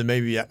wasn't one that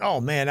maybe, oh,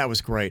 man, that was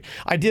great.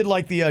 I did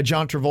like the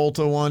John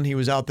Travolta one. He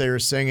was out there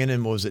singing,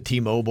 and was it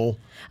T-Mobile?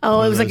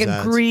 Oh, it was like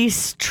a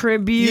Grease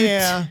tribute.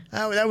 Yeah,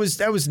 that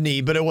was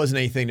neat, but it wasn't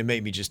anything to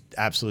make me just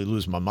absolutely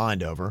lose my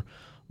mind over.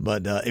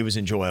 But it was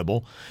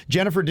enjoyable.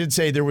 Jennifer did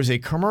say there was a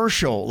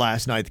commercial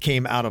last night that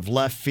came out of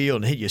left field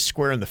and hit you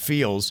square in the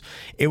feels.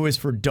 It was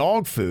for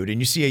dog food, and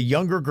you see a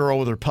younger girl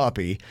with her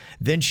puppy.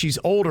 Then she's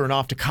older and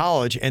off to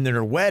college, and then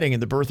her wedding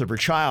and the birth of her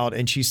child,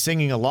 and she's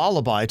singing a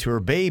lullaby to her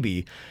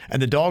baby, and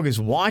the dog is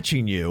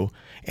watching you,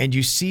 and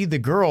you see the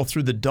girl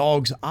through the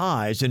dog's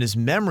eyes and his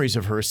memories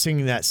of her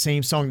singing that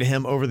same song to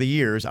him over the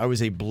years. I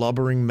was a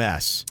blubbering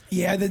mess.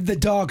 Yeah, the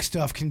dog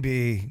stuff can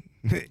be...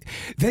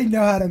 They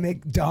know how to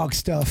make dog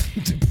stuff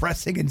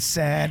depressing and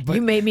sad. But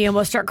you made me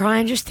almost start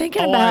crying just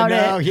thinking about I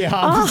know. it. Yeah,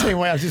 I'm the same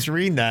way. I was just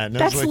reading that. And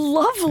that's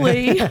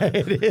lovely.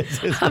 It is.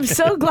 I'm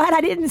so glad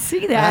I didn't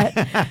see that.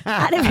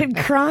 I'd have been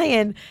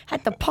crying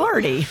at the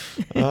party.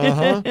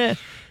 Uh-huh.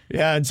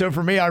 Yeah, and so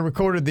for me, I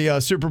recorded the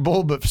Super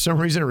Bowl, but for some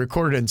reason I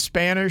recorded it in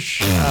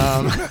Spanish.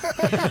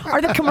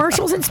 Are the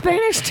commercials in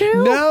Spanish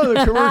too? No,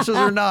 the commercials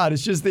are not.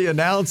 It's just the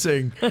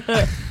announcing.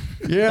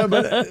 Yeah,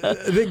 but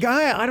the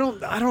guy, I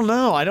don't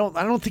know. I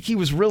don't think he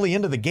was really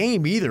into the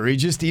game either. He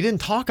didn't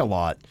talk a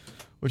lot,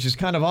 which is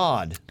kind of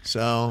odd.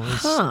 So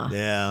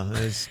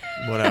it's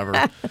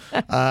whatever.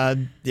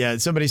 Yeah,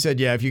 somebody said,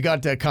 if you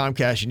got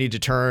Comcast, you need to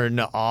turn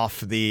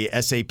off the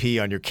SAP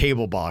on your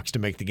cable box to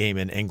make the game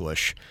in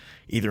English,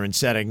 either in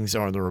settings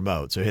or on the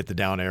remote. So hit the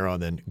down arrow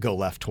and then go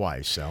left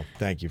twice. So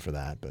thank you for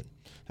that, but.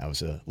 That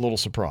was a little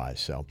surprise.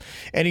 So,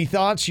 any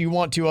thoughts you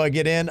want to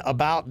get in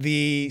about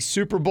the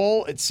Super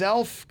Bowl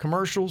itself,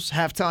 commercials,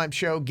 halftime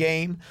show,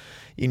 game?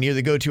 You can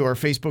either go to our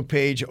Facebook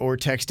page or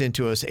text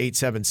into us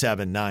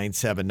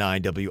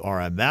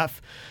 877-979-WRMF.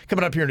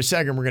 Coming up here in a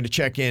second, we're going to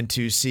check in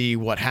to see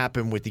what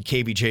happened with the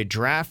KVJ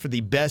draft for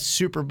the best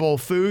Super Bowl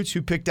foods.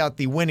 Who picked out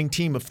the winning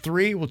team of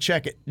 3? We'll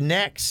check it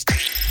next.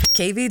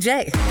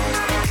 KVJ.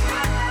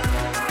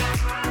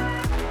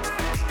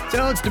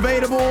 So it's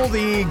debatable,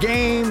 the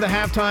game, the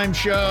halftime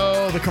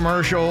show, the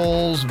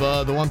commercials,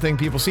 but the one thing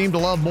people seem to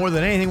love more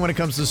than anything when it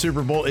comes to the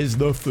Super Bowl is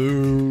the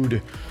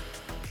food.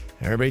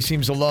 Everybody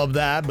seems to love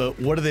that, but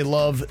what do they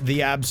love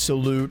the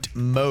absolute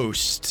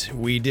most?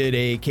 We did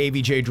a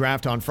KVJ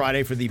draft on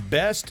Friday for the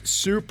best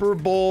Super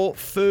Bowl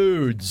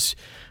foods.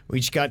 We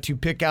each got to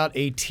pick out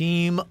a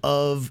team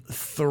of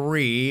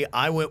 3.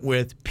 I went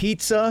with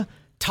pizza,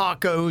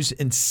 tacos,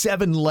 and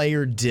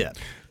 7-layer dip.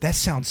 that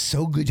sounds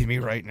so good to me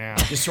right now.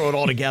 Just throw it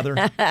all together.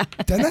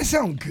 Doesn't that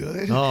sound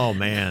good? Oh,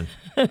 man.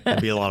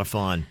 That'd be a lot of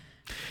fun.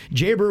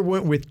 Jaber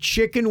went with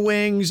chicken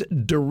wings,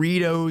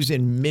 Doritos,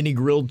 and mini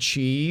grilled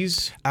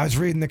cheese. I was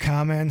reading the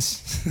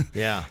comments.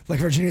 Yeah. Like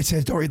Virginia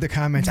says, don't read the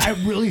comments. I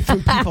really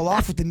threw people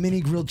off with the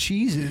mini grilled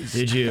cheeses.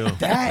 Did you?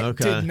 That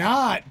did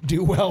not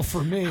do well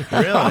for me.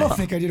 Really? I don't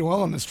think I did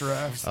well on this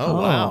draft.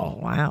 Oh, wow.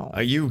 Wow.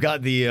 You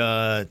got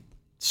the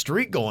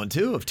streak going,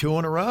 too, of 2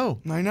 in a row.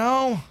 I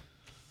know.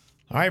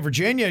 All right,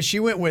 Virginia, she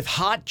went with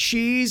hot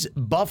cheese,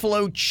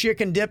 buffalo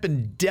chicken dip,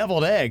 and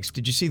deviled eggs.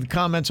 Did you see the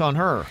comments on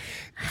her?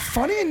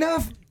 Funny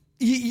enough,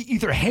 you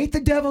either hate the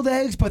deviled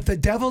eggs, but the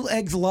deviled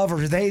eggs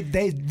lovers,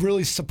 they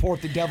really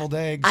support the deviled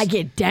eggs. I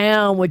get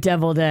down with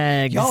deviled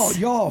eggs.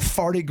 Y'all a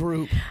farty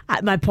group.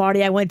 At my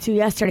party I went to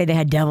yesterday, they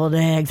had deviled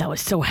eggs. I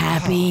was so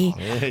happy.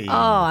 Hey.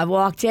 I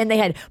walked in, they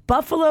had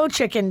buffalo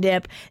chicken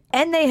dip,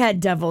 and they had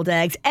deviled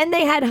eggs, and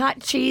they had hot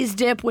cheese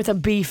dip with a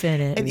beef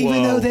in it. And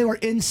even though they were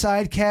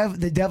inside,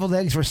 Kev, the deviled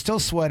eggs were still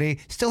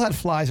sweaty, still had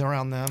flies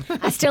around them.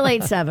 I still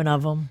ate 7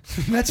 of them.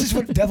 That's just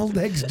what deviled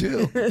eggs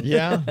do.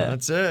 Yeah,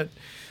 that's it.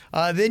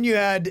 Then you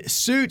had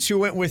Suits, who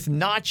went with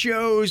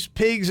nachos,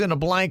 pigs in a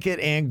blanket,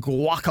 and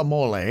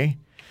guacamole.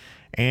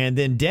 And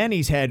then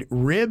Denny's had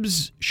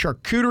ribs,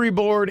 charcuterie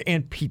board,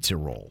 and pizza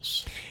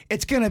rolls.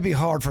 It's going to be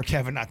hard for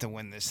Kevin not to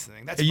win this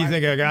thing. You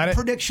think I got it?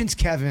 Predictions,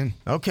 Kevin.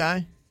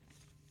 Okay.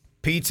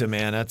 Pizza,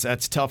 man. That's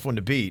a tough one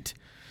to beat.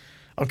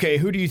 Okay,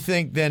 who do you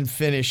think then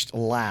finished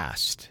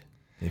last?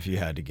 if you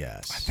had to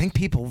guess? I think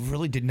people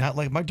really did not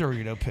like my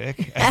Dorito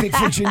pick. I think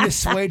Virginia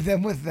swayed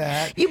them with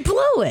that. You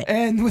blew it.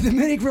 And with the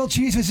mini grilled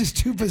cheese was just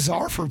too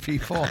bizarre for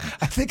people.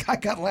 I think I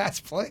got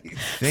last place.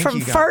 From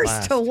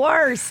first to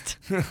worst.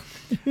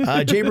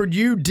 Jaybird,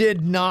 you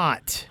did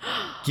not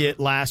get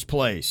last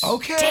place.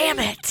 Okay. Damn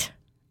it.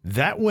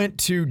 That went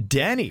to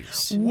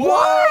Denny's.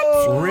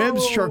 What?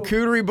 Ribs,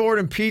 charcuterie board,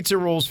 and pizza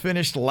rolls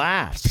finished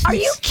last. Are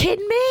you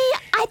kidding me?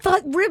 I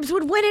thought ribs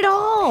would win it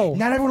all.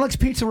 Not everyone likes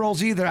pizza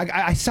rolls either.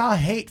 I saw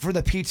hate for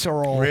the pizza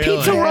roll. Really?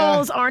 Pizza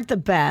rolls aren't the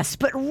best,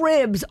 but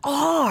ribs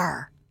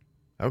are.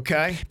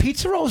 Okay.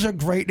 Pizza rolls are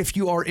great if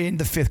you are in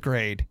the 5th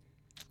grade.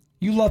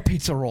 You love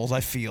pizza rolls, I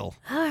feel.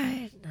 All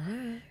right.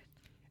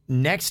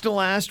 Next to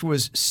last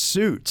was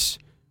Suits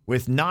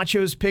with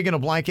nachos, pig in a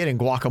blanket, and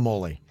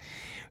guacamole.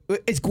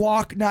 Is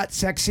guac not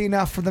sexy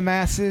enough for the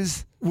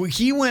masses? Well,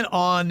 he went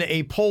on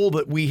a poll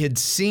that we had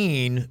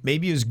seen,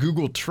 maybe it was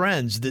Google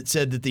Trends, that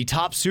said that the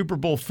top Super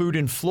Bowl food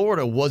in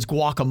Florida was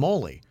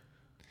guacamole.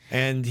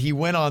 And he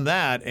went on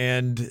that,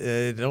 and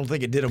I don't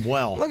think it did him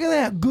well. Look at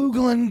that.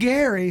 Googling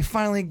Gary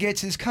finally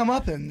gets his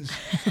comeuppance.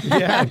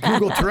 Yeah,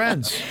 Google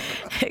Trends.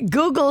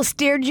 Google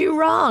steered you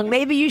wrong.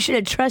 Maybe you should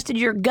have trusted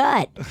your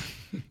gut.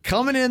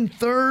 Coming in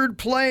third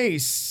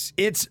place,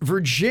 it's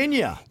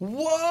Virginia.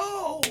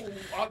 Whoa.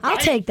 I'll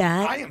take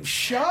that. I am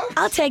shocked.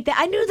 I'll take that.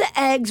 I knew the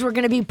eggs were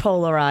going to be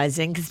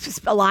polarizing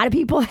because a lot of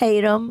people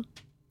hate them.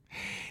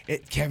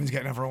 Kevin's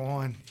got number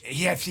one.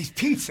 He's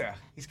pizza.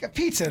 He's got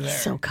pizza there.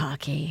 So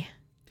cocky.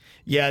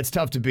 Yeah, it's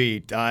tough to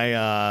beat.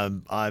 I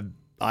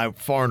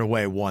far and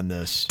away won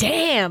this.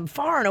 Damn,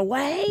 far and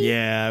away?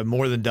 Yeah,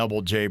 more than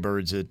double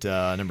Jaybirds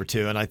at number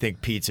 2. And I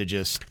think pizza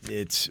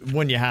it's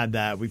when you had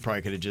that, we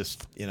probably could have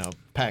just,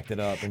 packed it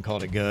up and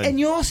called it good. And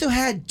you also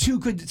had 2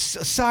 good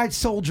side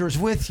soldiers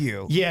with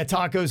you. Yeah,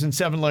 tacos and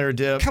 7-layer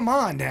dip. Come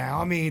on now.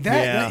 I mean,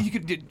 that you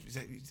could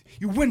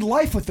you win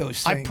life with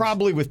those things. I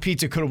probably with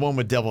pizza could have won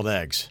with deviled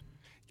eggs.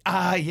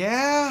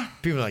 Yeah.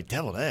 People are like,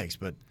 deviled eggs,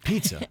 but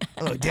pizza.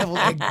 Oh,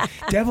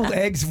 deviled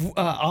eggs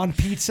on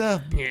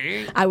pizza.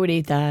 I would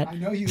eat that. I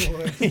know you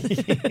would.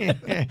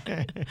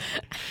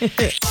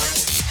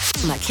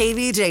 The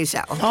KVJ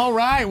Show. All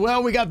right.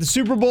 Well, we got the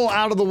Super Bowl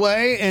out of the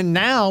way, and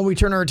now we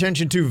turn our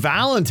attention to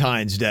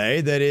Valentine's Day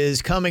that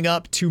is coming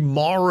up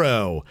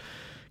tomorrow.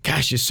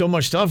 Gosh, there's so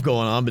much stuff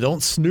going on, but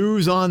don't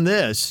snooze on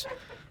this.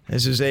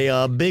 This is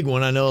a big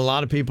one. I know a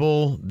lot of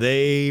people,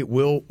 they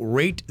will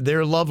rate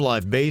their love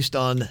life based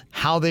on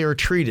how they are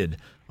treated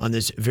on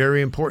this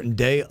very important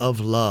day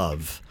of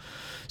love.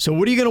 So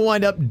what are you going to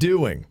wind up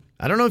doing?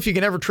 I don't know if you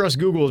can ever trust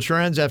Google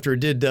Trends after it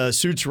did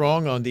Suits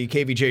wrong on the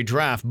KVJ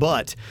draft,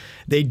 but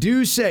they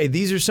do say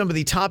these are some of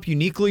the top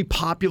uniquely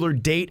popular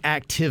date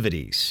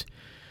activities.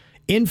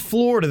 In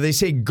Florida, they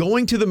say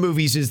going to the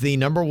movies is the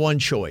number one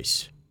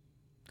choice.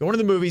 Going to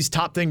the movies,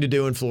 top thing to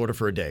do in Florida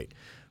for a date.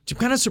 Which I'm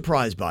kind of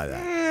surprised by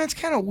that. It's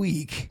kind of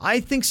weak.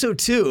 I think so,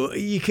 too.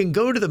 You can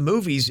go to the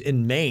movies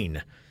in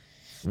Maine.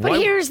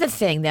 But here's the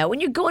thing, though. When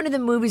you go into the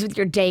movies with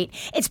your date,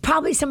 it's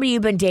probably somebody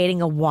you've been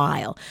dating a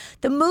while.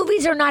 The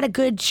movies are not a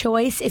good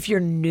choice if you're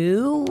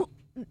new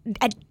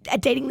at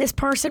dating this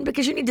person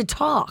because you need to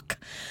talk.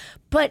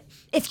 But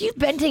if you've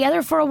been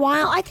together for a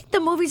while, I think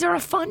the movies are a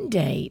fun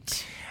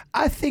date.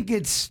 I think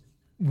it's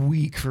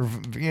weak for...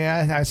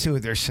 Yeah, I see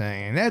what they're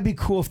saying. That'd be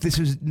cool if this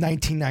was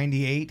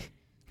 1998.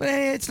 But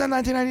it's not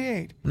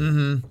 1998.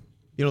 Mm-hmm.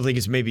 You don't think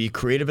it's maybe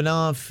creative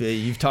enough?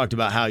 You've talked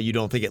about how you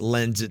don't think it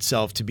lends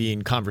itself to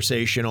being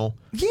conversational.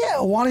 Yeah,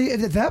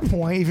 at that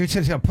point, if you're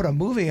just going to put a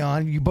movie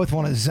on, you both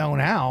want to zone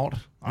out.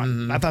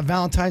 I thought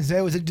Valentine's Day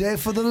was a day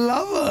for the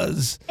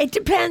lovers. It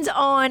depends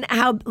on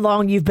how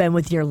long you've been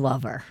with your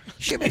lover.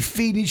 You should be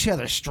feeding each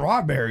other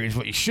strawberries,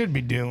 what you should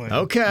be doing.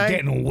 Okay.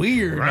 Getting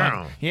weird.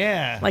 Wow.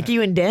 Yeah. Like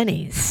you and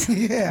Denny's.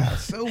 Yeah,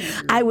 so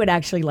weird. I would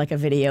actually like a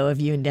video of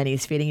you and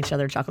Denny's feeding each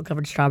other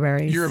chocolate-covered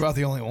strawberries. You're about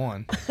the only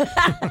one.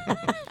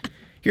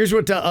 Here's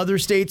what other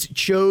states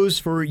chose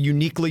for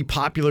uniquely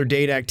popular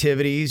date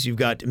activities. You've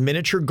got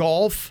miniature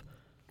golf.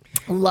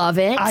 Love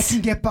it. I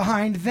can get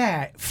behind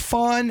that.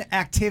 Fun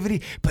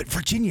activity. But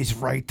Virginia's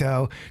right,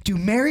 though. Do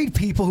married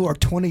people who are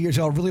 20 years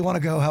old really want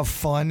to go have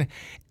fun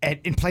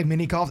and play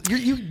mini golf?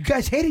 You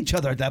guys hate each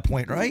other at that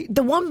point, right?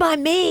 The one by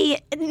me,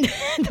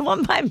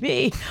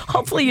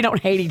 hopefully you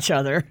don't hate each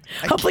other.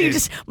 Hopefully you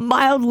just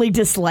mildly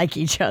dislike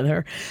each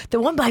other.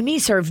 The one by me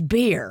serves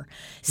beer.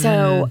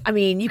 So, I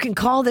mean, you can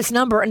call this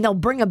number and they'll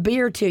bring a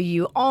beer to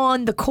you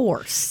on the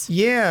course.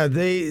 Yeah,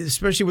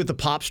 especially with the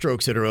Pop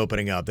Strokes that are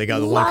opening up. They got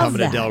the one coming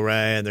to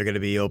Delray, and they're going to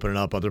be opening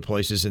up other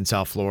places in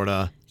South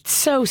Florida.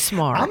 So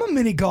smart. I'm a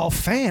mini golf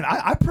fan.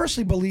 I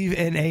personally believe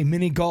in a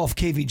mini golf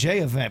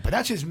KVJ event, but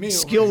that's just me.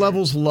 Skill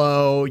level's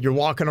low. You're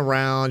walking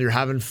around. You're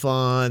having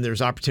fun.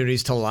 There's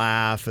opportunities to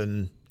laugh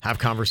and have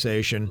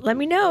conversation. Let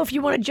me know if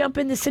you want to jump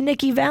in the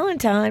Sinicki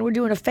Valentine. We're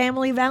doing a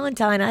family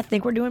Valentine. I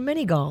think we're doing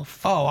mini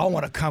golf. Oh, I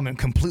want to come and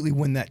completely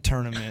win that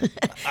tournament.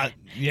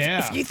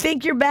 Yeah. If you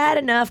think you're bad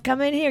enough,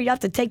 come in here. You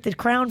have to take the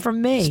crown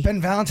from me.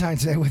 Spend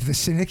Valentine's Day with the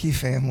Sinicki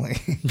family.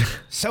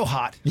 So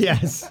hot.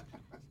 Yes.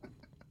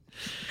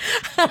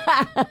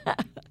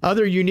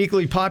 Other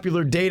uniquely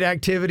popular date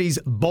activities,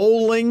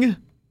 bowling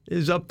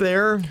is up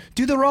there.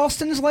 Do the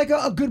Ralstons like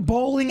a good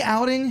bowling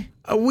outing?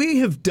 We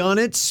have done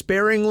it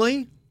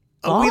sparingly.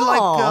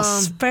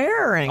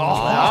 Sparingly.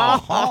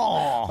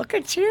 Look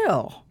at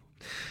you.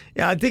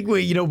 Yeah, I think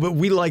but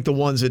we like the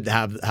ones that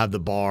have the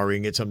bar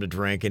and get something to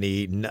drink and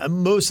eat.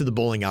 And most of the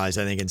bowling guys,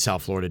 I think, in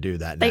South Florida do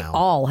that now. They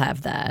all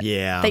have that.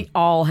 Yeah. They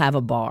all have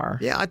a bar.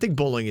 Yeah, I think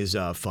bowling is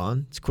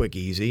fun. It's quick,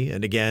 easy.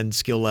 And again,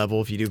 skill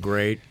level, if you do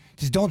great.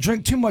 Just don't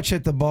drink too much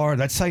at the bar.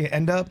 That's how you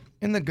end up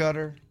in the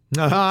gutter.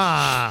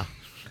 Aha!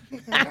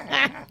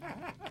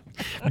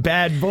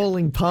 Bad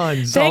bowling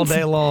puns all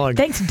day long.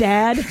 Thanks,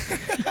 Dad.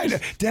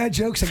 Dad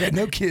jokes. I got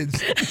no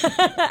kids.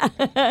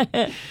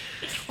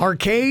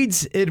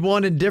 Arcades, it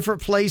one in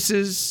different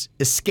places.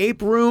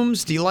 Escape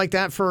rooms, do you like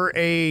that for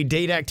a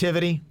date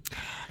activity?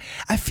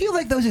 I feel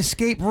like those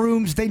escape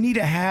rooms, they need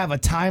to have a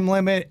time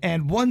limit.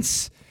 And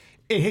once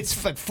it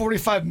hits like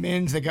 45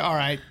 minutes, they go, all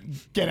right,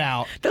 get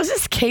out. Those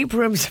escape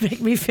rooms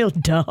make me feel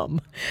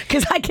dumb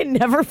because I can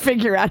never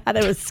figure out how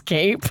to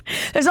escape.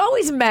 There's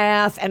always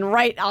math, and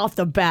right off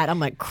the bat, I'm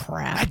like,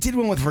 crap. I did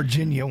one with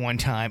Virginia one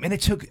time, and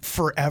it took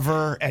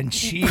forever, and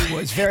she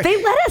was very...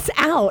 They let us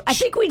out. I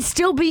think we'd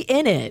still be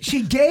in it.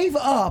 She gave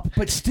up,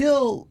 but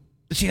still...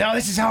 She said, oh,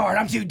 this is hard.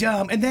 I'm too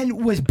dumb. And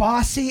then was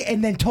bossy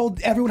and then told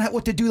everyone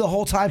what to do the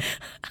whole time.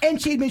 And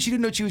she admitted she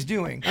didn't know what she was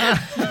doing.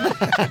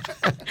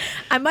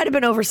 I might have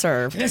been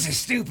overserved. This is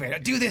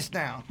stupid. Do this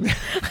now.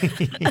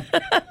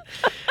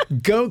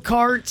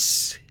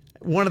 Go-karts,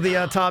 one of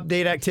the top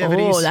date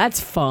activities. Oh, that's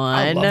fun.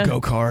 I love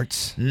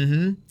go-karts.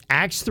 Mm-hmm.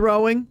 Axe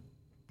throwing.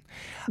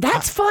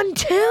 That's fun,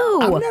 too.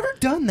 I've never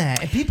done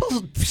that. And people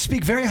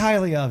speak very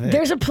highly of it.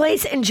 There's a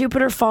place in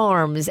Jupiter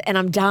Farms, and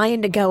I'm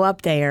dying to go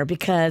up there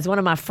because one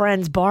of my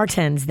friends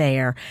bartends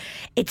there.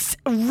 It's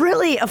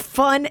really a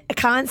fun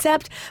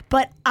concept,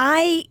 but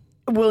I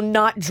will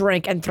not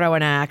drink and throw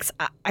an axe.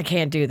 I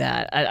can't do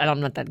that. I'm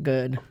not that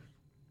good.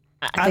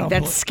 I think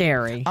that's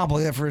scary. I'll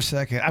believe that for a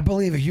second. I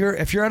believe if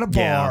you're at a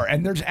bar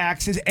and there's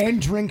axes and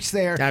drinks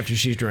there. After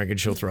she's drinking,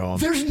 she'll throw them.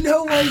 There's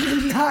no way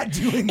you're not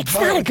doing It's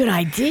both. not a good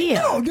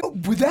idea. No,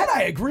 with that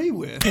I agree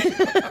with.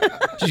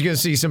 She's going to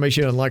see somebody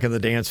she doesn't like on the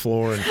dance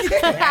floor.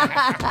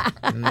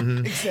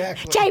 And,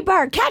 Exactly. Jay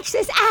Bird, catch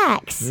this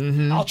axe.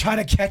 I'll try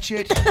to catch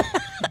it.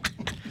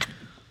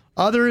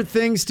 Other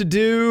things to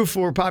do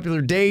for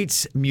popular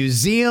dates,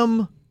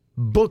 museum,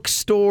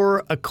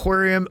 bookstore,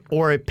 aquarium,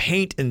 or a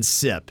paint and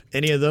sip.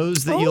 Any of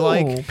those that you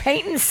like?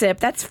 Paint and sip,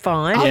 that's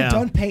fun. I've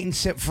done paint and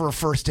sip for a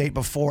first date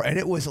before, and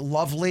it was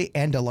lovely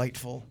and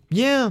delightful.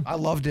 Yeah. I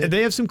loved it.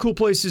 They have some cool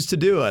places to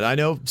do it. I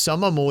know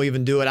some of them will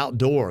even do it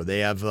outdoor. They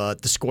have the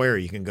square,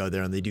 you can go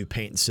there, and they do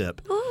paint and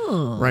sip.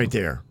 Oh. Right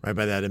there, right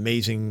by that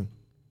amazing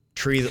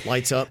tree that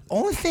lights up.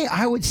 Only thing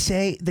I would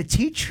say, the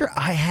teacher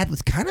I had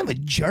was kind of a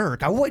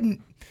jerk.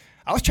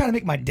 I was trying to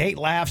make my date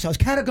laugh, so I was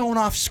kind of going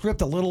off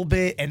script a little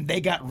bit, and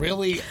they got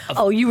really...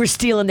 you were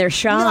stealing their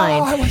shine.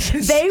 No, I was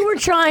just... They were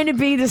trying to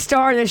be the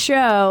star of the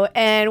show,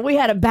 and we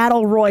had a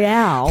battle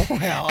royale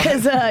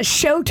because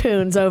show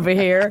tunes over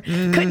here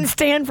couldn't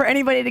stand for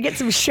anybody to get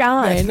some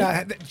shine.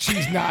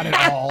 She's not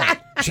at all.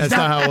 That's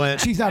not how it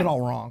went. She's not at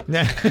all wrong.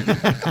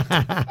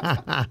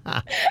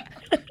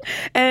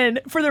 And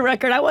for the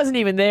record, I wasn't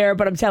even there,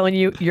 but I'm telling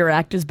you, your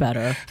act is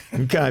better.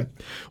 Okay.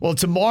 Well,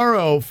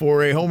 tomorrow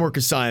for a homework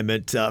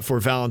assignment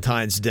for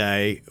Valentine's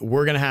Day,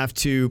 we're going to have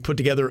to put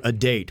together a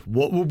date.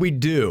 What would we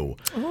do?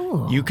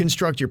 Ooh. You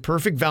construct your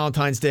perfect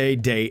Valentine's Day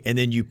date, and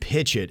then you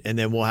pitch it, and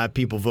then we'll have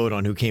people vote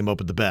on who came up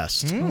with the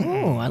best.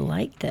 Oh, I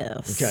like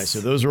this. Okay, so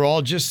those are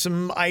all just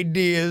some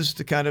ideas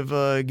to kind of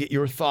get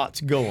your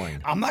thoughts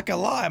going. I'm not going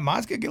to lie.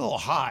 Mine's going to get a little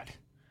hot.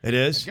 It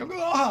is? It's going to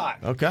get a little hot.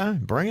 Okay,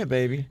 bring it,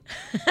 baby.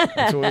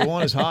 That's what we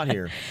want is hot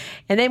here.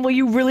 And then will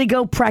you really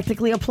go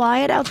practically apply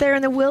it out there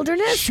in the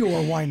wilderness?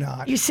 Sure, why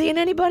not? You seeing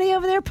anybody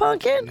over there,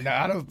 Pumpkin?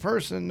 Not a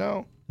person,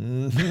 no.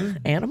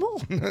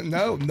 Animal?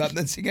 No, not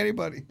seeing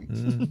anybody.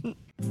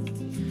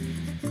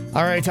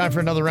 All right, time for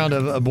another round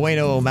of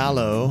Bueno o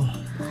Malo.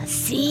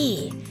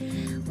 See,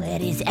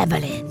 where is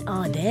Evelyn?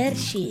 Oh, there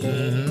she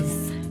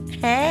is.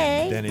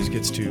 Hey. Denny's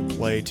gets to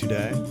play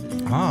today.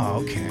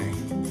 Oh, okay.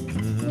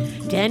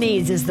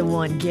 Denny's is the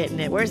one getting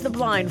it. Where's the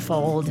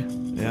blindfold?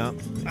 Yeah.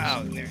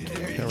 Oh, there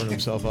Covering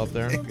himself up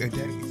there.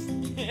 Denny's.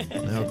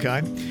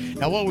 Okay.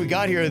 Now, what we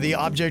got here, the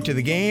object of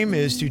the game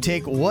is to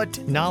take what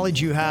knowledge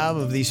you have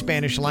of the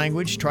Spanish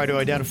language, try to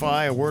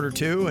identify a word or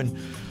two, and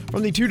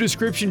from the two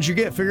descriptions you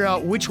get, figure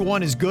out which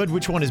one is good,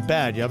 which one is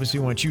bad. You obviously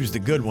want to choose the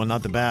good one,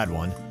 not the bad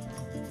one.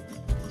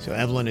 So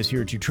Evelyn is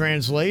here to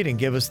translate and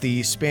give us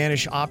the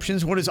Spanish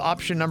options. What is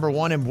option number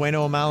one in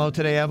Bueno o Malo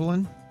today,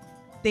 Evelyn?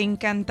 Te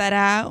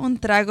encantará un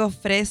trago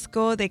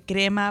fresco de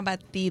crema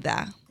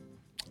batida.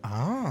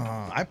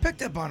 Ah, I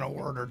picked up on a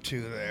word or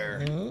two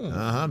there.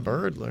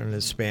 Bird learning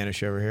his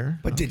Spanish over here.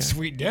 But did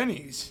Sweet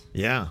Denny's.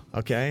 Yeah,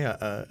 okay.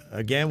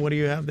 Again, what do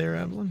you have there,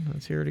 Evelyn?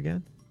 Let's hear it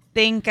again.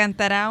 Te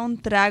encantará un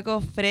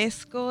trago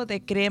fresco de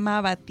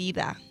crema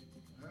batida.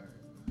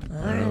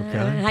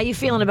 Okay. How you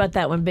feeling about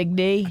that one, Big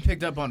D? I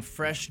picked up on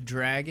Fresh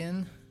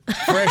Dragon.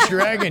 Fresh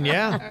dragon,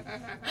 yeah.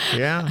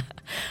 Yeah.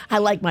 I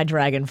like my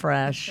dragon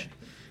fresh.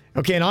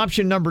 Okay, and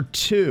option number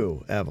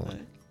 2,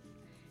 Evelyn.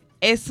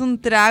 Es un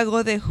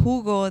trago de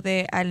jugo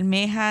de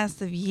almejas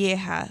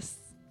viejas.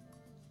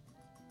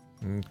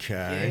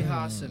 Okay.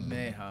 Viejas and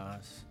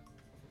mejas.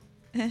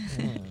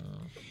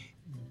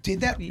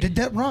 Did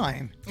that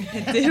rhyme?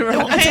 It did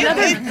rhyme.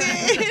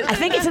 I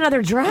think it's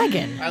another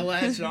dragon. I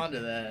latched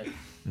onto that.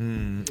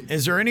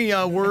 Is there any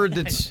word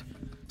that's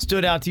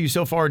stood out to you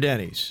so far,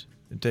 Denny's,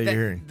 that you're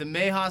hearing? The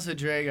Mejas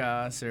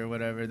Dragos or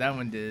whatever, that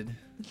one did.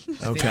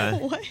 Okay.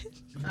 What?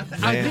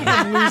 I think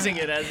I'm losing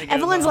it as it goes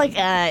Evelyn's on. like,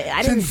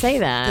 I didn't say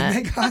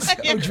that.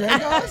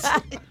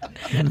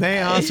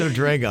 Mejas o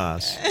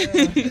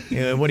Dragos.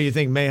 Yeah, what do you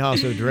think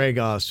Mejas o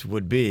Dragos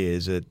would be?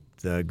 Is it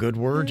good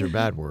words or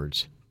bad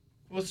words?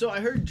 Well, so I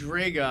heard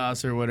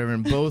Dragos or whatever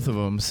in both of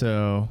them,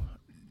 so...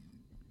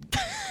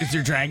 Is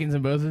there dragons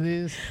in both of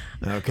these?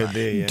 No, could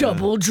be. Yeah.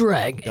 Double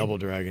dragon. Double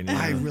dragon, yeah.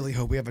 I really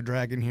hope we have a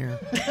dragon here.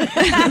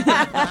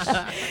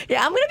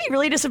 Yeah, I'm going to be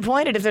really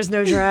disappointed if there's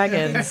no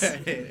dragons.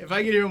 If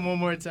I could hear them one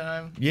more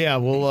time. Yeah,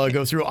 we'll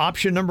go through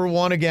option number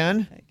 1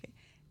 again.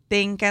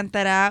 Te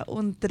encantará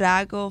un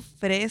trago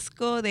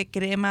fresco de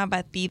crema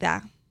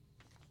batida.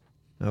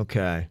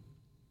 Okay.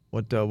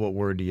 What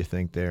word do you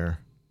think there?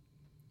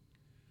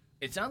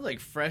 It sounds like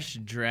fresh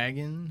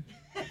dragon.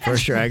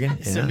 Fresh dragon?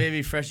 Yeah. So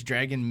maybe fresh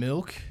dragon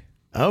milk.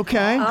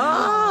 Okay. Oh.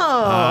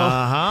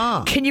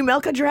 Uh-huh. Can you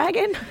milk a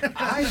dragon?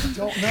 I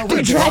don't know.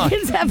 Do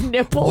dragons have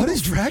nipples? What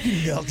is dragon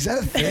milk? Is that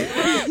a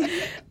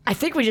thing? I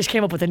think we just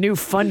came up with a new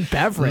fun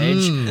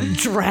beverage.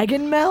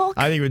 Dragon milk?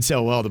 I think it would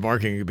sell well. The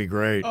marketing could be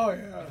great. Oh,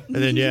 yeah.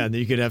 And then,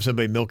 you could have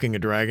somebody milking a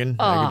dragon.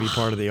 That could be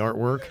part of the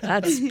artwork.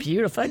 That's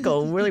beautiful. That'd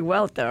go really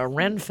well at the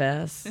Ren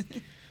Fest.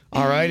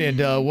 All right.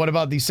 And what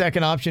about the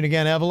second option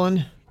again,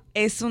 Evelyn?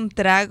 Es un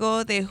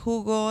trago de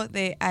jugo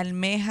de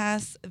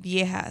almejas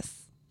viejas.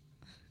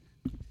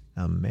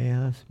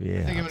 Almejas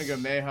viejas. I think I'm going to go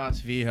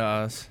Mejas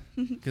Viejas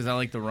because I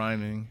like the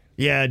rhyming.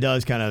 Yeah, it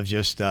does kind of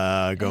just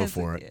go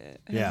for it.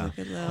 Yeah.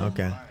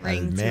 Okay.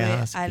 Ring to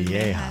it. Almejas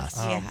viejas.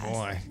 Oh,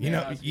 boy. You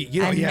know,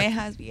 yeah.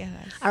 Almejas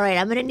viejas. All right,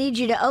 I'm going to need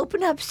you to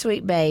open up,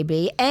 sweet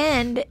baby,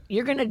 and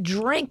you're going to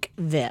drink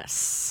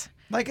this.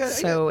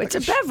 It's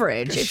a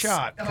beverage. Like a It's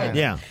shot.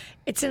 Yeah.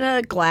 It's in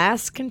a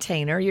glass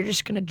container. You're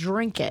just going to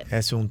drink it.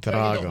 Es un Do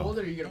I get to trago. hold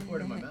it or are you going to pour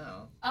it in my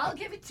mouth? I'll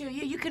give it to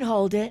you. You can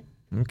hold it.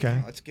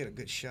 Okay. Let's get a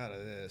good shot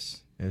of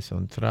this. Es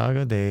un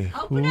trago de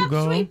Open up,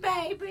 jugo. sweet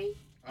baby.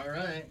 All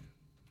right.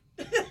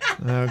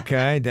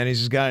 Okay, Denny's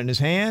has got it in his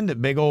hand. A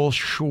big old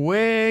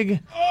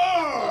swig.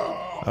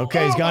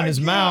 Okay, he's got it in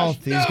his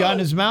mouth. He's got it in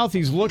his mouth.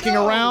 He's looking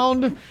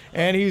around,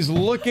 and he's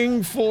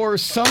looking for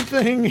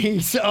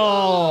something.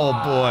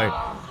 Oh, boy.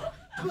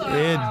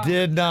 It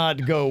did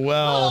not go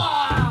well.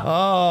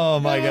 Oh,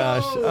 my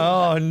gosh.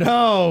 Oh,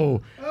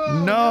 no.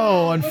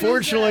 No.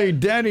 Unfortunately,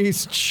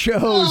 Denny's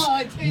chose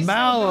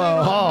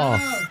mallow. Oh,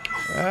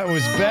 that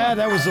was bad.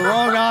 That was the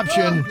wrong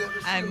option.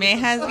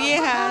 Almejas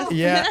viejas.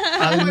 Yeah,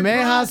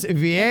 almejas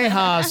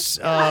viejas,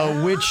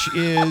 which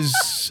is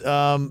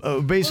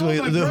basically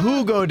the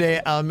jugo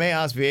de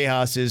almejas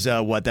viejas is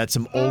what? That's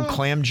some old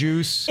clam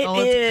juice. It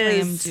is.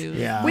 Clam juice.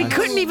 Yeah, We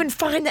couldn't even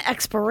find the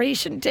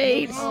expiration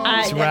date.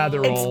 It's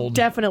rather old. It's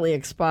definitely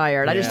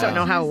expired. I just don't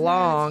know how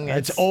long.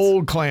 It's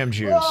old clam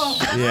juice.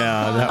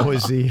 Yeah, that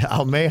was the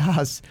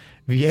almejas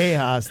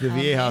viejas, the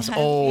viejas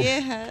old.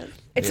 Viejas.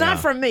 It's Yeah. not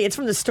from me. It's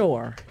from the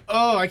store.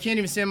 Oh, I can't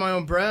even stand my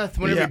own breath.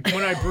 When I breathe,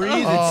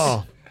 it's...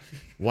 Oh,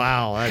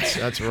 wow,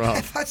 that's I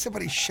rough. thought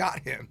somebody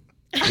shot him.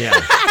 Yeah.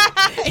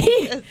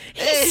 He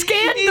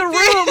scanned the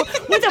room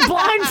with a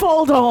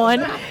blindfold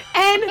on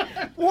and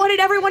wanted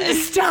everyone to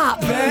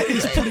stop. That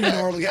is pretty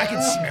gnarly. I can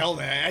smell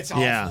that. That's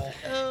awful. Yeah.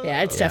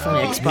 Yeah, it's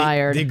definitely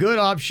expired. The good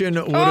option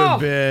would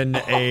have been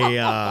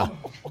a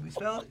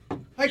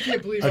I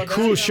can't believe a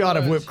cool shot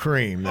of whipped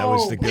cream. That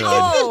was the good.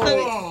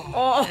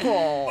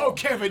 Oh,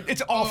 Kevin,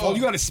 it's awful.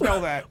 You got to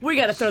smell that. We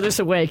got to throw this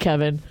away,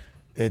 Kevin.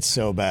 It's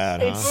so bad,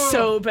 huh? It's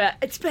so bad.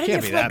 It's been here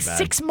Can't be for like that bad.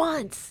 6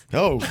 months.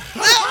 Oh,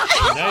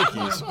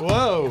 Nikes.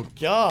 Whoa,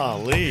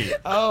 golly.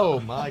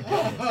 Oh, my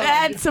goodness.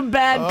 That's some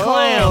bad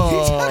clam. He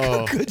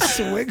took a good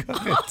swig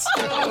of it.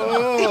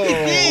 Oh,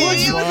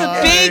 It was a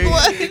big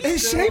one.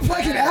 It's shaped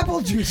like an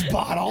apple juice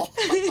bottle.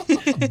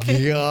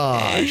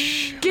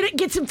 gosh.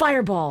 Get some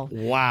Fireball.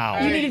 Wow.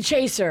 You need a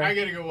chaser. I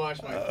gotta go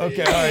wash my face.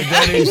 Okay, all right,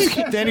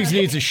 Denny's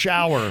needs a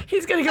shower.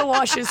 He's going to go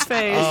wash his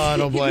face. Oh, I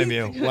don't blame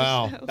you.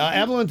 Wow.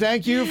 Evelyn,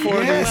 thank you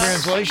for the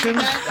translation.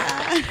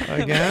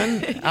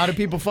 Again, how do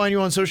people find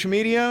you on social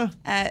media?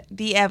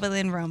 The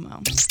Evelyn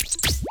Romo.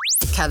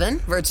 Kevin,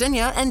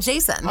 Virginia, and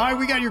Jason. All right,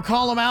 we got your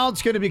column out.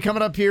 It's going to be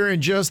coming up here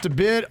in just a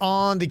bit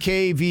on the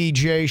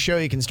KVJ show.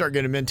 You can start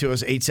getting them into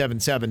us,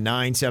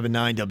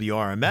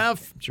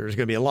 877-979-WRMF. I'm sure there's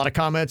going to be a lot of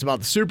comments about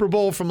the Super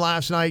Bowl from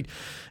last night.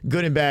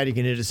 Good and bad, you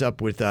can hit us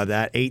up with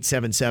that,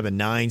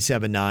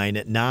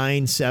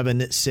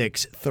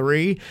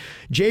 877-979-9763.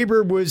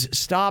 Jaybird was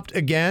stopped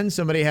again.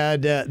 Somebody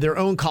had their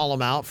own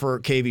column out for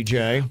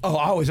KVJ. Oh,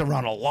 I was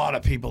around a lot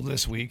of people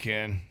this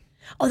weekend.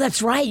 Oh,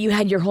 that's right. You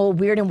had your whole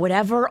weird and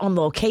whatever on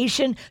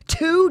location.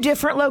 2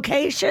 different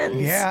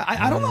locations. Yeah,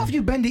 I don't know if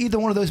you've been to either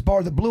one of those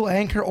bars, the Blue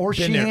Anchor or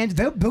Sheehan's.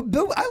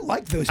 I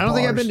like those bars. I don't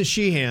think I've been to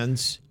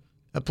Sheehan's.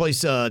 That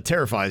place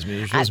terrifies me.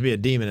 There's supposed to be a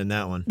demon in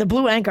that one. The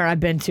Blue Anchor I've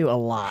been to a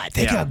lot.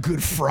 They got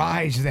good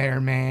fries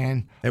there,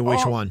 man. At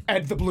which one?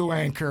 At the Blue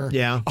Anchor.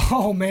 Yeah.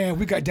 Oh, man,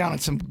 we got down on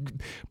some...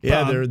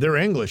 Yeah, they're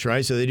English,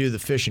 right? So they do the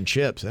fish and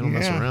chips. They don't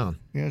mess around.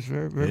 Yes,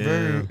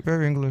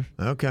 very English.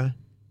 Okay.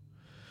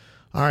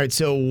 All right,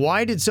 so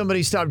why did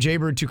somebody stop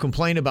Jaybird to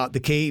complain about the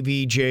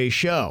KVJ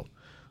show?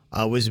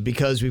 Was it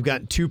because we've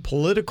gotten too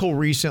political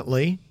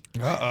recently?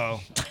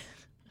 Uh-oh.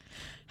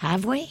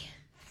 Have we?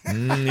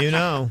 You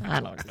know. I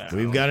don't know.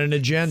 We've got an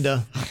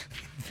agenda.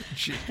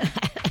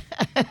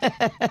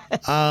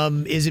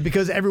 Is it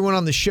because everyone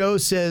on the show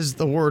says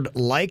the word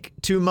like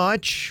too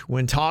much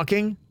when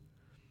talking?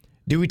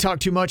 Do we talk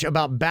too much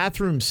about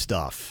bathroom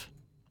stuff?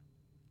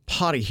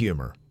 Potty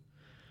humor?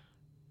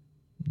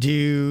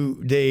 Do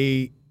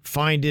they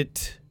find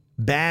it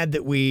bad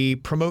that we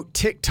promote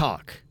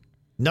TikTok?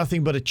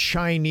 Nothing but a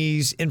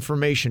Chinese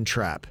information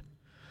trap.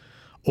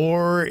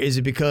 Or is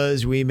it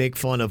because we make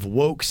fun of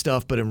woke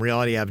stuff, but in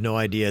reality have no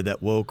idea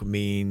that woke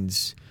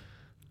means,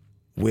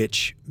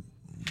 which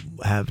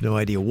have no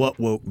idea what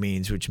woke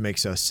means, which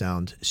makes us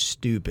sound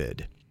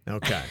stupid.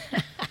 Okay.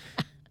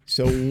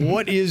 So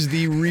what is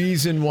the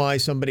reason why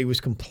somebody was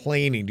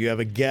complaining? Do you have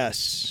a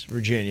guess,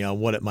 Virginia,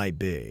 on what it might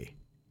be?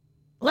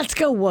 Let's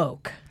go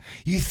woke.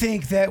 You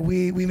think that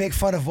we make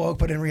fun of woke,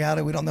 but in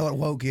reality we don't know what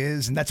woke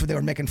is, and that's what they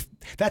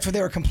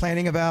were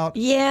complaining about.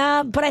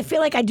 Yeah, but I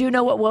feel like I do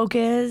know what woke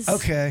is.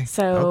 Okay.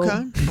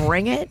 So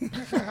bring it.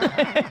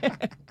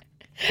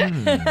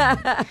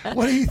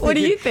 What do you think? What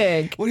do you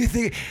think? What do you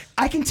think?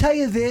 I can tell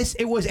you this: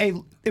 it was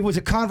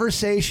a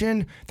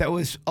conversation that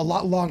was a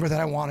lot longer than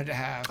I wanted to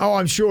have. Oh,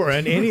 I'm sure.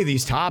 And any of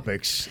these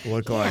topics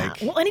look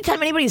like. Well,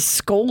 anytime anybody's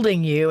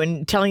scolding you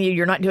and telling you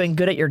you're not doing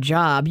good at your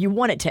job, you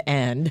want it to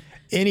end.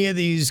 Any of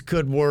these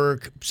could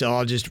work, so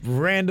I'll just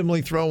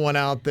randomly throw one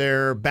out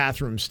there.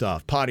 Bathroom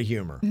stuff, potty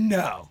humor.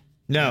 No,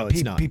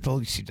 it's not.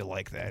 People seem to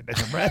like that.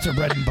 That's a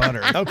bread and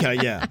butter. Okay,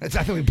 yeah. I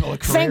think we built a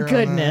career. Thank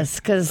goodness,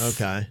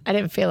 because Okay. I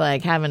didn't feel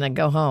like having to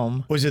go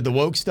home. Was it the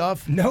woke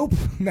stuff? Nope.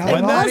 Not It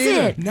at all.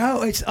 wasn't.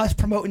 No, it's us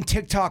promoting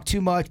TikTok too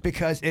much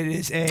because it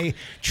is a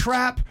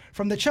trap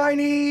from the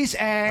Chinese,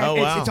 and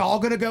it's all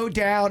going to go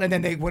down. And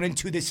then they went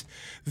into this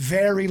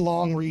very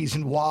long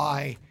reason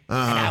why,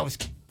 and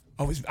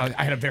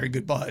I had a very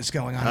good buzz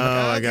going on.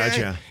 I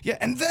gotcha. Yeah,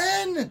 and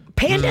then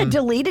Panda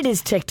deleted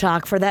his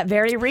TikTok for that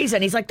very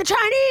reason. He's like, the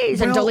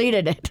Chinese, and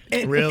deleted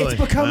it. Really? It's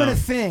becoming a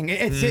thing.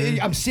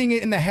 I'm seeing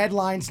it in the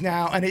headlines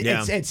now, and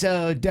it's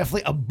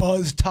definitely a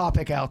buzz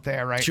topic out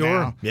there right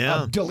now.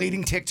 Yeah.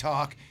 Deleting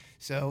TikTok.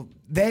 So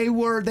they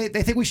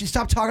think we should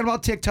stop talking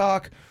about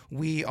TikTok.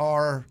 We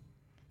are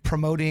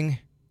promoting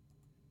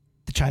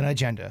the China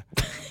agenda.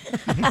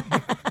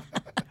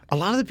 A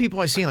lot of the people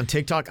I see on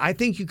TikTok, I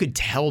think you could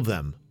tell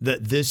them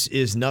that this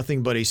is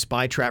nothing but a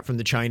spy trap from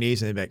the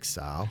Chinese, and they'd be like,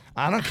 so?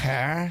 I don't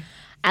care.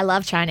 I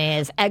love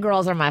Chinese. Egg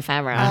rolls are my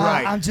favorite.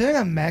 Right. I'm doing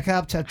a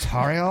makeup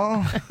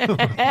tutorial.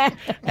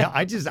 Yeah,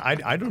 I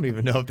don't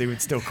even know if they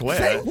would still quit.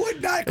 They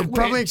would not quit. It'd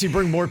probably actually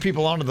bring more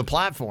people onto the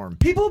platform.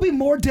 People will be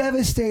more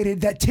devastated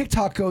that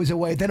TikTok goes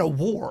away than a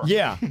war.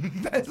 Yeah.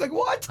 It's like,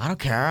 what? I don't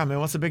care. I mean,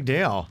 what's the big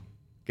deal?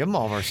 Give them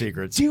all of our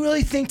secrets. Do you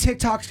really think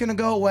TikTok's going to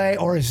go away,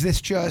 or is this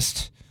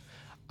just...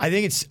 I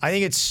think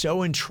it's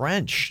so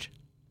entrenched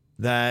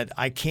that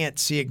I can't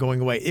see it going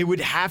away. It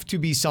would have to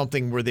be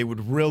something where they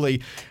would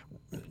really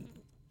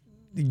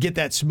get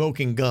that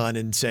smoking gun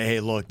and say, hey,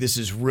 look, this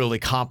is really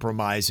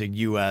compromising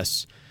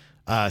U.S.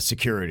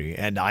 security.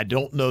 And I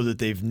don't know that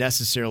they've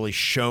necessarily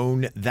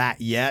shown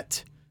that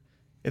yet.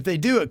 If they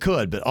do, it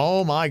could. But,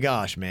 oh, my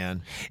gosh,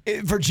 man.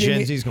 Virginia,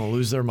 Gen Z's going to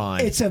lose their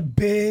mind. It's a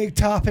big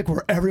topic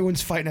where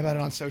everyone's fighting about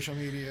it on social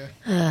media.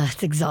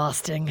 It's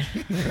exhausting.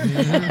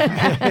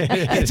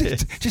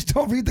 Just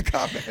don't read the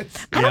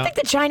comments. I don't think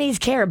the Chinese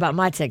care about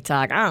my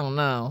TikTok. I don't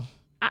know.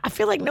 I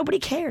feel like nobody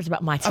cares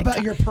about my TikTok.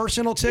 About your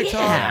personal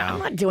TikTok? Yeah, I'm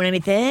not doing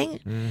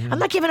anything. I'm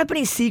not giving up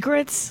any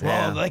secrets.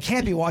 Well, they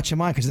can't be watching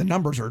mine because the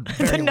numbers are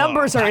very The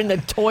numbers are in the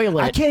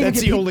toilet.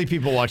 That's the only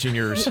people watching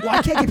yours. Well,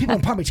 I can't get people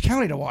in Palm Beach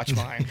County to watch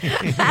mine,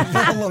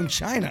 let alone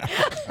China.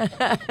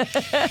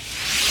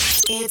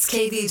 It's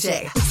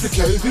KVJ. It's the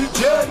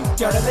KVJ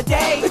dirt of the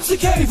day. It's the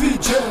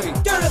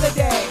KVJ dirt of the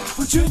day.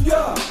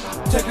 Virginia,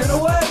 take it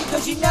away,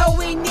 cause you know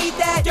we need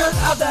that dirt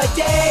of the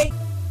day.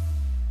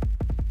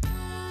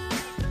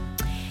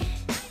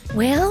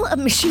 Well,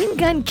 Machine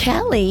Gun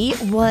Kelly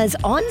was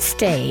on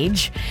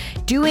stage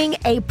doing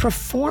a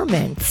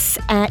performance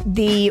at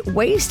the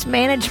Waste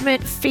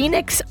Management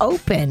Phoenix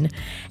Open,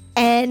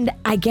 and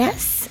I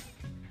guess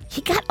he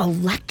got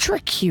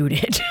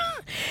electrocuted.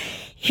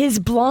 His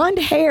blonde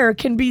hair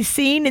can be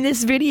seen in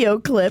this video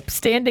clip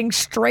standing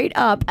straight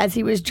up as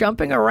he was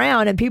jumping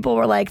around, and people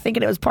were like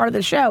thinking it was part of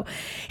the show.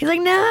 He's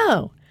like,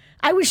 no,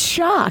 I was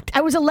shocked.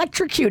 I was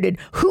electrocuted.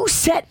 Who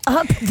set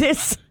up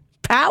this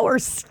power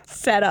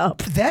set up.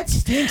 That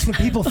stinks when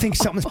people think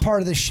something's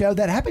part of the show.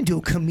 That happened to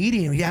a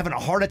comedian. He having a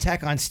heart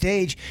attack on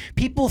stage.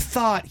 People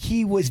thought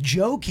he was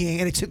joking,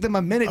 and it took them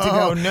a minute to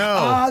go,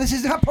 no. This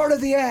is not part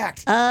of the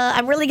act.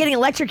 I'm really getting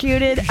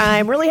electrocuted.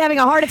 I'm really having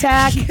a heart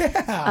attack.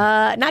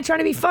 Yeah. Not trying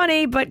to be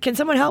funny, but can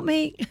someone help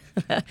me?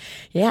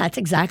 Yeah, that's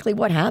exactly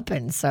what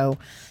happened. So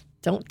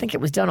don't think it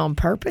was done on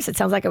purpose. It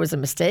sounds like it was a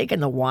mistake in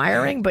the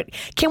wiring, but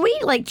can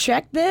we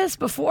check this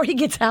before he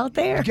gets out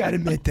there? You gotta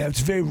admit that.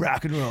 It's very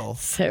rock and roll.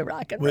 So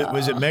rock and roll.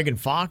 Was it Megan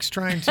Fox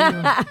trying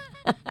to?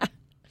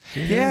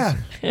 Yeah.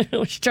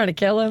 Was she trying to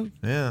kill him?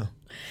 Yeah.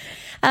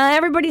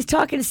 Everybody's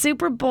talking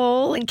Super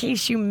Bowl in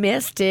case you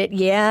missed it.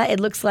 Yeah, it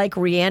looks like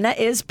Rihanna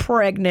is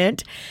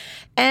pregnant.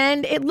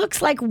 And it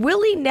looks like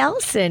Willie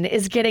Nelson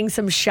is getting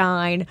some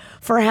shine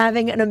for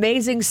having an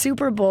amazing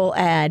Super Bowl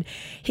ad.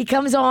 He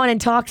comes on and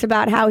talks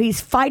about how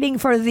he's fighting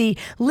for the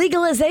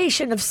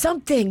legalization of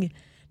something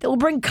that will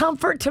bring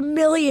comfort to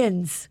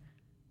millions.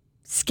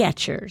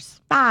 Skechers.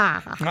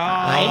 Right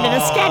into the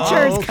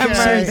Skechers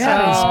commercial.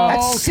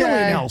 That's silly,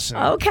 Nelson.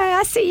 Okay,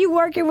 I see you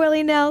working,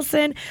 Willie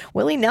Nelson.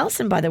 Willie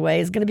Nelson, by the way,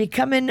 is going to be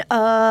coming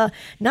not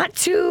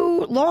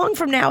too long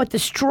from now at the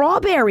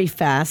Strawberry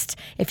Fest.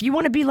 If you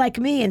want to be like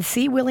me and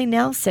see Willie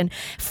Nelson,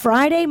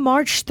 Friday,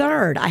 March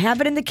 3rd. I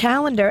have it in the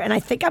calendar, and I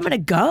think I'm going to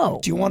go.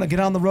 Do you want to get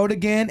on the road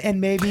again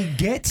and maybe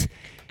get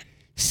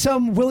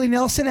some Willie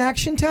Nelson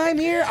action time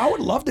here? I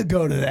would love to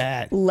go to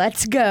that.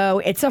 Let's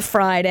go. It's a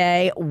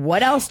Friday.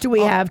 What else do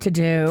we have to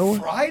do?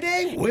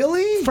 Friday,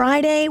 Willie?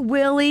 Friday,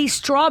 Willie,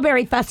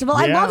 Strawberry Festival.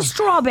 I Yeah. love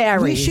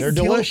strawberries. They're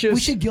delicious. We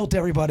should guilt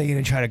everybody in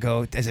and try to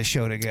go as a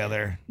show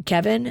together.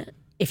 Kevin,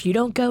 if you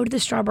don't go to the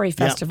Strawberry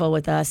Festival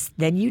with us,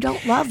 then you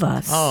don't love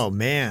us. Oh,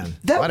 man.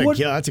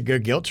 That's a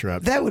good guilt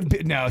trip. That would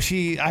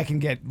be I can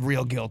get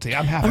real guilty.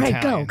 I'm half All right,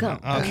 Italian. go.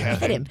 Okay.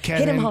 Hit him.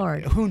 Kevin, Hit him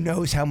hard. Who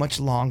knows how much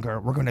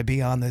longer we're going to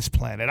be on this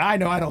planet? I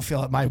know I don't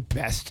feel at my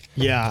best.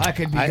 Yeah. I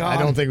could be gone. I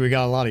don't think we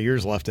got a lot of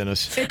years left in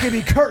us. It could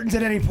be curtains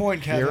at any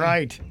point, Kevin. You're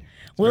right.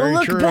 We'll Very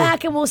look true.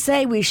 back and we'll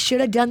say we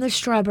should have done the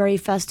Strawberry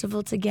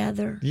Festival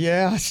together.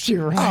 Yes,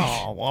 you're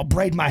right. Oh, I'll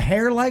braid my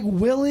hair like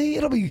Willie.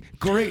 It'll be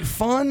great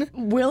fun.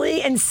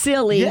 Willie and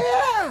Silly.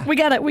 Yeah. We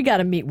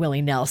gotta meet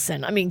Willie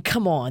Nelson. I mean,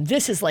 come on.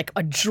 This is like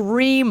a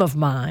dream of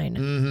mine.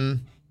 Mm-hmm.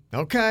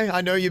 Okay,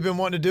 I know you've been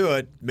wanting to do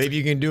it. Maybe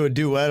you can do a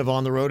duet of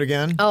On the Road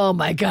Again. Oh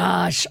my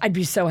gosh. I'd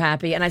be so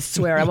happy. And I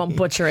swear I won't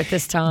butcher it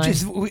this time.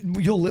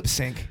 You'll lip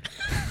sync.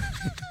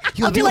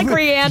 I'll be like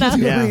Rihanna. You'll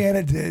do what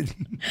Rihanna did.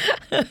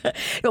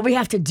 What we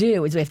have to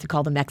do is we have to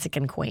call the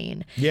Mexican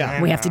Queen.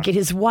 Yeah. We have to get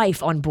his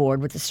wife on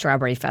board with the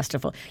Strawberry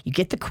Festival. You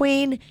get the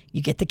Queen,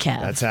 you get the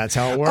Kev. That's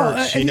how it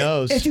works. She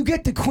knows. If you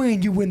get the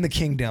queen, you win the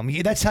kingdom.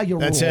 That's how you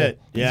rule. That's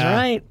it. Yeah. That's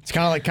right. It's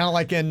kind of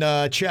like in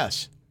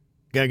chess.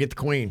 You gotta get the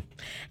queen.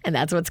 And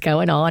that's what's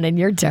going on in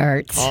your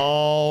dirt.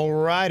 All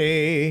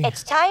righty.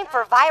 It's time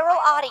for viral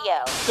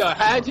audio. So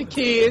hide your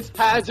kids,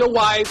 hide your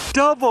wife.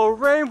 Double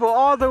rainbow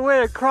all the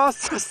way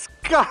across the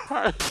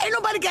sky. Ain't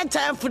nobody got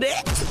time for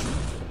that.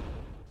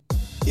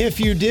 If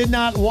you did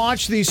not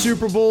watch the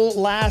Super Bowl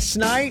last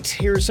night,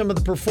 here are some of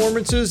the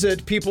performances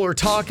that people are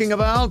talking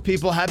about.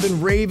 People have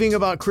been raving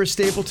about Chris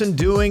Stapleton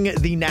doing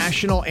the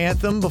national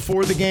anthem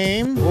before the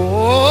game.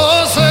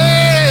 Oh,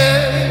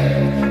 say,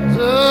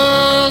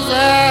 does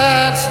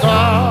that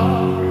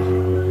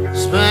star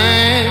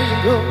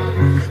spangled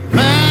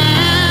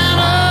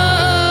banner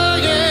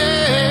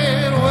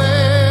yet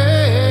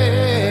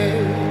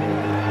wave?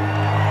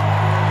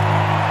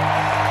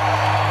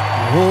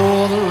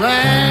 Oh, the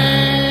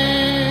land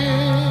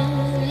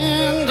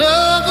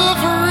of the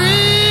free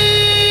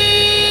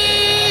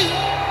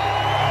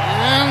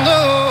and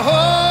the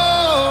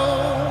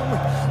home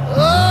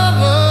of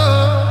the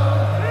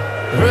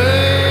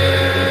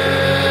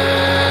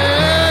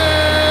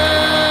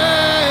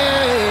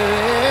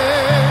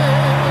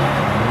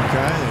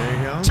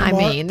I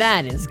mean,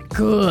 that is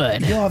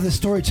good. You'll have the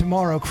story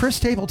tomorrow. Chris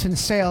Stapleton's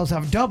sales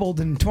have doubled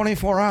in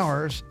 24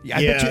 hours.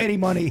 I bet you any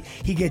money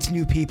he gets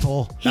new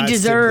people. He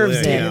deserves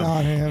it. Getting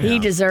on him. He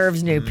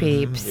deserves new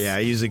peeps. Yeah,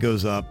 it usually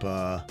goes up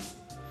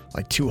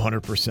like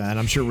 200%.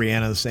 I'm sure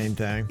Rihanna the same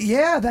thing.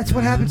 Yeah, that's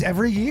what happens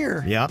every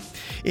year. Yep.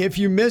 If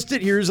you missed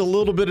it, here's a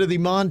little bit of the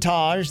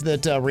montage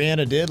that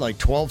Rihanna did, like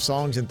 12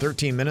 songs in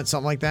 13 minutes,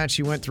 something like that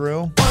she went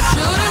through.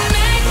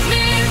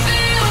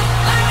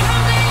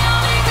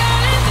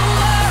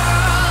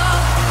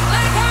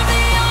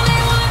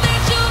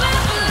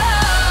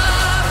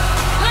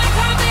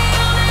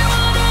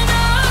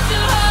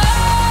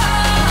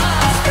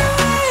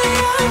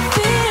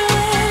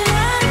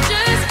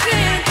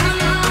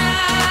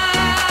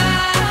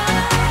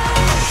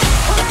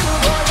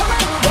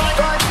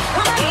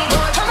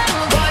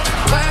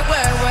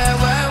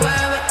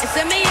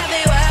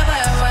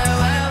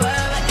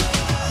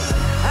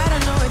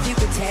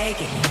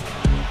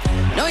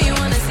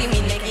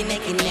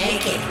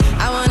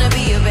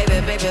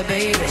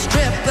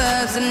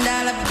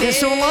 Yeah,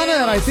 so a lot of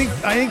that, I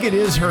think it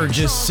is her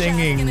just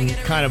singing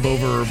kind of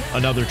over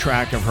another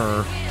track of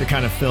her to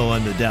kind of fill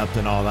in the depth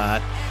and all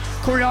that.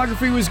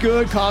 Choreography was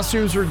good.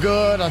 Costumes were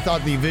good. I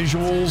thought the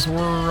visuals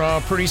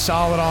were pretty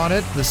solid on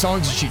it. The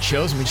songs that she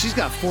chose, I mean, she's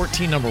got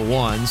 14 number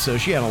ones, so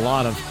she had a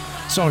lot of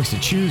songs to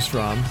choose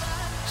from.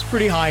 It's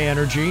pretty high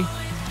energy.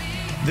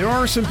 There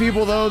are some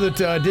people, though,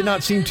 that did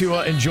not seem to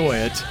enjoy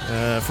it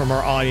from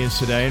our audience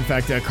today. In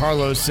fact,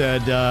 Carlos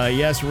said,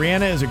 yes,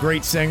 Rihanna is a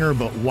great singer,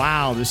 but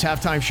wow, this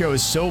halftime show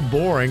is so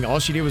boring. All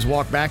she did was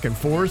walk back and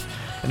forth.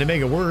 And to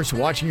make it worse,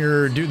 watching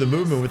her do the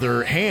movement with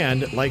her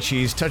hand like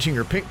she's touching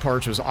her pink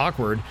parts was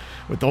awkward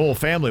with the whole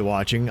family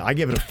watching. I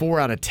give it a 4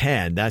 out of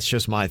 10. That's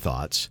just my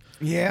thoughts.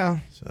 Yeah.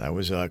 So that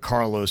was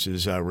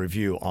Carlos's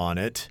review on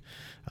it.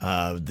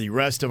 The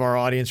rest of our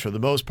audience, for the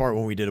most part,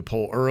 when we did a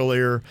poll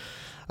earlier,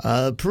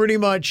 pretty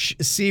much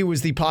C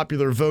was the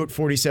popular vote.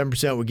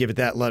 47% would give it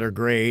that letter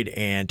grade,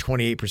 and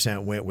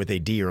 28% went with a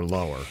D or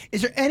lower.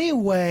 Is there any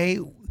way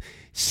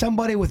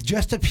somebody with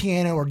just a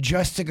piano or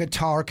just a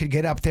guitar could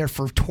get up there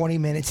for 20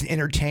 minutes and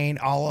entertain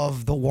all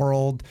of the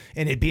world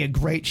and it'd be a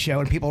great show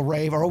and people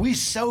rave? Or are we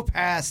so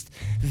past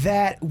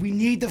that we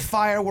need the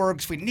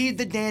fireworks, we need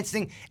the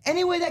dancing?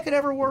 Any way that could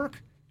ever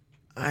work?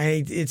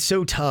 It's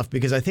so tough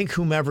because I think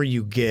whomever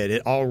you get,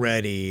 it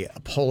already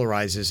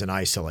polarizes and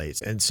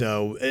isolates. And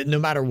so no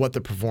matter what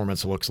the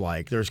performance looks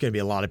like, there's going to be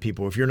a lot of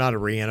people. If you're not a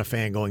Rihanna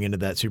fan going into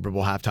that Super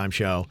Bowl halftime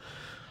show,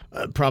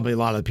 probably a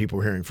lot of the people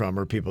we're hearing from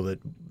are people that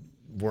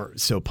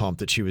weren't so pumped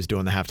that she was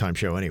doing the halftime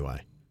show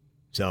anyway.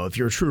 So if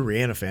you're a true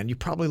Rihanna fan, you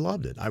probably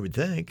loved it, I would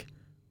think,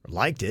 or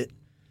liked it.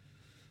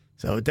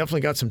 So it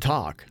definitely got some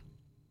talk.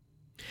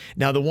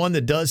 Now, the one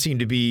that does seem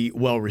to be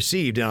well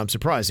received, and I'm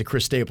surprised, is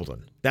Chris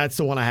Stapleton. That's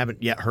the one I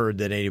haven't yet heard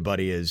that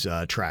anybody is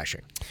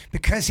trashing.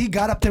 Because he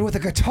got up there with a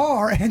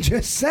guitar and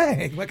just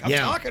sang, like I'm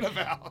talking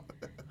about.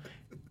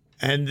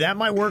 And that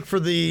might work for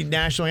the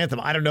national anthem.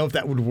 I don't know if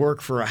that would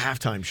work for a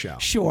halftime show.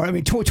 Sure. I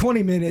mean,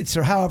 20 minutes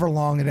or however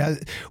long it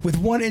is, with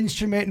one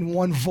instrument and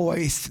one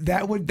voice,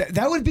 that would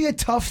be a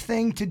tough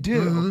thing to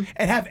do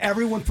and have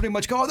everyone pretty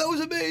much go, oh, that was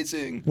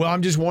amazing. Well,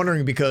 I'm just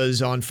wondering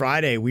because on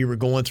Friday we were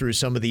going through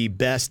some of the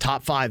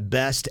top 5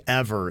 best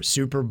ever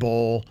Super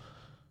Bowl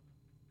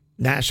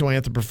national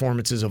anthem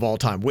performances of all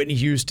time. Whitney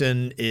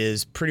Houston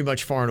is pretty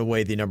much far and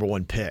away the number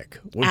one pick.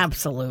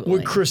 Absolutely.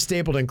 Would Chris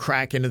Stapleton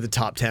crack into the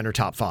top 10 or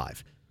top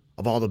 5?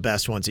 Of all the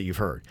best ones that you've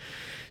heard.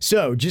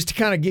 So just to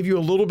kind of give you a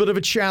little bit of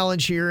a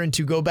challenge here and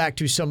to go back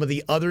to some of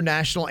the other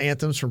national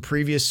anthems from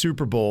previous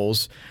Super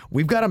Bowls,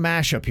 we've got a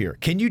mashup here.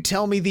 Can you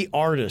tell me the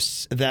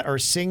artists that are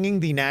singing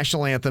the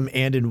national anthem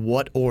and in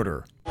what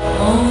order?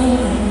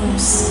 Oh,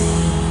 sing,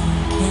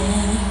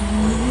 can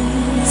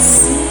we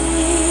sing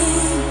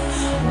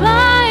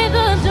by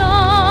the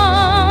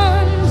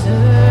dawn's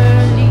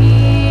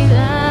early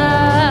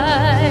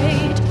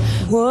light?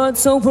 What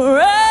so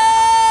proudly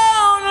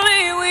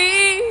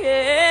we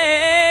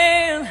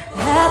hailed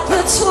at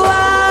the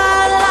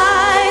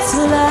twilight's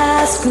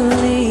last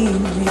gleaming.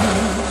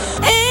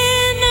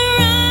 In the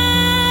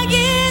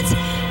ragged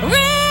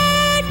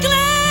red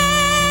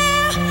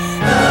glare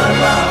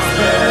of our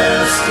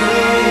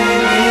thirsty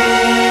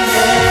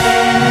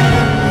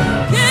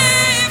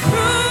gave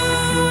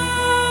proof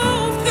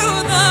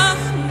through the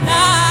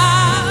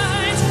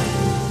night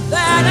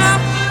that our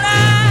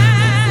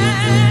flag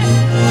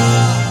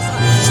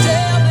was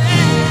still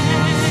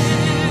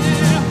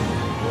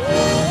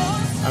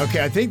there.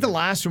 Okay, I think the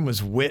last one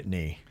was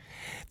Whitney.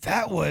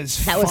 That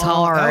was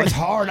hard. That was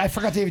hard. I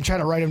forgot to even try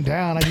to write them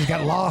down. I just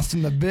got lost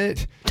in the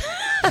bit.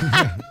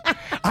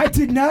 I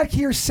did not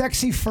hear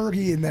Sexy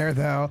Fergie in there,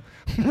 though.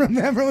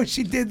 Remember when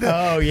she did the...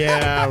 Oh,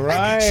 yeah,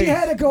 right. She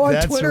had to go on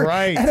That's Twitter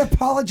right. and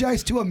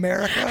apologize to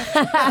America.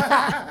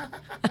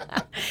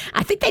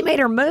 I think they made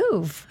her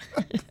move.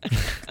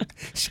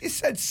 She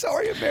said,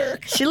 sorry,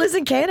 America. She lives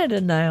in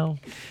Canada now.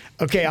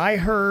 Okay, I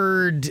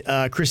heard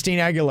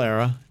Christina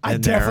Aguilera. I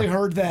definitely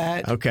heard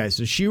that. Okay,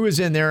 so she was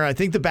in there. I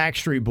think the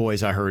Backstreet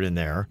Boys I heard in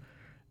there.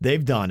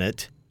 They've done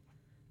it.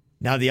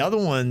 Now the other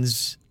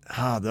ones,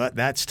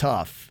 that's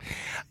tough.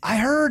 I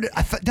heard,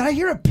 did I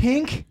hear a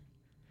Pink?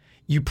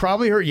 You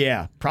probably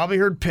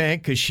heard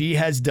Pink because she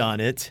has done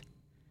it.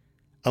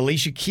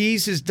 Alicia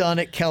Keys has done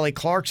it. Kelly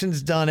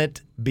Clarkson's done it.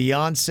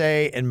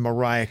 Beyonce and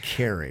Mariah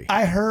Carey.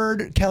 I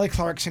heard Kelly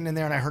Clarkson in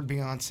there and I heard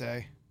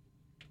Beyonce.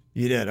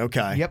 You did?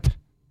 Okay. Yep.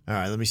 All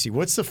right, let me see.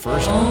 What's the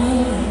first one?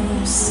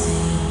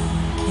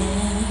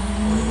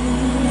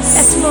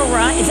 That's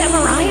Mariah. Is that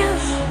Mariah?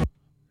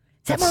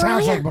 Is that Mariah?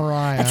 Sounds like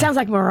Mariah. That sounds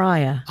like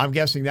Mariah. I'm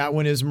guessing that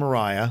one is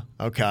Mariah.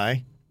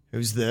 Okay.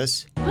 Who's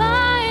this?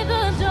 By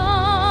the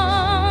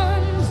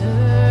dawn's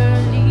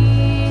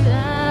early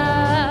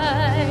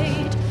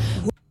light.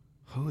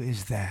 Who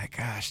is that?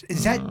 Gosh.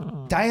 Is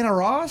that Diana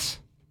Ross?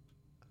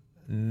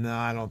 No,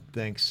 I don't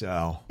think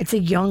so. It's a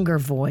younger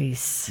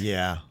voice.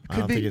 Yeah, I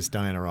don't think it's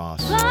Diana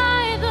Ross.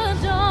 By the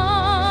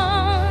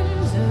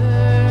dawn's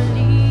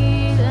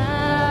early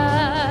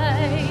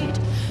light.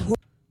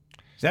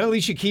 Is that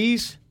Alicia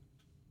Keys?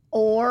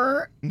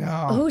 Or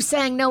no. Who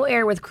sang No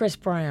Air with Chris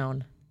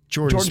Brown?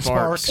 Jordan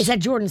Sparks. Is that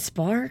Jordan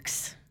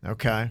Sparks?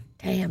 Okay.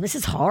 Damn, this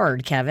is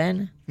hard,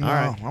 Kevin. No, All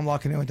right. I'm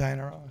locking in with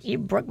Diana Ross. You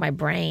broke my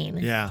brain.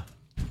 Yeah.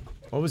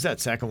 What was that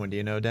second one? Do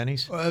you know,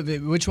 Denny's?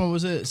 Which one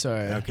was it?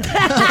 Sorry. Okay.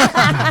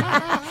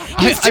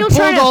 I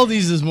pulled all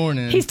these this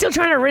morning. He's still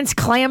trying to rinse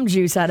clam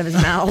juice out of his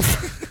mouth.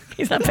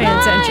 He's not paying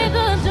attention.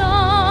 By the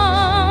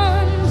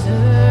dawn's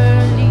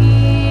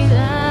early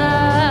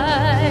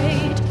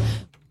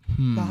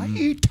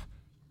light.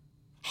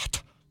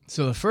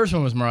 So the first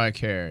one was Mariah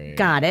Carey.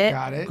 Got it.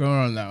 Going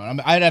on that one.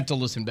 I'd have to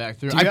listen back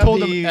through. Do you I have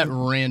pulled the- them at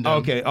random.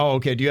 Okay. Oh,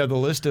 okay. Do you have the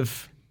list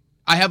of?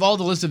 I have all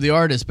the list of the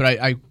artists, but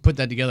I put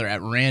that together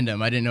at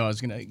random. I didn't know I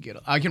was gonna get.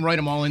 I can write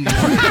them all in there.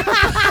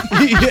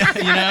 Yeah,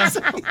 you know.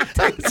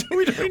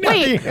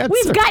 Wait,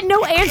 we've got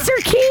no answer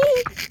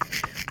key?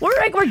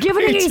 We're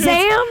giving an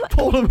exam?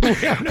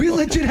 We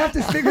legit have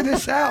to figure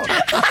this out.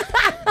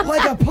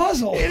 Like a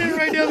puzzle. He didn't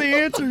write down the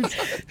answers.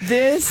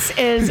 This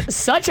is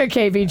such a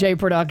KVJ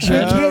production. We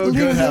can't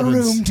leave the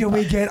room till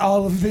we get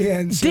all of the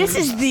answers. This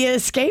is the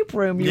escape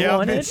room you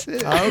wanted.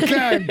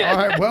 Okay. All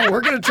right. Well,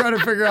 we're going to try to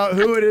figure out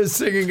who it is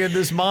singing in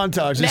this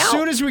montage as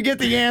soon as we get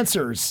the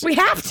answers. We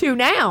have to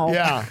now.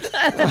 Yeah.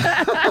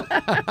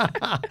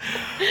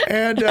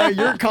 And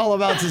your call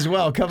abouts as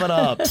well coming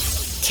up.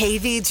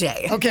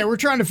 KVJ. Okay, we're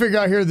trying to figure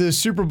out here the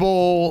Super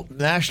Bowl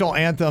national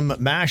anthem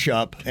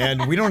mashup,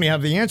 and we don't even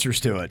have the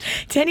answers to it.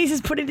 Denny's is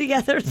putting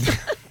together.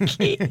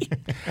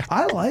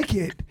 I like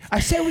it. I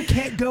say we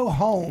can't go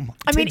home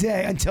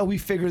today until we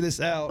figure this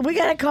out. We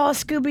got to call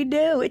Scooby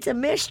Doo. It's a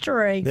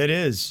mystery. It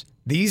is.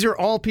 These are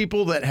all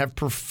people that have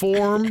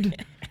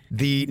performed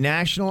the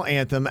national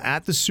anthem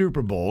at the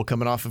Super Bowl,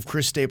 coming off of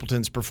Chris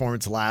Stapleton's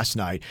performance last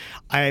night.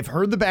 I've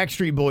heard the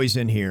Backstreet Boys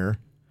in here.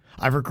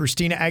 I've heard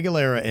Christina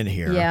Aguilera in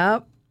here.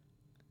 Yep.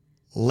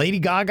 Lady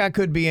Gaga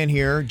could be in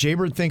here.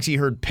 Jaybird thinks he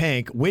heard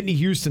Pink. Whitney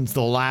Houston's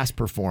the last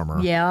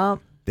performer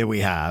that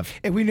we have.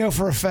 And we know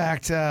for a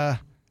fact.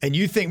 And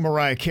you think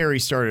Mariah Carey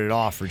started it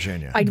off,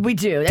 Virginia? We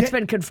do. That's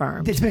been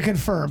confirmed. It's been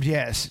confirmed,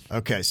 yes.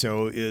 Okay,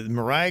 so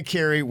Mariah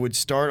Carey would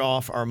start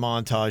off our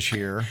montage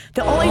here.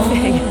 The only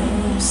thing.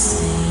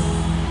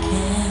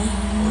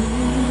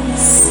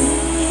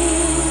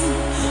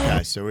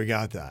 Okay, so we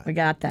got that. We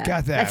got that.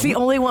 Got that. That's the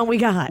only one we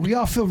got. We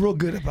all feel real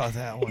good about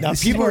that one. Now,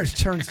 This people is where it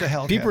turns to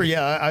hell. People,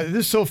 this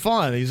is so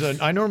fun.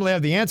 I normally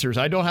have the answers.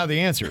 I don't have the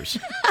answers.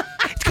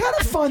 It's kind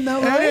of fun,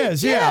 though, right? It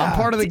is, yeah. I'm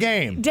part of the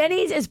game.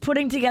 Denny's is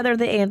putting together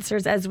the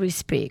answers as we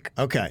speak.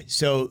 Okay,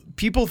 so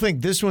people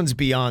think this one's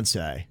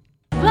Beyonce.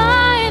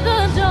 By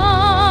the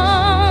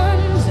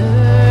dawn's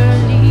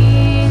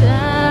early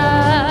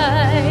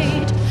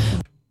light.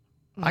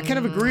 I kind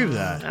of agree with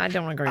that. I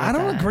don't agree with I that.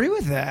 don't agree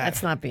with that.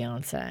 That's not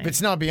Beyonce. If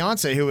it's not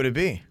Beyonce, who would it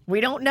be? We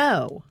don't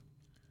know.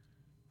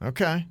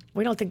 Okay.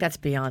 We don't think that's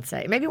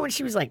Beyonce. Maybe when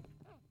she was like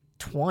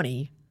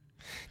 20.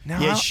 No,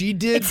 Yeah, she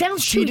did. It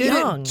sounds she too did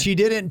young. It, she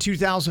did it in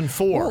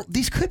 2004. Well,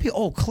 these could be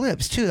old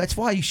clips, too. That's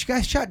why you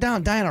guys shot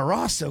down Diana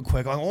Ross so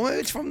quick. Like, oh,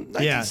 it's from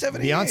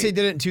 1978. Beyonce did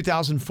it in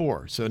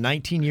 2004, so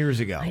 19 years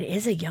ago. It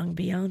is a young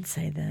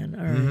Beyonce then.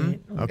 All right.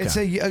 Okay.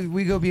 It's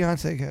we go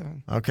Beyonce,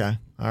 Kevin. Okay.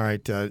 All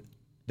right.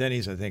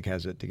 Denny's, I think,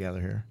 has it together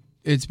here.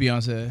 It's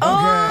Beyonce.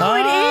 Oh,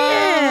 it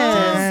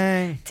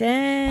is.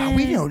 Dang. Wow,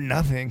 we know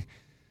nothing.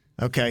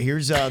 Okay,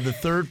 here's the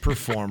third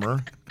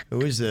performer.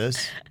 Who is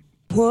this?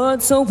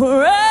 What so proudly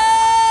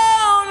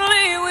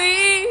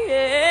we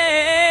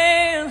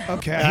hailed.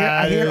 Okay,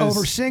 I hear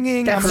over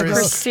singing. That's I'm gonna go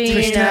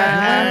Christina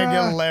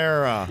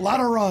Aguilera. A lot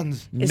of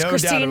runs. Is No doubt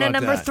Christina about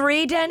number that.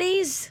 3,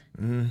 Denny's?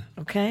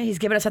 Okay, he's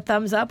giving us a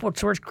thumbs up,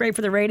 which works great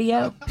for the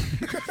radio.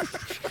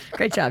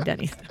 Great job,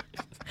 Denny's.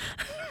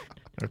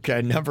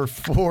 Okay, number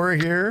 4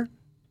 here.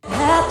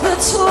 At the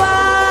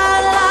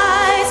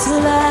twilight's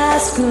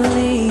last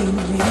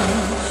gleaming.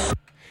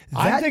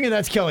 I'm thinking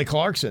that's Kelly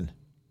Clarkson.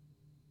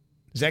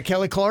 Is that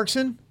Kelly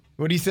Clarkson?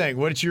 What do you think?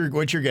 What's your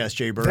guess,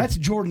 Jay Bird? That's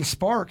Jordan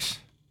Sparks.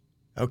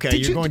 Okay,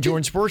 you're going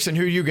Jordan Sparks, and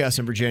who are you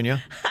guessing,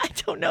 Virginia? I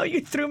don't know. You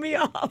threw me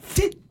off.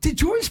 Did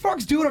Jordan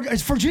Sparks do it?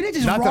 Is Virginia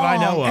just Not wrong? that I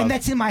know of. And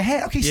that's in my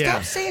head. Okay, Yeah.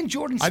 stop saying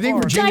Jordan I Sparks.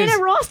 think Virginia's-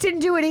 Diana Ross didn't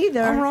do it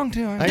either. I'm wrong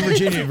too. I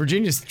think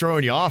Virginia's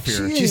throwing you off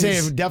here. She She's saying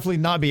is. it's definitely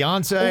not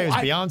Beyonce. It's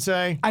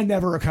Beyonce. I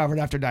never recovered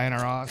after Diana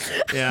Ross.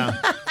 Yeah.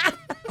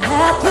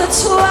 At the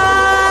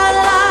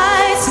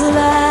twilight's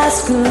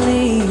last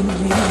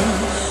gleaming.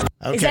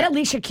 Okay. Is that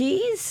Alicia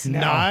Keys?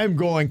 No, I'm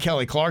going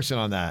Kelly Clarkson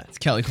on that. It's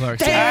Kelly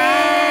Clarkson.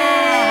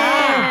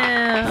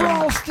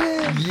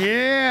 Ralston.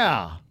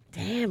 Yeah.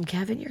 Damn,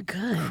 Kevin, you're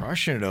good.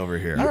 Crushing it over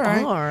here. All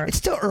right. are. It's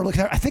still early.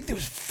 I think there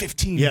was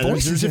 15 Yeah,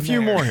 voices there's a in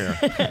few there. more here.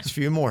 There's a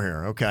few more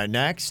here. Okay,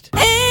 next. In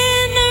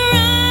the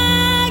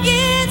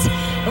ragged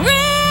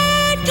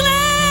red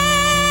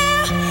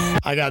glare.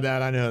 I got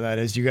that. I know who that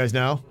is. Do you guys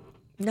know?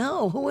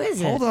 No, who is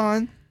it? Hold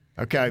on.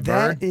 Okay, That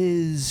Bird.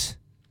 is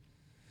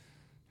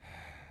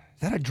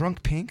that a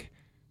drunk Pink?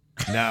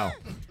 No.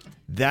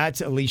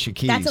 That's Alicia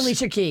Keys. That's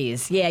Alicia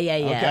Keys. Yeah.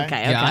 Okay.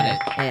 Okay. Got it.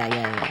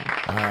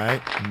 Yeah. All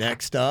right,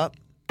 next up.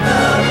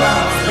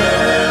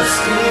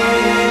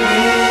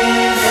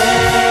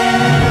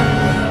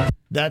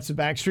 That's the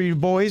Backstreet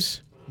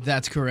Boys.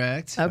 That's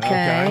correct.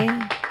 Okay.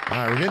 All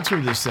right, we're getting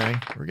through this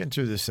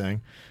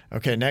thing.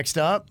 Okay, next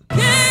up. Came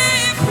through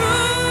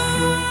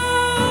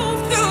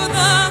the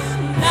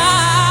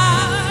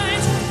night.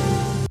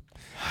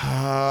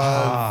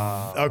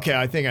 Okay,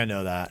 I think I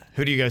know that.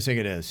 Who do you guys think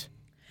it is?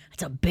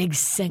 It's a big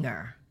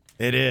singer.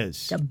 It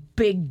is. It's a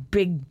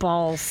big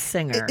ball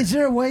singer. Is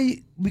there a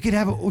way we could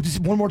have just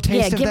one more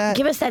taste of that?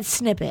 Give us that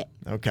snippet.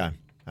 Okay.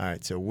 All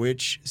right. So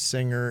which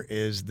singer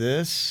is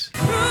this?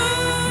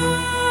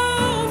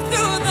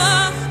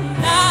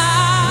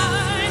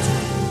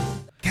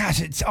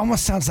 Gosh, it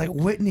almost sounds like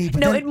Whitney. But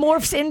No, then it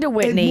morphs into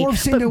Whitney. It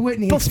morphs into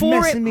Whitney. It's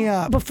messing me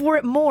up. Before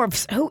it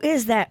morphs, who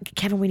is that?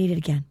 Kevin, we need it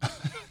again.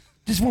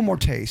 Just one more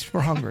taste.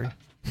 We're hungry.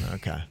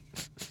 Okay.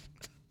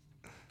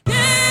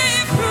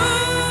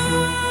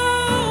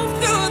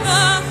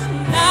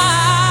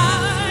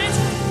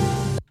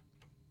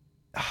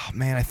 Oh,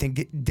 man, I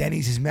think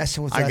Denny's is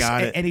messing with I us.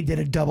 got it. Eddie did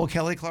a double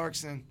Kelly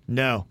Clarkson.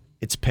 No,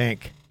 it's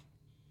Pink.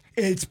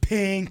 It's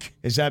Pink.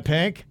 Is that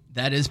Pink?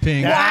 That is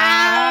Pink.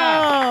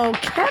 Wow,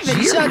 Kevin,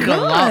 She you're sounded good.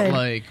 a lot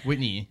like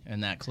Whitney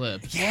in that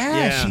clip.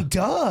 Yeah, she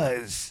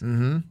does.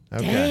 Mm-hmm.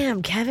 Okay.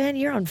 Damn, Kevin,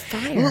 you're on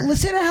fire. Well,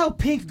 listen to how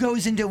Pink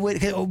goes into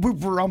Whitney.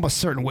 We're almost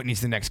certain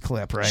Whitney's the next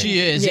clip, right? She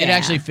is. Yeah. It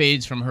actually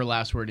fades from her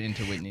last word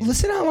into Whitney.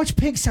 Listen to how much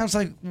Pink sounds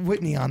like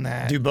Whitney on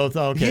that. Do both?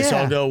 Okay, so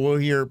Yeah. I'll go. We'll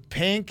hear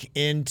Pink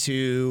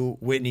into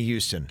Whitney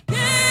Houston. Whitney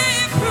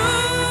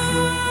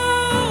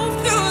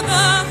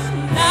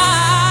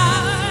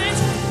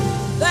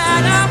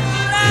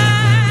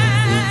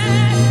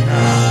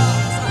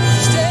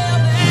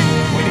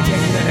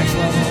taking to the next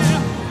level.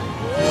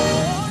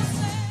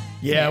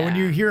 Yeah, when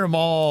you hear them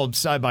all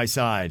side by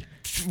side,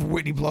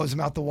 Whitney blows him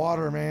out the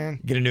water, man.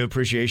 get a new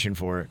appreciation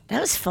for it.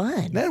 That was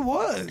fun. That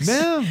was.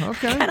 Yeah,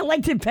 okay. Kind of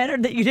liked it better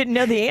that you didn't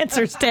know the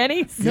answers,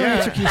 Denny's. No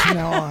execution from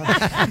now on.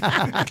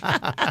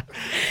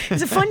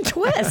 It's a fun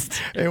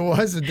twist. It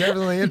was a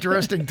definitely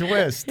interesting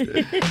twist.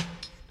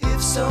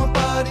 If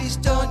somebody's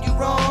done you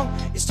wrong,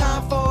 it's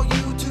time for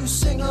you to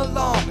sing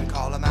along and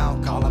call them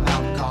out, call them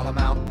out, call them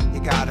out.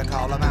 You gotta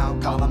call them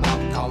out, call them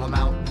out, call them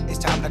out. It's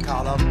time to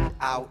call them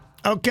out.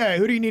 Okay,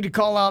 who do you need to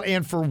call out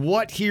and for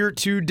what here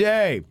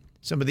today?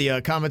 Some of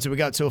the comments that we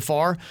got so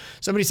far.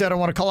 Somebody said, I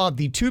want to call out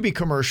the Tubi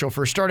commercial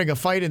for starting a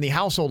fight in the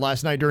household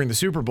last night during the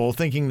Super Bowl,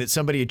 thinking that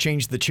somebody had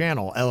changed the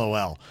channel.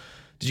 LOL.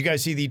 Did you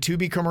guys see the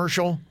Tubi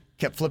commercial?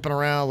 Kept flipping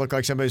around, looked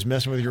like somebody was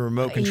messing with your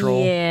remote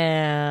control.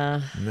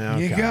 Yeah.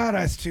 Okay. You got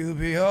us,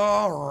 Tubi.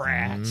 Oh,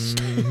 rats.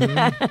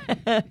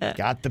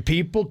 Got the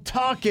people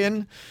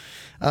talking.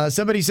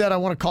 Somebody said, I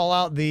want to call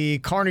out the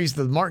Carnies,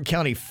 the Martin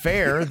County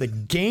Fair. The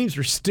games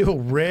are still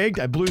rigged.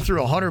 I blew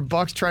through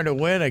 $100 trying to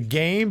win a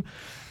game,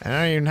 and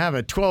I don't even have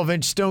a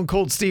 12-inch Stone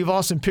Cold Steve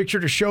Austin picture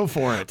to show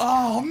for it.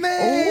 Oh,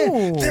 man.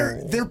 Ooh.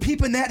 They're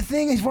peeping that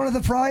thing as one of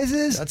the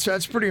prizes.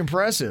 That's pretty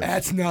impressive.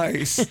 That's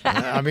nice.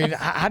 I mean,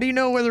 how do you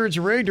know whether it's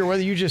rigged or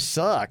whether you just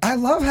suck? I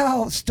love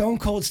how Stone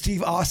Cold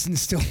Steve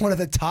Austin's still one of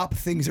the top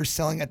things they're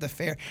selling at the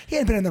fair. He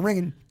hadn't been in the ring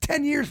in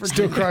 10 years.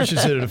 Still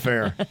crushes it at a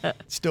fair.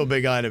 Still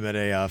big item at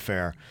a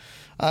fair.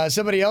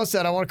 Somebody else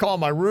said, I want to call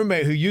my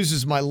roommate who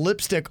uses my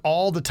lipstick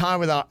all the time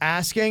without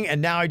asking,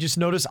 and now I just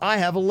noticed I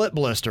have a lip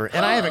blister,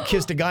 and I haven't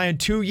kissed a guy in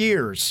 2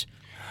 years.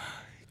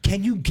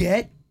 Can you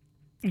get?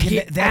 That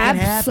can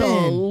happen.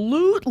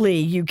 Absolutely,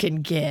 you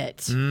can get.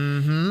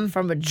 Mm-hmm.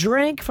 From a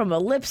drink, from a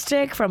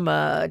lipstick, from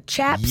a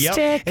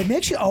chapstick. It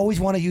makes you always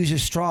want to use a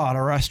straw at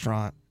a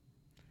restaurant.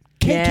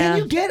 Can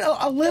you get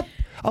a lip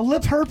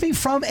herping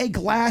from a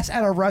glass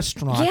at a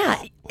restaurant?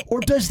 Yeah. Or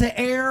does the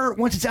air,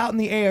 once it's out in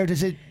the air,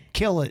 does it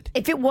kill it?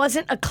 If it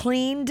wasn't a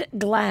cleaned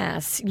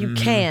glass, you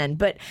can.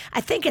 But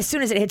I think as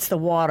soon as it hits the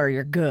water,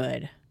 you're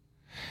good.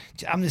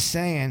 I'm just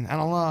saying. I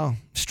don't know.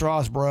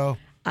 Straws, bro.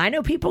 I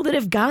know people that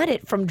have got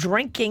it from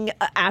drinking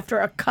after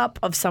a cup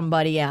of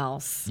somebody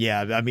else.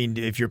 Yeah, I mean,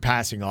 if you're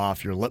passing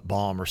off your lip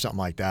balm or something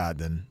like that,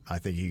 then I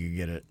think you could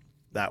get it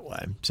that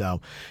way.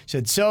 So,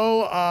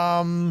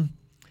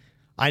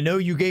 I know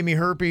you gave me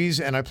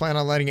herpes, and I plan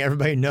on letting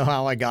everybody know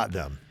how I got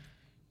them.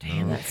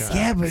 Damn, that sucks.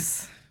 Yeah, but,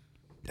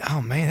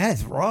 oh, man,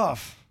 that's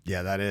rough.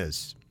 Yeah, that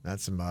is.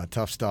 That's some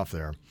tough stuff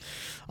there.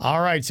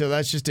 All right, so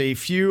that's just a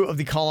few of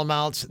the call-em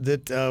outs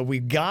that we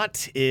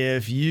got.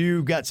 If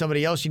you got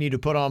somebody else you need to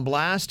put on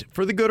blast,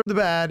 for the good or the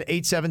bad,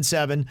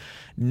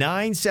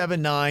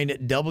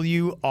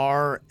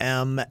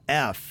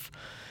 877-979-WRMF.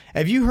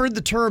 Have you heard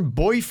the term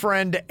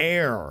boyfriend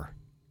air?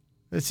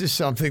 This is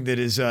something that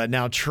is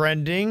now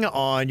trending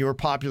on your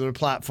popular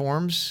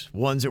platforms,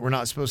 ones that we're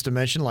not supposed to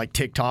mention, like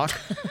TikTok.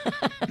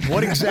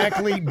 What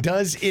exactly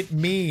does it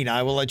mean?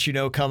 I will let you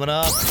know coming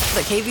up.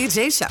 The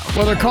KVJ Show.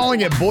 Well, they're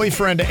calling it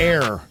boyfriend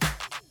air.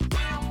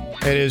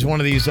 It is one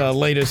of these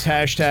latest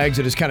hashtags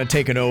that has kind of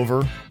taken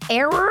over.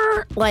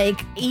 Error, like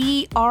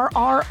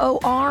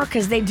ERROR,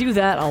 because they do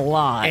that a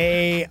lot.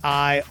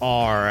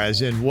 AIR,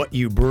 as in what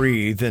you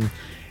breathe. And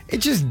it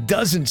just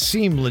doesn't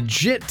seem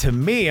legit to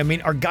me. I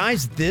mean, are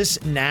guys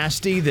this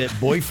nasty that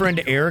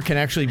boyfriend air can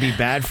actually be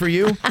bad for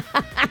you?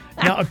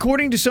 Now,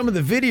 according to some of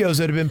the videos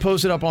that have been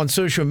posted up on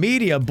social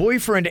media,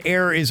 boyfriend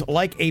air is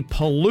like a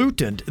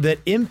pollutant that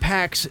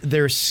impacts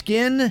their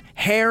skin,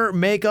 hair,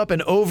 makeup,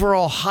 and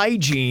overall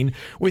hygiene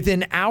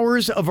within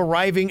hours of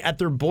arriving at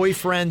their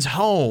boyfriend's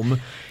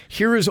home.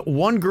 Here is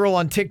one girl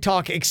on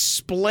TikTok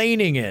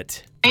explaining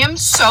it. I am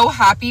so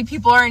happy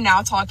people are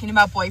now talking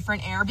about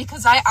boyfriend air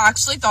because I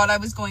actually thought I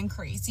was going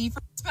crazy.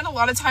 I spent a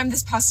lot of time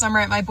this past summer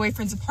at my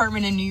boyfriend's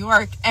apartment in New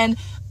York, and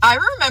I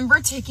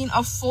remember taking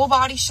a full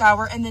body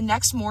shower and the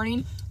next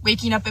morning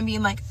waking up and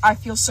being like, I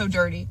feel so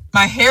dirty.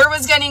 My hair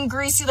was getting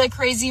greasy like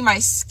crazy. My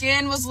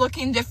skin was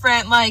looking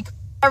different, like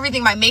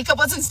everything. My makeup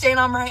wasn't staying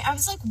on right. I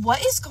was like, what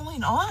is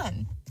going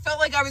on? I felt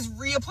like I was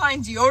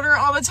reapplying deodorant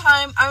all the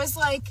time. I was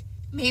like,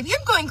 maybe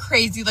I'm going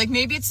crazy. Like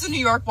maybe it's the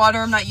New York water.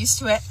 I'm not used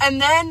to it. And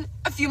then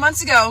a few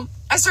months ago,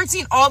 I started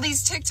seeing all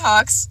these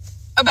TikToks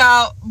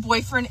about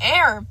boyfriend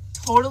air.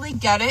 Totally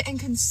get it and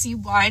can see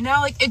why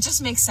now. Like it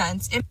just makes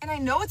sense. And I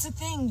know it's a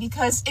thing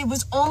because it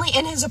was only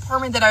in his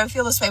apartment that I would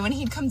feel this way. When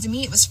he'd come to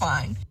me, it was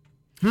fine.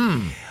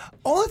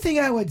 Only thing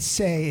I would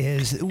say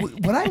is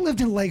when I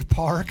lived in Lake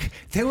Park,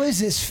 there was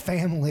this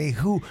family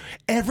who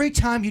every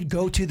time you'd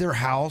go to their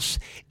house,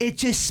 it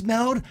just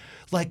smelled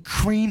like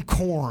cream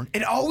corn.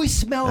 It always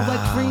smelled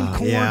like cream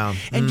corn. Yeah.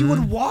 And you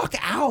would walk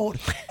out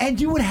and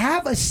you would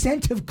have a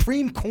scent of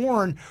cream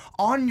corn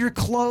on your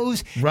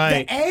clothes.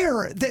 Right. The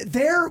air,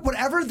 their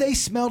whatever they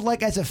smelled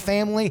like as a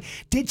family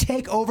did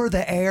take over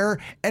the air.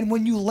 And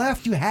when you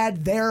left, you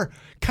had their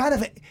kind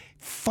of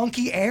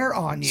funky air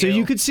on you. So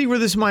you could see where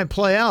this might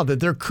play out, that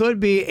there could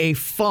be a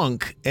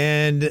funk,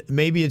 and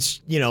maybe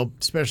it's,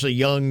 especially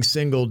young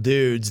single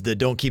dudes that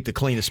don't keep the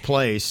cleanest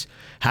place,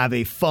 have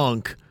a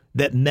funk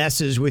that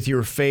messes with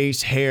your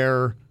face,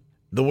 hair,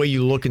 the way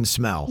you look and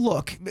smell.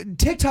 Look,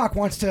 TikTok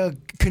wants to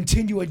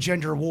continue a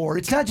gender war.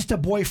 It's not just a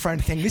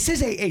boyfriend thing. This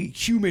is a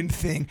human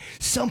thing.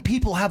 Some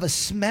people have a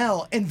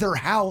smell in their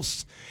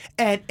house,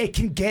 and it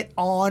can get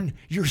on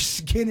your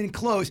skin and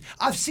clothes.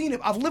 I've seen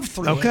it. I've lived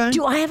through it.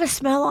 Do I have a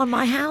smell on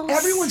my house?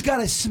 Everyone's got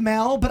a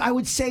smell, but I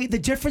would say the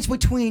difference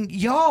between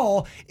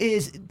y'all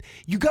is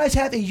you guys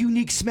have a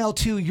unique smell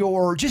to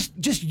your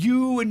just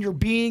you and your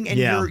being and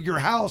your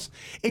house.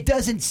 It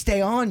doesn't stay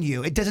on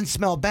you. It doesn't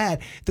smell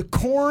bad. The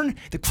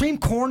cream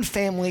corn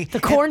family. The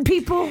corn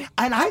people?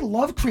 And I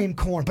love cream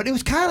corn, but it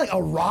was kind of like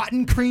a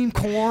rotten cream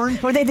corn.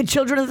 Were they the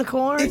children of the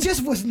corn? It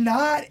just was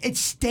not. It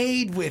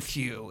stayed with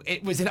you.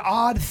 It was an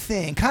odd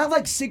thing, kind of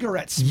like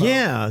cigarette smoke.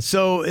 Yeah.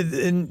 So,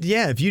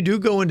 if you do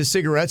go into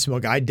cigarette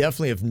smoke, I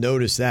definitely have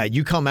noticed that.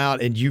 You come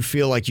out and you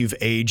feel like you've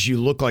aged. You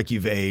look like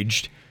you've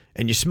aged.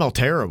 And you smell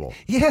terrible.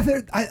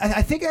 Yeah,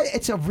 I think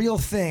it's a real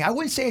thing. I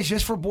wouldn't say it's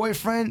just for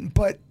boyfriend,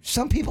 but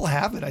some people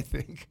have it, I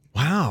think.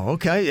 Wow,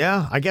 okay,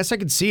 yeah. I guess I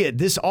could see it.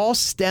 This all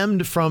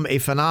stemmed from a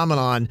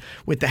phenomenon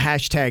with the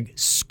hashtag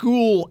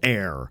school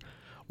air,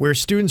 where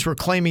students were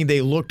claiming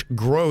they looked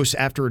gross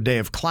after a day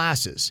of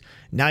classes.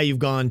 Now you've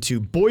gone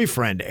to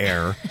boyfriend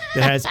air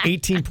that has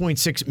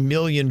 18.6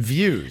 million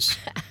views.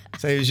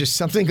 So it was just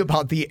something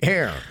about the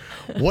air.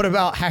 What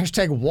about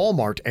hashtag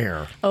Walmart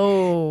air?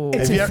 Oh,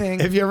 it's a thing.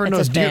 Have you ever It's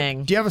noticed? a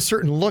thing. Do you have a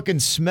certain look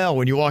and smell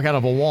when you walk out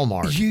of a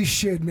Walmart? You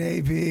should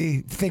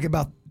maybe think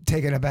about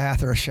taking a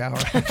bath or a shower.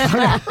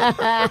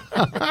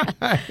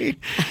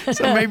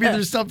 So maybe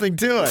there's something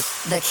to it.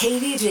 The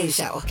KVJ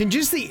Show. Can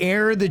just the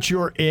air that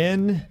you're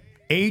in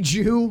age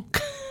you?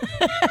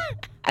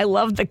 I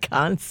love the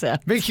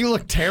concept. Make you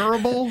look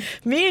terrible?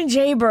 Me and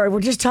Jay Bird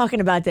were just talking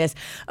about this.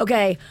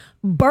 Okay,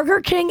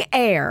 Burger King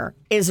air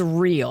is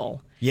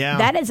real. Yeah.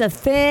 That is a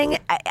thing.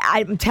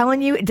 I'm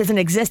telling you, it doesn't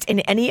exist in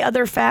any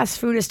other fast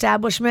food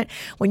establishment.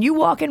 When you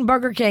walk in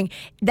Burger King,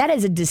 that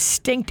is a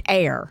distinct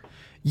air.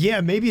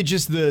 Yeah, maybe it's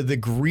just the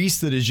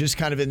grease that is just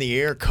kind of in the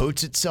air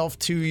coats itself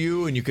to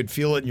you, and you could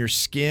feel it in your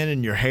skin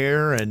and your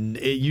hair, and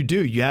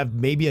you have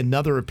maybe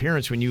another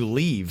appearance when you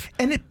leave.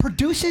 And it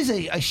produces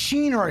a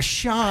sheen or a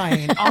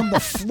shine on the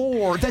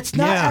floor that's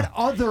not at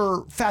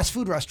other fast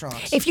food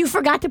restaurants. If you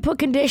forgot to put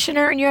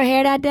conditioner in your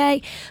hair that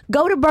day,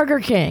 go to Burger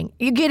King.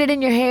 You get it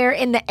in your hair,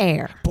 in the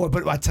air. Boy,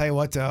 but I tell you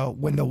what, though,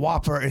 when the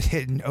Whopper is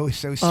hitting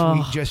so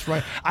sweet just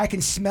right, I can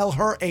smell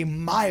her a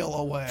mile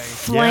away.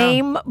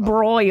 Flame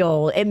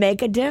broil. It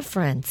make a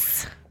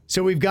difference.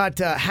 So we've got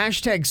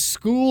hashtag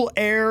school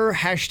air,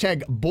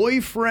 hashtag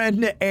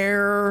boyfriend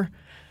air,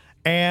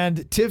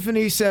 and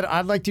Tiffany said,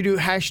 I'd like to do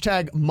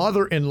hashtag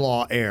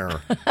mother-in-law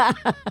air.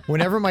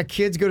 Whenever my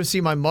kids go to see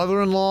my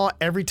mother-in-law,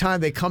 every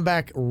time they come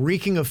back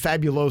reeking of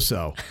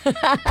Fabuloso.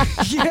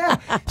 Yeah,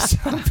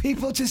 some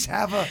people just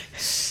have a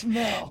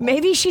smell.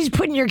 Maybe she's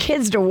putting your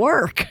kids to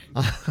work.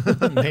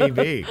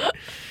 Maybe.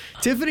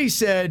 Tiffany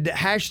said,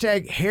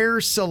 hashtag hair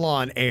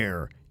salon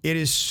air. It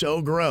is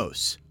so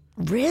gross.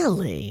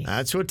 Really?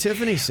 That's what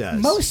Tiffany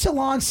says. Most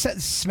salons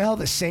smell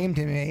the same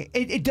to me.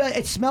 It does.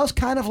 It smells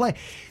kind of like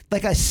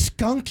a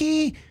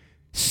skunky,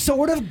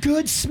 sort of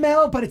good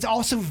smell, but it's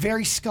also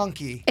very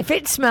skunky. If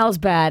it smells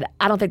bad,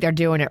 I don't think they're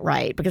doing it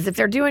right. Because if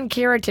they're doing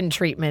keratin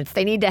treatments,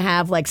 they need to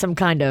have like some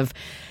kind of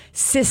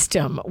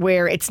system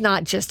where it's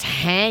not just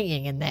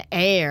hanging in the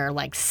air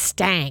like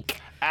stank.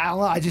 I don't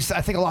know. I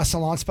think a lot of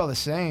salons spell the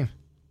same.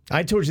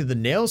 I told you the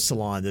nail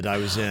salon that I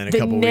was in a The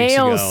couple weeks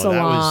ago. nail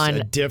salon.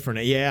 That was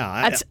different.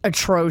 Yeah. That's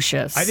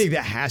atrocious. I think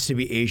that has to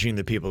be aging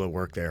the people that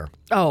work there.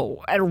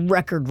 Oh, at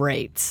record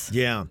rates.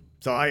 Yeah.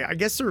 So I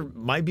guess there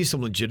might be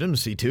some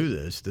legitimacy to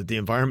this, that the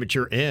environment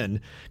you're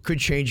in could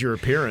change your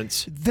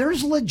appearance.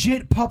 There's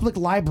legit public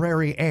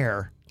library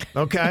air.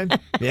 Okay.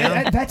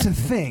 Yeah. That's a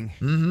thing.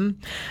 Mm-hmm.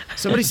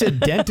 Somebody said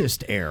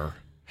dentist air.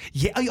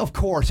 Yeah, of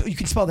course. You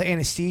can smell the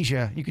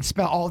anesthesia. You can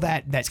smell all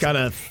that. It's got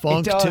a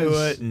funk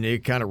to it, and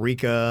it kind of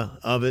reek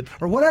of it.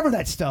 Or whatever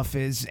that stuff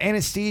is.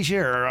 Anesthesia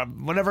or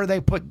whatever they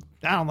put.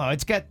 I don't know.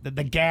 It's got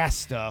the gas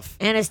stuff.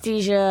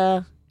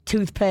 Anesthesia,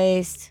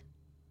 toothpaste.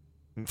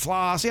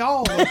 Floss,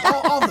 all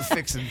the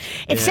fixings.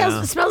 It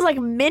smells like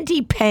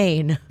minty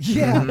pain.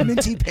 Yeah,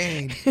 minty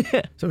pain.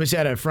 Somebody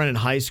said I had a friend in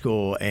high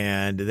school,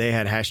 and they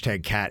had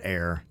 #cat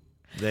air.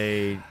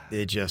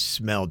 It just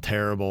smelled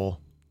terrible.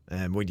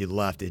 And when you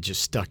left, it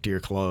just stuck to your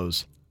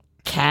clothes.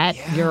 Cat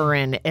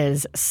urine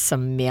is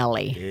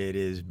smelly. It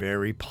is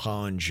very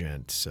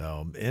pungent.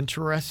 So,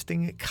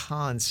 interesting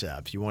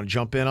concept. You want to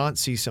jump in on it,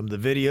 see some of the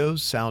videos,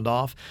 sound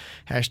off,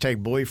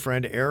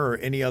 #boyfriend air, or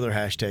any other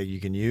hashtag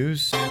you can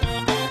use.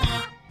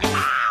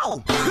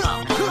 Ow!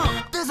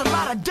 There's a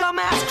lot of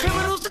dumbass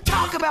criminals to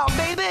talk about,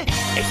 baby.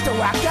 It's the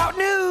whacked out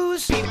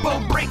news.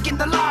 People breaking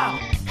the law.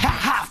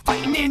 Ha,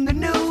 fighting in the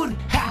nude.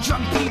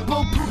 Drunk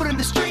people pooping in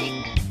the street.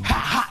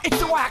 It's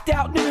the whacked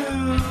out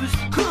news.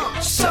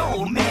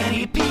 So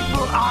many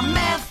people on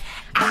meth.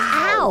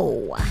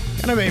 Ow!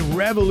 Kind of a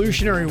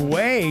revolutionary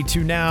way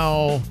to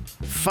now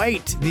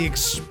fight the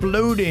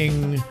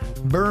exploding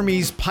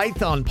Burmese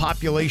python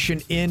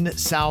population in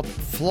South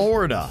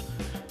Florida.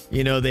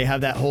 You know, they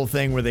have that whole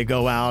thing where they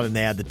go out and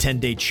they have the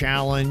 10-day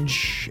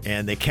challenge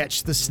and they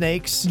catch the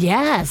snakes.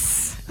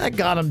 Yes. That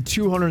got them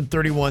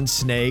 231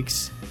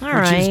 snakes,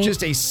 which is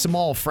just a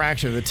small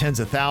fraction of the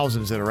tens of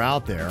thousands that are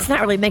out there. It's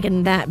not really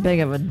making that big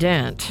of a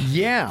dent.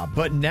 Yeah,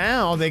 but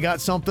now they got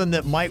something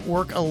that might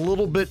work a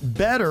little bit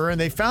better, and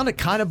they found it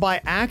kind of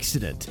by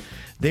accident.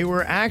 They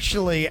were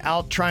actually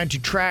out trying to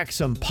track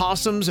some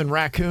possums and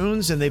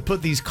raccoons, and they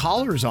put these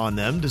collars on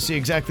them to see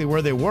exactly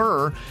where they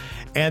were.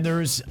 And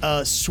there's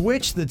a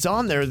switch that's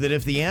on there that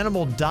if the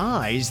animal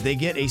dies, they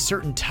get a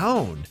certain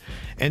tone.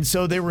 And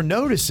so they were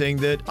noticing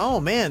that, oh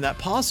man, that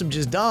possum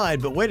just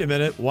died, but wait a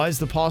minute, why is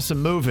the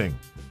possum moving?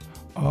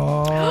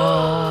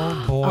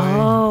 Oh, boy.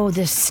 Oh,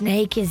 the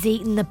snake is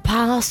eating the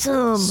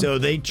possum. So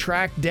they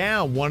tracked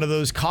down one of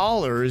those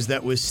collars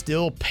that was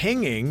still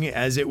pinging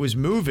as it was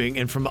moving,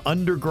 and from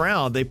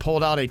underground, they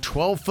pulled out a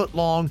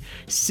 12-foot-long,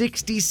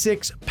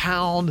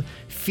 66-pound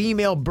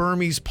female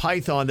Burmese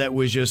python that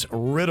was just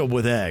riddled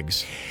with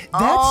eggs.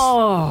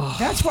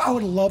 That's why I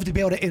would love to be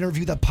able to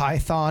interview the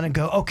python and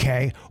go,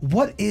 okay,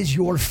 what is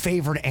your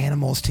favorite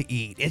animals to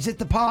eat? Is it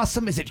the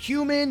possum? Is it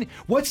human?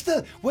 What's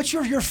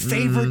your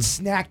favorite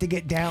snack to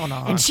get down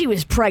on? And she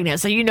was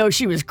pregnant, so you know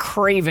she was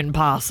craving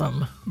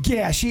possum.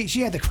 Yeah, she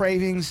had the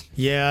cravings.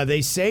 Yeah,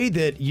 they say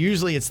that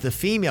usually it's the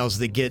females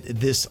that get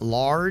this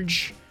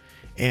large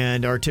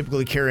and are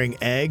typically carrying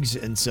eggs,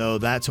 and so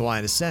that's why,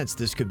 in a sense,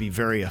 this could be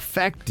very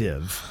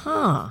effective.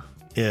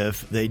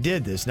 If they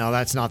did this. Now,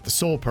 that's not the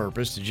sole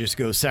purpose, to just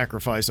go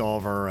sacrifice all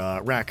of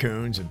our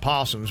raccoons and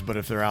possums, but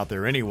if they're out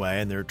there anyway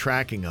and they're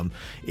tracking them,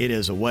 it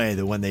is a way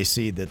that when they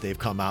see that they've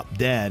come out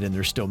dead and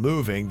they're still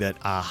moving, that,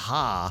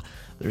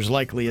 there's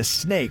likely a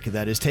snake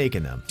that has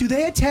taken them. Do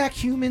they attack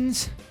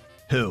humans?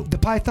 Who? The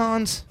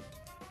pythons?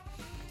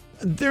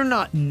 They're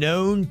not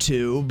known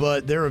to,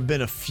 but there have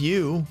been a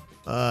few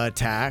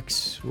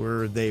attacks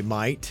where they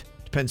might.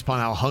 Depends upon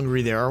how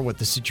hungry they are, what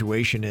the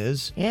situation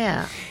is.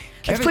 Yeah.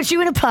 Let's put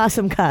you in a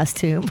possum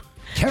costume.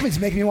 Kevin's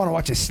making me want to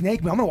watch a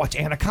snake movie. I'm going to watch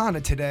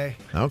Anaconda today.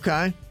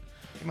 Okay.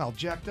 I'm all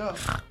jacked up.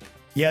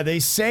 Yeah, they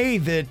say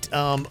that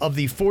of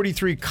the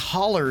 43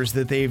 collars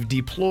that they've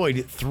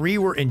deployed, 3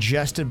 were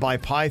ingested by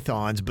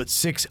pythons, but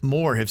 6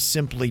 more have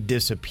simply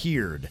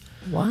disappeared.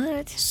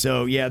 What?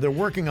 So, yeah, they're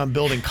working on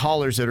building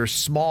collars that are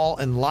small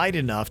and light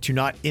enough to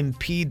not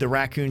impede the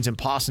raccoons and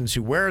possums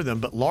who wear them,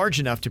 but large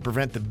enough to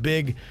prevent the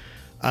big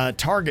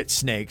target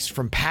snakes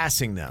from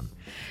passing them.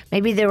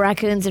 Maybe the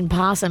raccoons and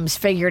possums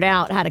figured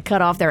out how to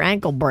cut off their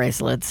ankle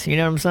bracelets. You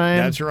know what I'm saying?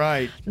 That's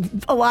right.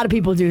 A lot of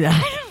people do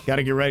that. Got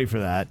to get ready for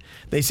that.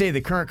 They say the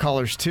current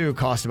collars, too,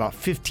 cost about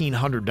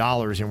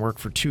 $1,500 and work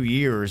for 2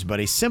 years, but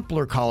a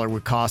simpler collar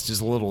would cost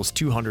as little as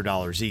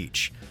 $200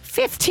 each.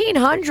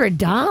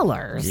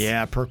 $1,500?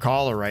 Yeah, per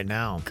collar right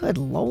now. Good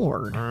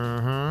Lord.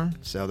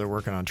 So they're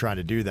working on trying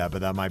to do that, but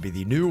that might be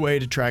the new way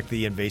to track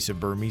the invasive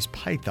Burmese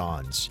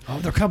pythons. Oh,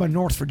 they're coming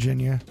north,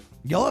 Virginia.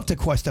 You'll have to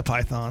quest the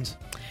pythons.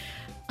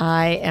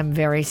 I am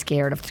very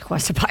scared of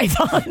Tequesta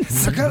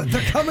pythons.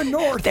 They're coming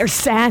north. They're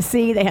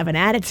sassy. They have an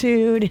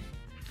attitude.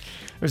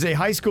 There's a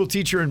high school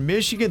teacher in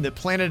Michigan that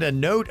planted a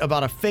note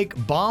about a fake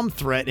bomb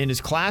threat in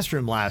his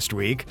classroom last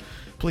week.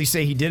 Police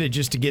say he did it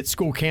just to get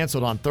school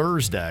canceled on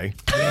Thursday.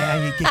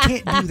 Yeah, you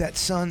can't do that,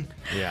 son.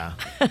 Yeah.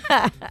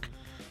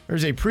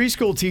 There's a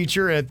preschool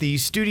teacher at the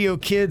Studio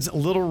Kids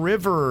Little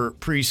River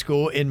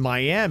preschool in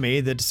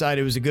Miami that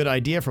decided it was a good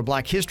idea for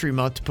Black History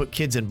Month to put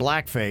kids in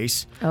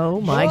blackface.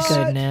 Oh, my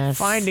goodness.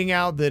 Finding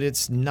out that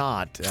it's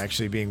not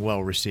actually being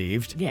well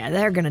received. Yeah,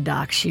 they're going to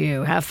dox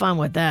you. Have fun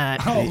with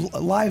that. Oh,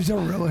 lives are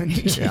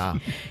ruined. Yeah.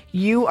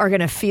 You are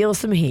going to feel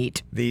some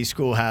heat. The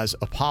school has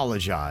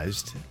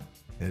apologized.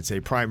 It's a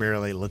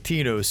primarily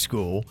Latino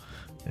school,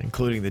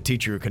 including the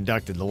teacher who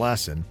conducted the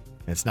lesson.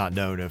 It's not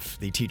known if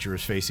the teacher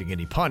is facing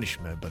any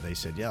punishment, but they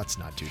said, yeah, let's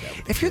not do that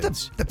with the If you're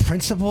the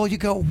principal, you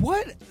go,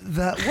 what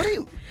are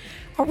you?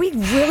 Are we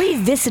really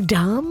this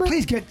dumb?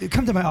 Please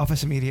come to my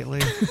office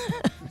immediately.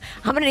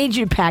 I'm going to need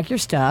you to pack your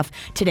stuff.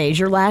 Today's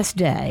your last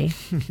day.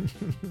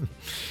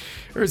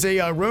 There's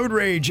a road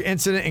rage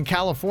incident in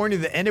California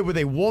that ended with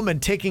a woman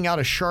taking out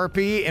a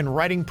Sharpie and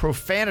writing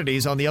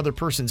profanities on the other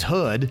person's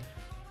hood.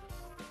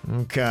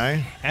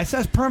 Okay.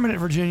 That's permanent,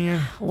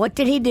 Virginia. What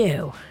did he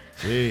do?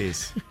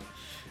 Jeez.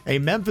 A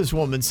Memphis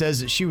woman says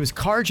that she was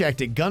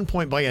carjacked at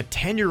gunpoint by a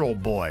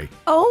 10-year-old boy.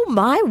 Oh,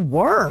 my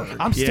word.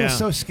 I'm still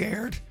so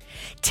scared.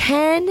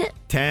 10?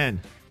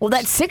 10. Well,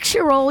 that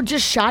 6-year-old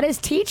just shot his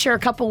teacher a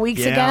couple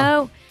weeks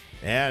ago.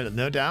 Yeah,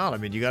 no doubt. I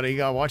mean, you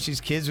gotta watch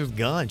these kids with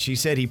guns. She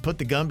said he put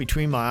the gun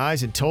between my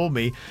eyes and told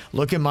me,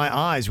 look in my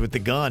eyes with the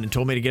gun, and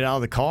told me to get out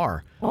of the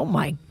car. Oh,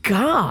 my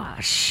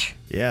gosh.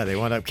 Yeah, they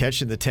wound up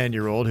catching the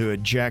 10-year-old who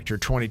had jacked her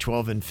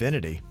 2012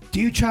 Infiniti. Do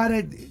you try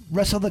to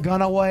wrestle the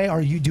gun away, or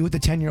you do what the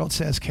 10-year-old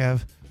says,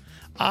 Kev?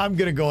 I'm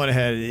going to go on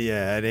ahead.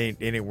 Yeah, it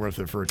ain't worth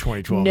it for a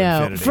 2012 No,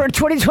 Infiniti. for a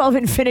 2012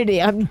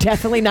 Infiniti, I'm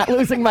definitely not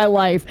losing my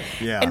life.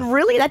 Yeah. And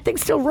really, that thing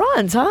still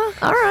runs, huh?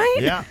 All right.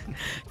 Yeah.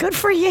 Good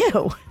for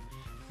you.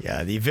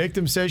 Yeah, the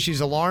victim says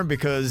she's alarmed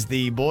because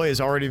the boy has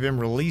already been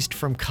released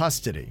from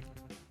custody.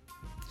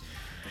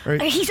 Right.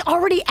 He's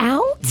already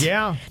out?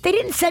 Yeah. They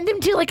didn't send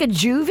him to like a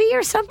juvie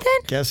or something?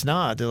 Guess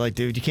not. They're like,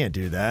 dude, you can't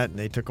do that. And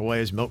they took away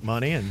his milk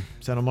money and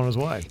sent him on his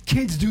way.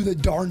 Kids do the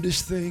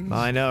darndest things.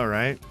 I know,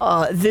 right?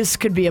 This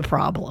could be a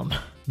problem.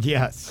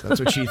 Yes, that's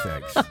what she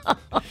thinks.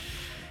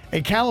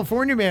 A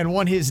California man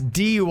won his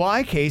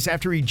DUI case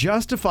after he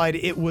justified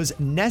it was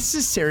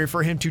necessary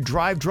for him to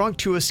drive drunk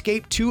to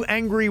escape two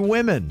angry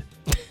women.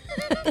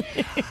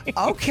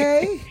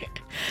 Okay.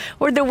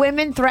 Were the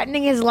women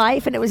threatening his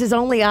life and it was his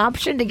only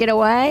option to get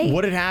away?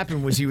 What had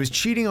happened was he was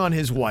cheating on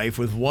his wife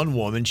with one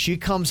woman. She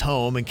comes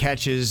home and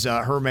catches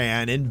her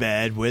man in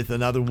bed with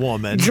another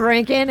woman.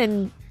 Drinking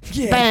and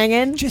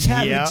banging. Just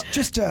having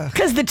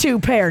because the two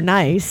pair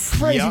nice.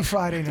 Crazy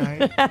Friday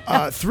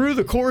night. Through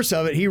the course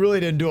of it, he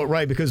really didn't do it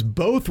right because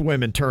both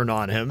women turned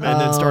on him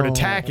and then started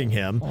attacking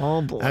him.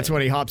 Oh, boy. That's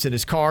when he hops in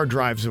his car,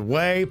 drives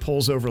away,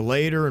 pulls over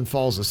later, and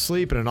falls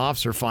asleep. And an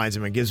officer finds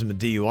him and gives him a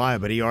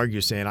DUI. But he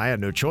argues, saying, I had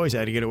no choice. I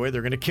had to get away.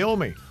 They're going to kill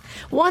me.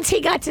 Once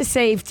he got to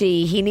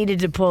safety, he needed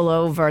to pull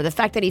over. The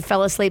fact that he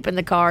fell asleep in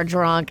the car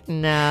drunk,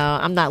 no,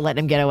 I'm not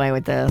letting him get away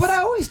with this. But I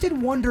always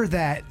did wonder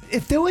that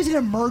if there was an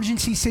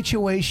emergency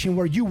situation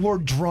where you were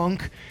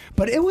drunk,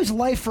 but it was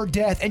life or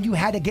death, and you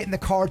had to get in the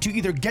car to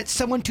either get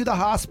someone to the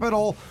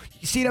hospital.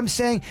 You see what I'm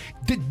saying?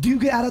 Do you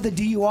get out of the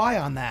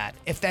DUI on that,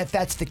 if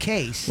that's the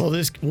case? Well,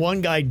 this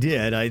one guy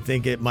did. I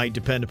think it might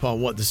depend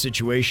upon what the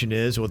situation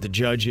is, what the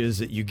judge is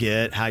that you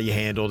get, how you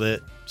handled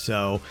it.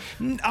 So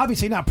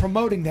obviously not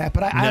promoting that,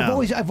 but I've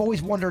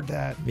always wondered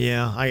that.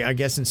 Yeah, I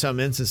guess in some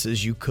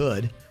instances you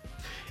could.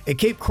 A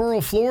Cape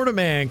Coral, Florida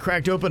man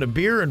cracked open a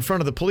beer in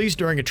front of the police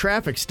during a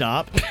traffic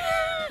stop.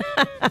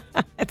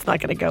 It's not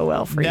going to go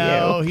well for you.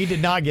 No, he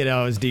did not get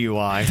out of his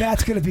DUI.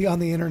 That's going to be on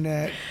the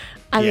internet.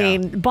 I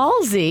mean,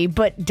 ballsy,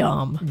 but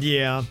dumb.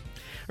 Yeah.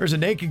 There's a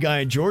naked guy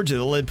in Georgia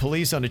that led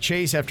police on a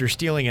chase after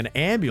stealing an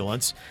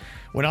ambulance.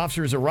 When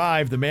officers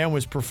arrived, the man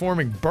was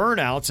performing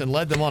burnouts and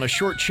led them on a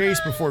short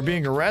chase before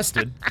being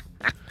arrested.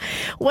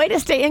 Way to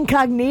stay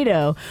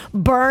incognito.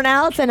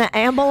 Burnouts in an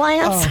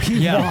ambulance? Oh,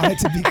 he wanted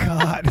to be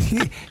caught.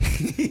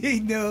 He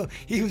knew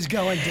he was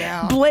going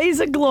down. Blaze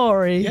of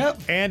glory.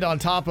 Yep. And on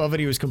top of it,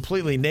 he was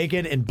completely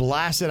naked and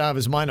blasted out of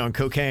his mind on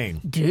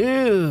cocaine.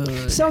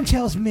 Dude. Some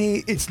tells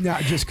me it's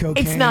not just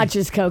cocaine. It's not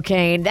just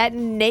cocaine. That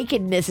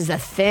nakedness is a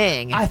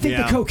thing. I think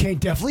the cocaine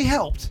definitely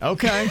helped.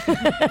 Okay.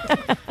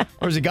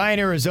 There was a guy in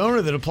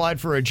Arizona that applied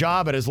for a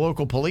job at his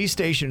local police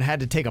station and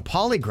had to take a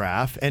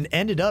polygraph and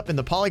ended up in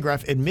the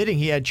polygraph admitting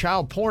he had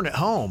child porn at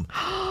home.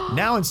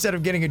 Now, instead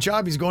of getting a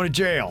job, he's going to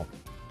jail.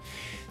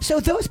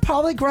 So those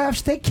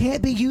polygraphs, they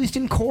can't be used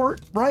in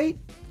court, right?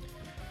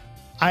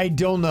 I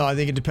don't know. I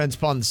think it depends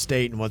upon the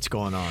state and what's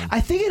going on.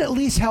 I think it at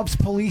least helps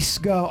police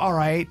go, all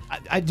right,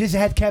 I just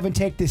had Kevin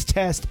take this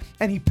test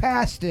and he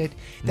passed it.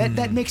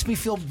 That makes me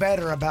feel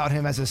better about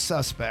him as a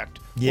suspect.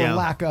 Yeah. Or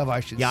lack of,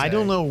 I should say. Yeah, I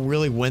don't know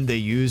really when they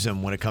use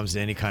them when it comes to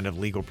any kind of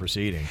legal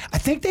proceeding. I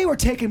think they were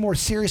taken more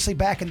seriously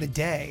back in the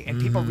day, and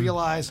people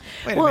realize,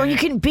 wait a well, minute. you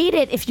can beat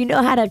it if you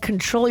know how to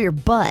control your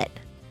butt.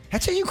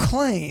 That's what you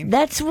claim.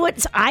 That's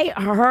what I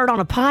heard on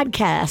a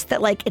podcast, that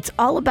like it's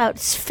all about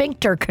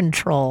sphincter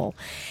control.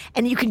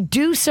 And you can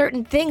do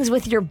certain things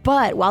with your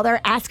butt while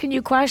they're asking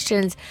you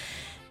questions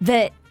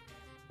that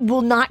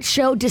will not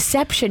show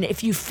deception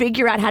if you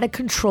figure out how to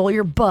control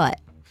your butt.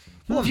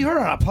 Well, if you heard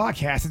it on a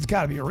podcast, it's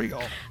got to be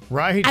real.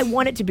 Right? I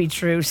want it to be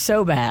true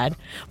so bad.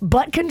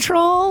 Butt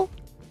control?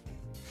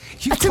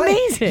 That's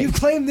amazing. You've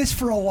claimed this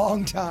for a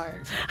long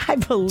time. I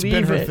believe It's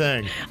been her it.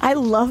 thing. I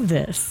love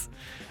this.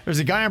 There's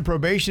a guy on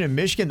probation in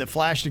Michigan that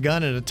flashed a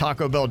gun in a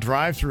Taco Bell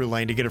drive-thru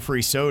lane to get a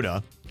free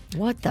soda.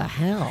 What the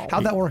hell?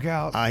 How'd that work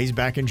out? He's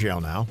back in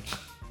jail now.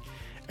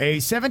 A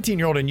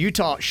 17-year-old in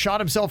Utah shot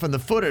himself in the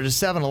foot at a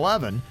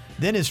 7-Eleven.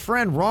 Then his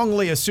friend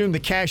wrongly assumed the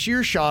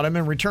cashier shot him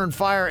and returned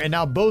fire, and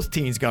now both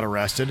teens got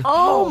arrested.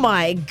 Oh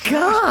my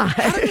God.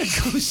 How did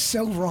it go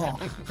so wrong?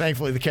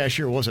 Thankfully, the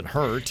cashier wasn't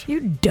hurt. You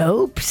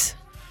dopes.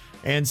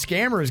 And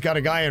scammers got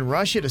a guy in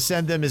Russia to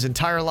send them his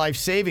entire life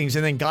savings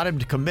and then got him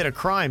to commit a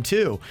crime,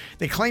 too.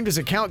 They claimed his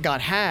account got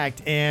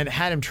hacked and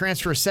had him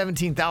transfer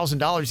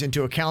 $17,000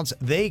 into accounts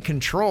they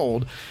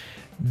controlled.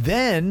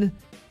 Then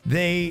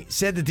they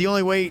said that the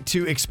only way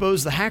to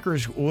expose the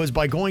hackers was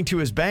by going to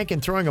his bank and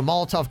throwing a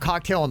Molotov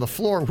cocktail on the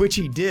floor, which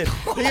he did.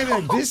 They're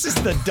like, this is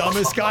the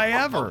dumbest guy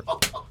ever.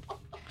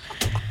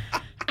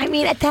 I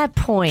mean, at that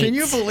point. Can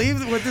you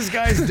believe what this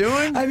guy's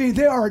doing? I mean,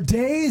 there are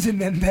days and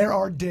then there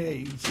are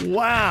days.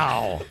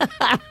 Wow.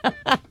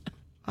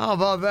 How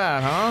about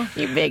that, huh?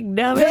 You big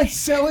dummy. That's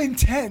so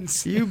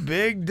intense. You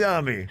big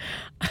dummy.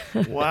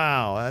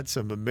 Wow, that's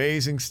some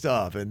amazing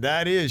stuff. And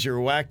that is your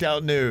whacked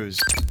out news.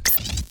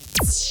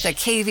 The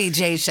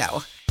KVJ Show.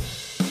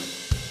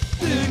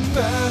 Think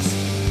fast,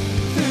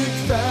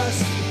 think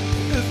fast.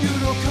 If you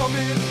don't come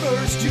in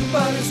first, you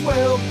might as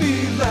well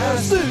be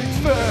last. Think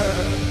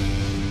fast.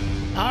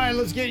 All right,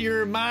 let's get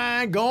your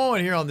mind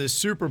going here on this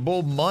Super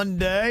Bowl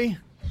Monday.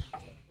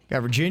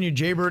 Got Virginia,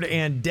 Jaybird,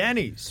 and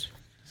Denny's.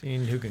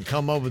 Seeing who can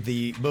come up with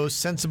the most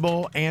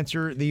sensible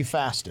answer the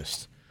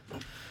fastest.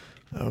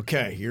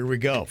 Okay, here we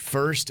go.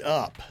 First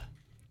up,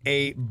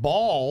 a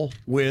ball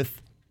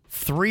with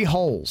 3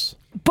 holes.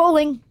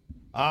 Bowling.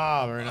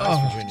 Ah, very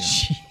nice, Virginia.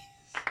 Geez.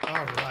 All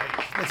right,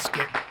 let's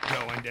get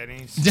going,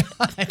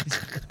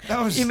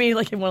 Denny's. You mean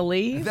like you want to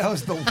leave? That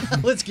was the.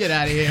 Let's get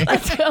out of here.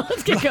 Let's go.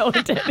 Let's get going,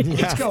 Denny's.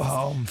 Let's go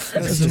home.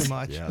 That's too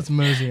much. Let's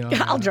mosey on.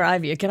 I'll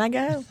drive you. Can I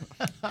go?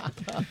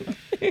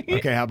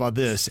 Okay, how about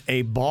this?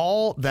 A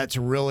ball that's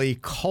really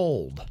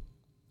cold.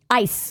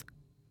 Ice.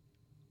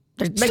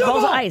 There's big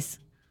balls of ice.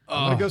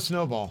 I'm going to go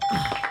snowball.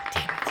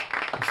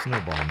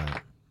 Snowball,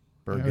 Matt.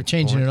 Bird We're gets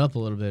changing the it point. up a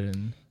little bit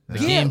in the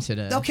game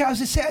today. Okay, I was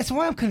just saying. That's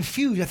why I'm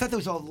confused. I thought there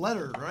was a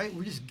letter, right?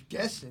 We're just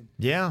guessing.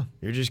 Yeah,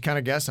 you're just kind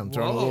of guessing. I'm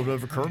throwing a little bit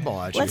of a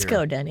curveball at you. Let's here.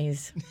 go,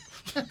 Denny's.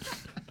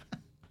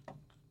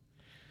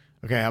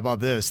 Okay, how about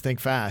this? Think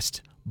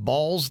fast.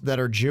 Balls that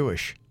are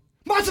Jewish.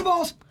 Matzo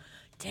balls.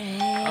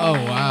 Dang. Oh,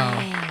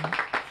 wow.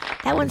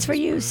 That one's for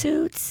you,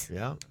 Suits.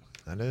 Yeah,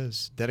 that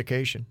is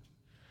dedication.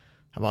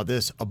 How about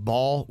this? A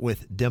ball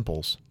with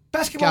dimples.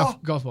 Basketball.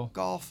 Golf ball.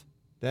 Golf.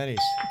 Denny's.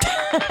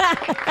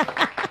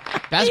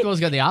 Basketball's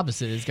got the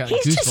opposite. It's got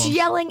He's just goosebumps.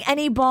 yelling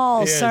any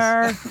ball, He is.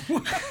 sir.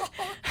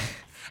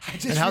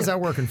 And how's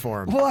that working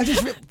for him? Well, I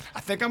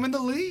think I'm in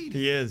the lead.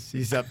 He is.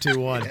 He's up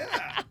 2-1.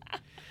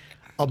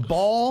 A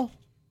ball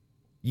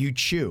you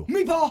chew.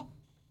 Meatball.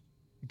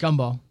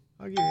 Gumball.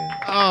 I'll give you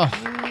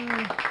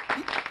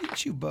Oh, You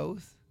chew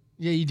both.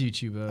 yeah, you do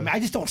chew both. I mean, I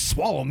just don't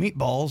swallow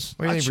meatballs.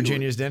 What do you I think, chew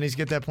Virginia's Denny's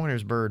get that point or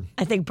is Bird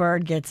I think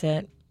Bird gets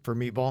it. for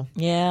meatball?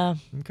 Yeah.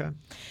 Okay.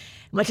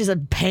 Much as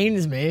it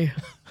pains me.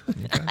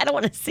 I don't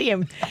want to see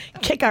him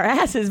kick our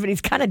asses, but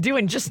he's kind of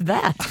doing just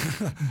that.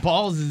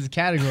 Balls is his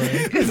category.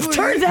 It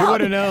turns out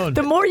would've known?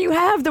 the more you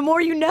have, the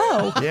more you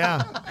know.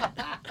 Yeah.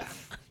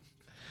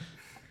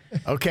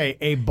 Okay,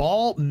 a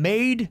ball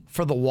made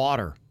for the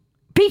water.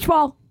 Beach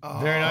ball.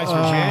 Very nice,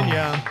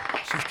 Virginia.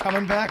 She's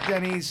coming back,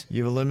 Denny's.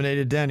 You've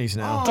eliminated Denny's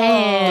now.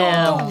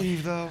 Damn. Don't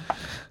leave, though.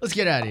 Let's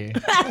get out of here.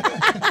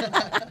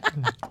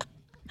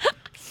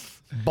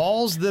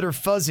 Balls that are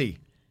fuzzy.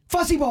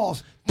 Fuzzy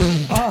balls.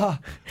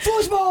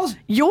 Foosballs.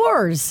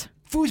 Yours.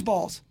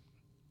 Foosballs.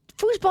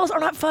 Foosballs are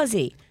not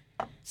fuzzy.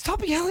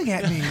 Stop yelling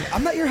at me.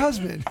 I'm not your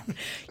husband.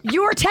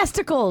 Your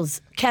testicles,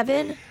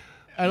 Kevin.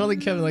 I don't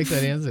think Kevin likes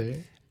that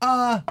answer.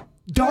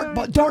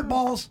 Dart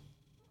balls.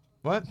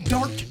 What?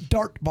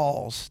 Dart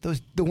balls.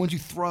 Those the ones you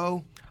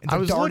throw. I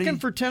was darty. looking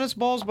for tennis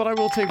balls, but I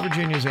will take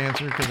Virginia's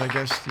answer because I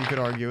guess you could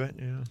argue it.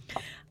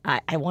 Yeah.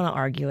 I want to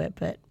argue it,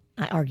 but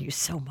I argue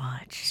so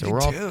much. So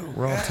we're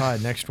all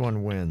tied. Next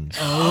one wins.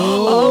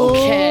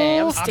 Okay,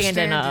 I'm standing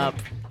standing. up.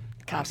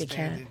 I'm Copycat.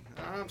 standing.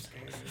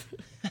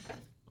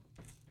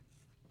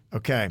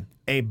 Okay.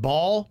 A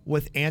ball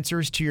with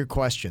answers to your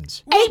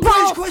questions. 8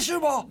 ball. Question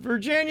ball.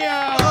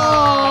 Virginia!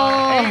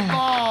 Oh! 8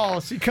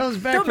 ball. She comes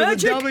back The for the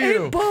magic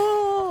W. 8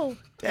 ball.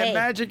 That Hey,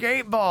 magic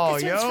 8 ball,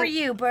 this yo. one's for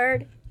you,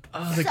 Bird.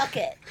 The Suck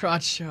it.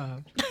 crotch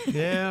chop.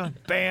 Yeah,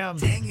 bam.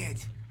 Dang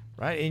it.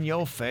 Right in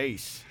your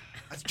face.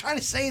 I was trying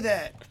to say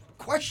that.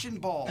 Question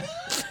ball.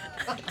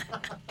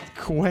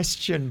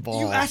 Question ball.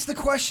 You asked the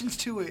questions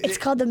to it. It's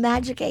called the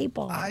magic 8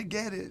 ball. I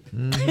get it.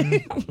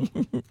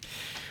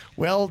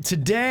 Well,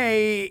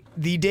 today,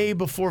 the day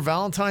before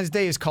Valentine's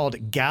Day, is called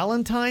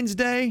Galentine's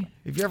Day.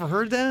 Have you ever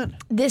heard that?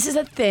 This is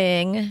a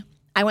thing.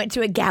 I went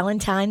to a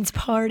Galentine's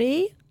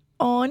party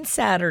on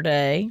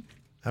Saturday.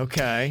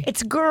 Okay.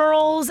 It's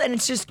girls, and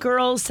it's just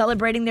girls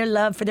celebrating their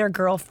love for their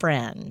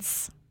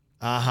girlfriends.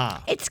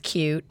 It's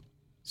cute.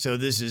 So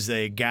this is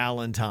a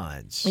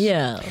Galentine's.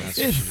 Yeah. That's what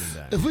she did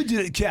that. If we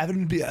did it, Kevin,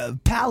 it'd be a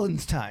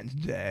Palentine's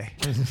Day.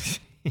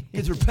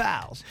 Because we're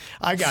pals.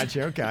 I got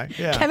you. Okay.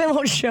 Yeah. Kevin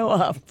won't show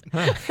up.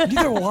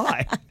 Neither will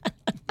I.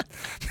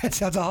 That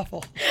sounds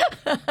awful.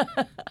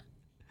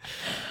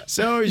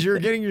 So as you're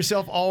getting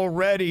yourself all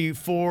ready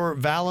for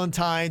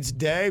Valentine's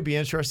Day, be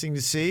interesting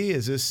to see.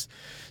 Is this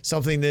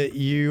something that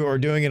you are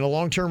doing in a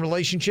long-term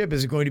relationship?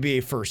 Is it going to be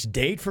a first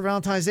date for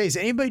Valentine's Day? Does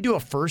anybody do a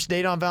first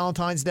date on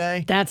Valentine's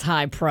Day? That's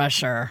high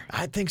pressure.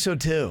 I think so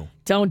too.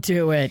 Don't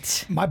do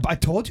it. I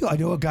told you, I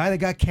know a guy that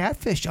got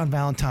catfished on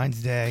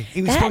Valentine's Day.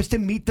 He was supposed to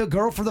meet the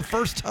girl for the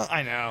first time.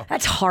 I know.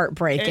 That's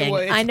heartbreaking.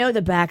 Anyway, I know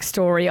the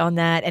backstory on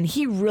that, and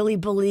he really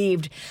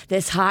believed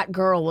this hot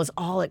girl was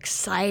all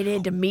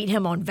excited to meet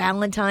him on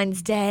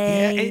Valentine's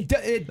Day.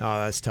 Yeah,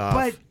 Oh, that's tough.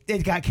 but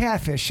it got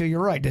catfished, so you're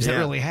right. Does that Yeah.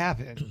 really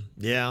happen?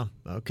 Yeah.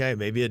 Okay.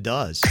 Maybe it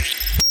does.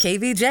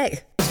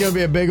 KVJ. It's going to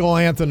be a big old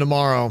anthem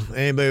tomorrow.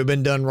 Anybody who's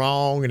been done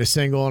wrong and is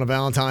single on a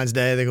Valentine's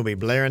Day, they're going to be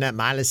blaring that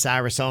Miley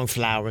Cyrus song,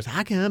 Flowers.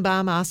 I can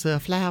buy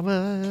myself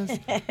flowers.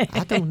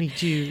 I don't need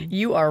you.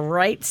 You are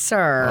right,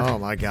 sir. Oh,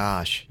 my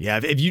gosh. Yeah,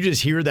 if you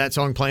just hear that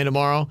song playing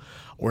tomorrow,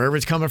 wherever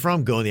it's coming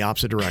from, go in the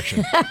opposite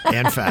direction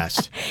and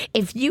fast.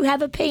 If you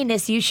have a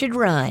penis, you should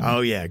run.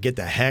 Oh, yeah. Get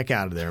the heck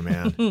out of there,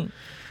 man.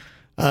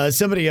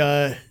 Somebody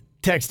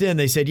texted in.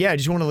 They said, yeah, I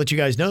just want to let you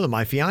guys know that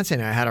my fiance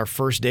and I had our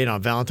first date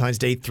on Valentine's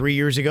Day 3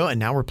 years ago, and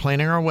now we're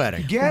planning our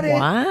wedding. Get it?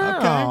 Wow,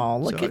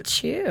 Okay. look So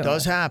at you. It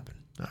does happen.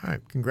 All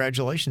right.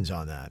 Congratulations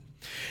on that.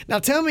 Now,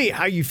 tell me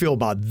how you feel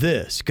about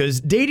this, because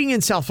dating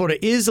in South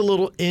Florida is a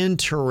little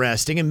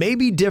interesting and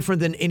maybe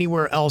different than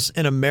anywhere else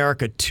in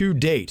America to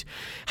date.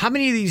 How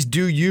many of these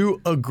do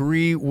you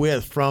agree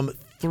with from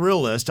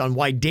Thrillist on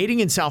why dating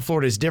in South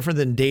Florida is different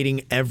than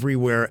dating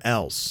everywhere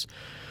else?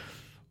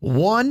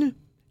 1,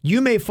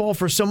 you may fall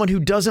for someone who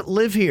doesn't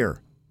live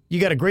here. You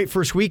got a great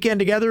first weekend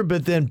together,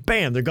 but then,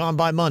 bam, they're gone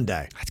by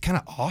Monday. That's kind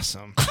of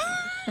awesome.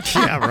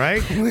 Yeah,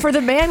 right? For the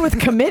man with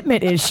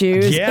commitment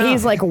issues, Yeah.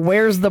 he's like,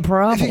 where's the If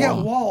you got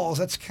problem? walls,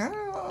 that's kind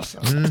of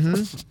awesome.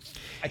 Mm-hmm.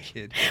 I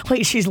kid.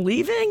 Wait, she's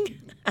leaving?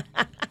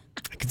 I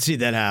can see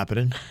that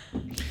happening.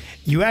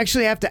 You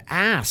actually have to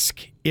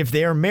ask if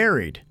they are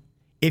married.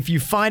 If you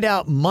find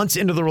out months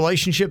into the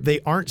relationship they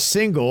aren't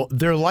single,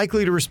 they're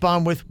likely to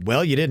respond with,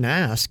 well, you didn't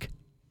ask.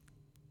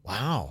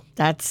 Wow.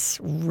 That's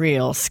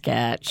real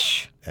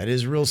sketch. That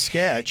is real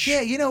sketch.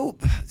 Yeah, you know,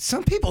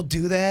 some people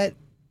do that.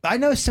 I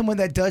know someone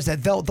that does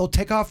that. They'll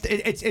take off.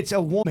 It's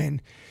a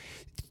woman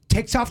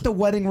takes off the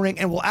wedding ring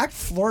and will act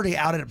flirty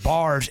out at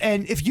bars.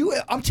 And if you,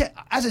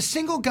 as a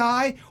single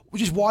guy,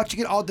 just watching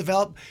it all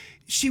develop,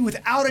 she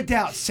without a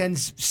doubt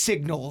sends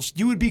signals.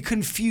 You would be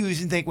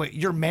confused and think, wait,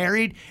 you're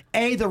married?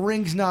 A, the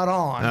ring's not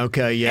on.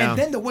 Okay, yeah. And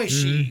then the way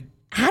she.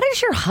 How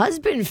does your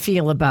husband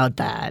feel about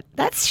that?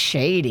 That's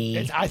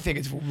shady. I think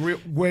it's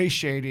way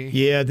shady.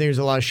 Yeah, I think there's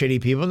a lot of shady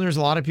people, and there's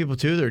a lot of people,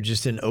 too, that are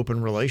just in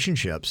open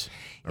relationships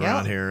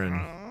around here. And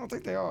I don't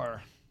think they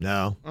are.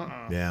 no.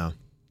 Yeah.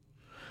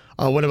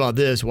 What about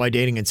this? Why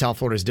dating in South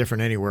Florida is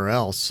different anywhere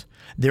else.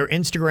 Their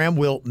Instagram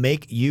will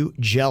make you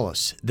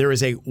jealous. There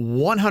is a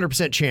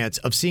 100% chance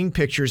of seeing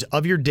pictures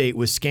of your date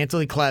with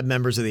scantily clad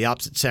members of the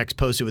opposite sex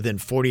posted within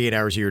 48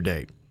 hours of your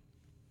date.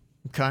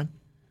 Okay.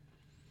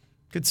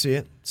 Could see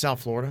it.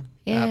 South Florida.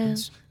 Yeah,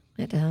 Happens.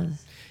 it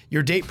does.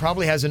 Your date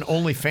probably has an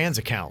OnlyFans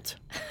account.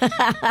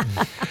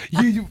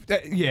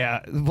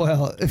 Yeah.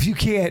 Well, if you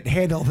can't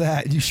handle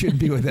that, you shouldn't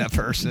be with that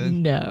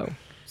person. No.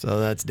 So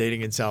that's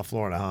dating in South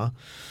Florida,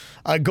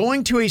 huh?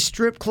 Going to a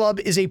strip club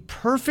is a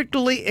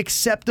perfectly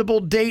acceptable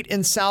date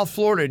in South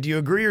Florida. Do you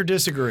agree or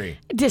disagree?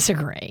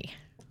 Disagree.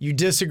 You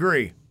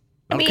disagree.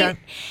 I mean,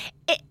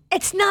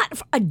 it's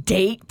not a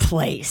date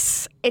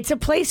place. It's a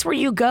place where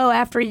you go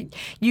after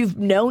you've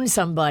known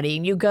somebody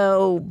and you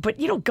go, but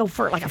you don't go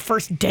for like a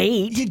first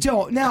date. You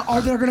don't. Now,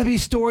 are there going to be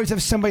stories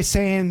of somebody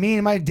saying, me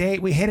and my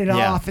date, we hit it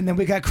off and then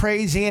we got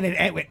crazy and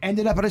it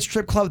ended up at a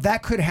strip club?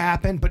 That could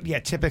happen, but yeah,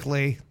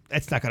 typically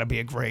it's not going to be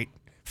a great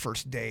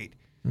first date.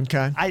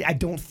 Okay. I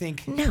don't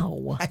think.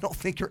 No. I don't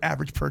think your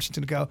average person's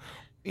going to go,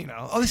 you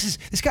know, oh, this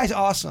guy's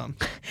awesome.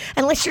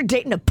 Unless you're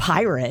dating a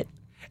pirate.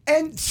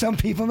 And some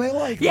people may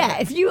like that. Yeah,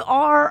 if you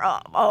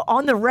are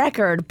on the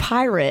record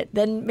pirate,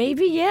 then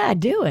maybe, yeah,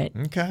 do it.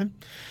 Okay.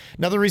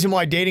 Another reason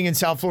why dating in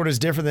South Florida is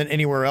different than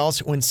anywhere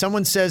else. When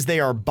someone says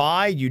they are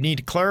bi, you need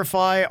to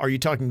clarify, are you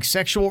talking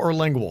sexual or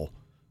lingual?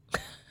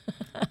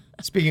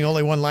 Speaking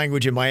only one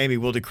language in Miami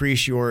will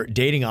decrease your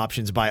dating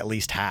options by at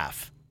least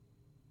half.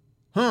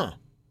 Huh.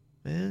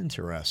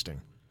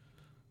 Interesting.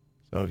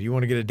 So if you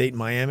want to get a date in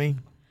Miami,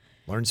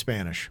 learn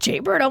Spanish.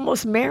 Jaybird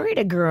almost married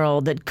a girl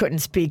that couldn't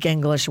speak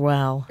English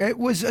well. It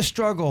was a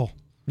struggle.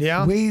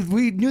 Yeah. We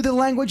knew the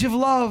language of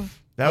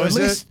love. That was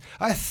at least it?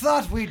 I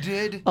thought we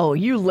did. Oh,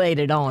 you laid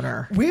it on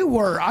her. We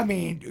were,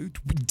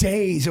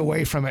 days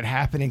away from it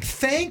happening.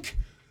 Thank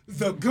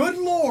the good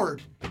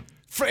Lord.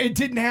 It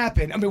didn't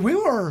happen. I mean, we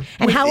were.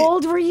 And how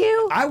old were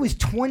you? I was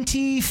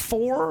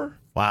 24.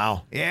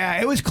 Wow.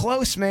 Yeah, it was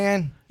close,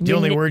 man. The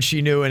only word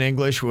she knew in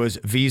English was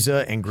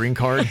visa and green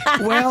card.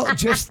 Well,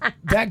 just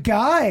that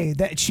guy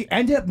that she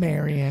ended up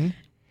marrying,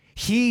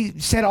 he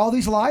said all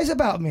these lies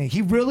about me.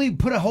 He really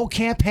put a whole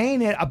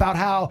campaign in about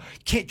how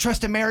can't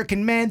trust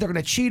American men. They're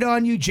going to cheat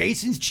on you.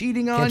 Jason's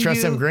cheating on you. Can't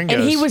trust them gringos.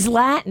 And he was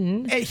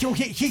Latin. And so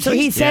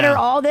he said her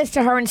all this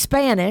to her in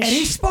Spanish. And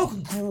he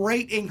spoke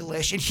great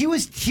English. And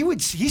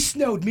he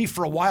snowed me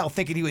for a while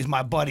thinking he was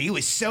my buddy. He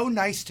was so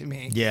nice to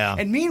me. Yeah.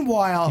 And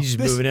meanwhile, He's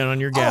just moving in on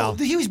your gal.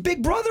 Oh, he was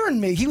big brothering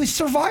me. He was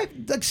Survivor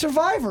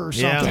or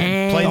something.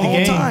 Yeah. Played the whole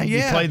game. time. He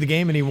Yeah. played the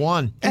game and he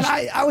won. And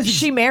I was.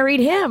 She married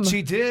him.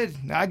 She did.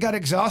 I got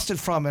exhausted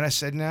from it. I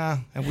said, nah.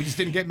 And we just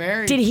didn't get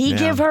married. Did he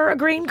give her a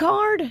green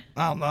card?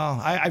 I don't know.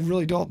 I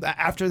really don't.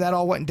 After that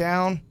all went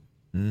down,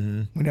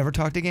 we never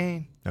talked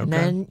again. And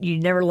then you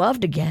never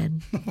loved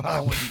again. Well,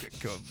 I wouldn't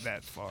go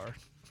that far.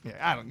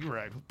 Yeah, you're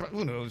right.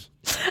 Who knows?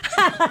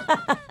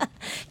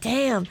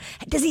 Damn.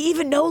 Does he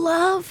even know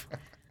love?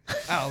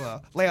 I don't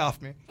know. Lay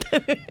off me.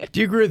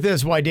 Do you agree with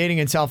this? Why dating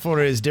in South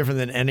Florida is different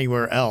than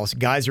anywhere else?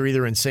 Guys are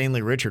either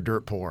insanely rich or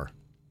dirt poor.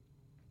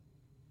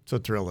 That's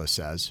what Thrillist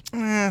says.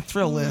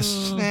 Thrill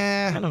list.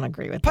 I don't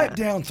agree with Pipe that.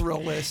 down,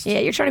 thrill list. Yeah,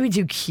 you're trying to be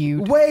too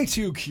cute. Way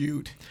too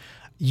cute.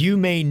 You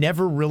may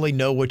never really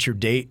know what your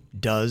date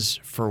does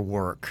for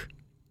work.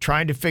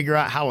 Trying to figure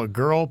out how a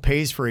girl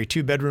pays for a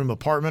 2-bedroom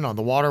apartment on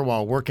the water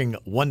while working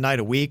one night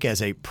a week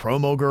as a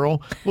promo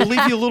girl will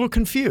leave you a little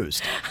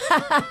confused.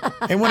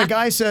 And when a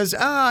guy says,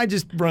 I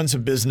just run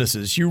some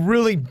businesses, you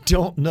really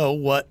don't know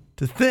what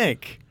to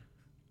think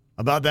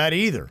about that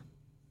either.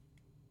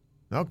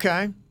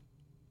 Okay.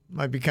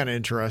 Might be kind of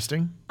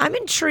interesting. I'm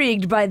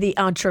intrigued by the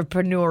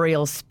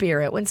entrepreneurial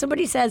spirit. When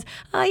somebody says,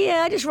 oh,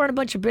 yeah, I just run a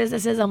bunch of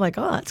businesses, I'm like,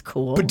 oh, that's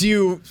cool. But do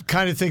you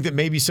kind of think that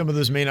maybe some of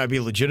those may not be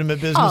legitimate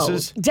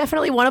businesses? Oh,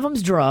 definitely one of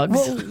them's drugs.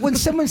 Well, when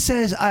someone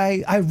says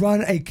I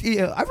run a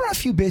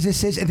few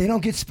businesses and they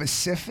don't get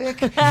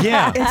specific,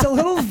 Yeah. it's a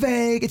little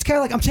vague. It's kind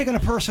of like I'm taking a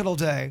personal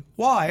day.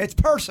 Why? It's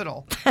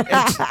personal.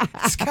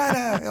 It's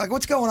kind of like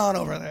what's going on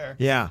over there.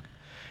 Yeah.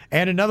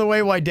 And another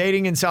way why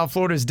dating in South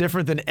Florida is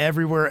different than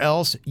everywhere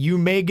else, you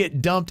may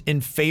get dumped in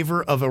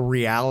favor of a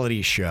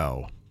reality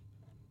show.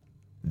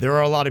 There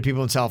are a lot of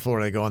people in South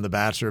Florida that go on The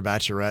Bachelor,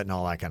 Bachelorette, and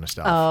all that kind of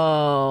stuff.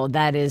 Oh,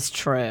 that is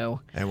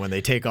true. And when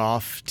they take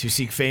off to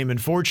seek fame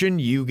and fortune,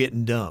 you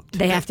getting dumped.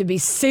 They have to be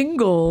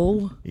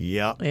single.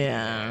 Yep.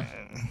 Yeah.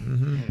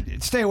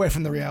 Stay away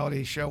from the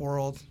reality show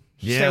world.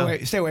 Yeah.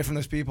 Stay away from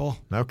those people.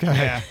 Okay.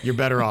 Yeah. You're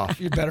better off.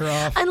 You're better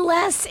off.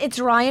 Unless it's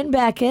Ryan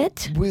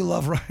Beckett. We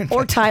love Ryan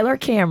Or Tyler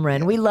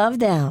Cameron. We love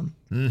them.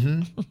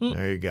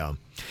 There you go.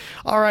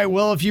 All right.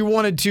 Well, if you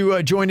wanted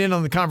to join in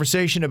on the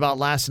conversation about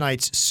last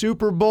night's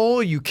Super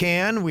Bowl, you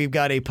can. We've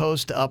got a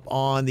post up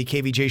on the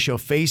KVJ Show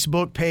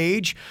Facebook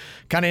page.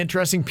 Kind of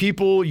interesting.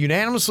 People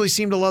unanimously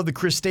seem to love the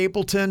Chris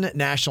Stapleton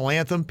national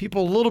anthem.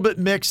 People a little bit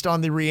mixed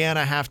on the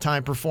Rihanna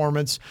halftime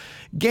performance.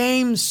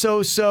 Game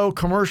so-so,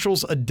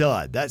 commercials a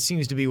dud. That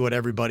seems to be what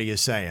everybody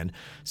is saying.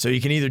 So you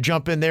can either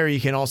jump in there, or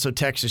you can also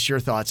text us your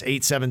thoughts,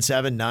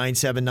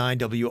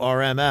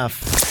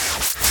 877-979-WRMF.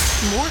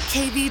 More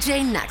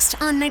KVJ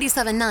next on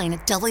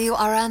 97.9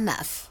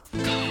 WRMF.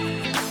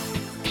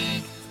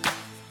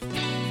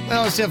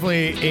 Well, it's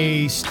definitely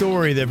a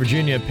story that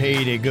Virginia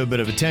paid a good bit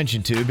of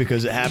attention to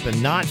because it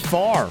happened not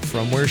far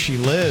from where she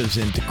lives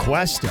in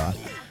Tequesta.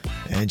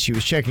 And she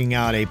was checking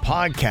out a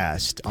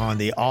podcast on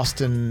the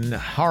Austin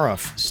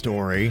Harrouff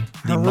story.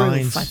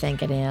 Harrouff, I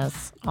think it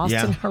is.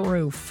 Austin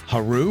Harrouff.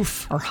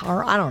 Harrouff?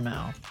 Or I don't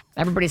know.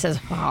 Everybody says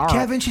Harrouff.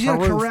 Kevin, she's going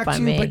to Harrouff correct by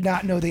you, me. but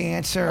not know the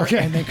answer,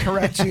 Okay. and then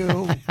correct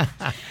you.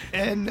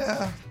 And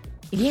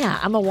yeah,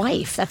 I'm a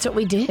wife. That's what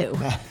we do.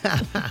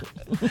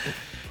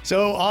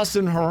 So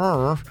Austin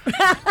Harrouff.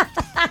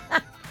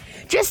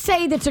 Just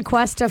say the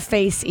Tequesta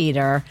face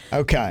eater.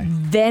 Okay.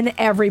 Then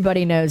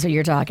everybody knows who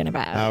you're talking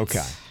about.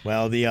 Okay.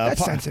 Well, the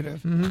that's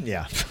sensitive.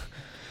 Yeah.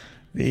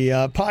 The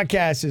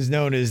podcast is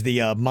known as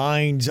the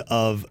Minds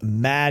of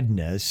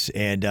Madness,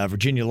 and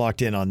Virginia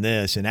locked in on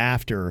this. And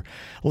after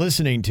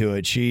listening to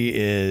it, she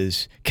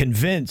is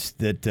convinced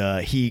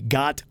that he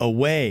got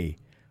away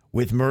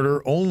with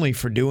murder only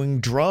for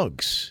doing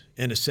drugs,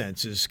 in a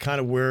sense, is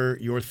kind of where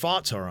your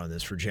thoughts are on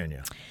this,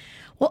 Virginia.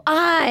 Well,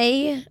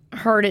 I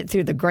heard it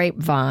through the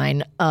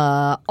grapevine,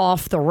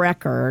 off the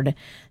record,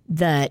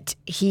 that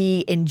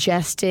he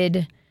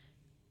ingested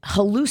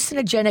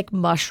hallucinogenic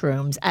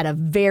mushrooms at a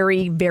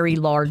very, very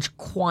large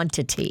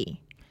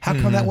quantity. How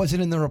come that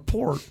wasn't in the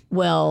report?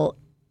 Well,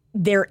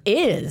 there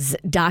is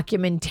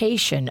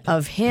documentation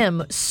of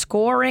him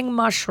scoring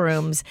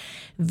mushrooms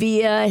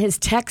via his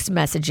text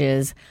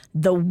messages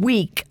the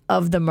week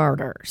of the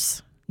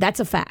murders. That's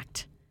a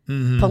fact.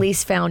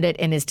 Police found it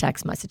in his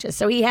text messages.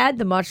 So he had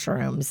the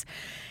mushrooms,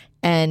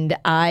 and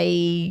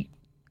I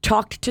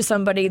talked to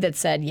somebody that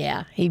said,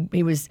 yeah,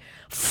 he was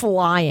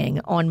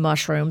flying on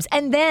mushrooms,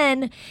 and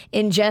then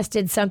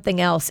ingested something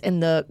else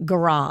in the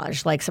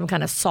garage, like some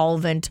kind of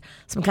solvent,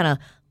 some kind of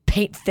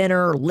paint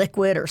thinner or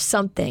liquid or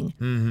something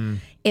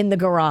in the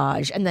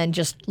garage, and then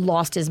just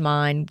lost his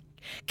mind,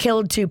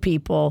 killed 2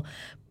 people,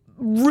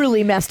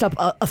 really messed up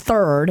a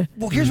third.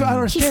 Well, here's what I don't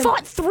understand. He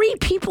fought 3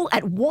 people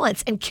at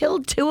once and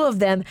killed 2 of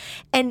them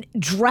and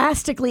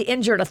drastically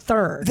injured a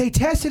third. They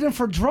tested him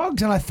for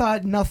drugs, and I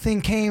thought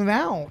nothing came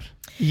out.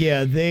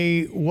 Yeah,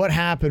 what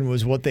happened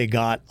was what they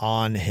got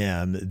on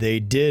him. They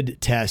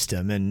did test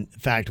him. In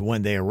fact,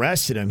 when they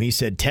arrested him, he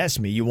said, "Test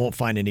me, you won't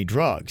find any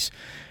drugs."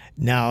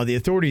 Now, the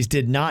authorities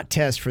did not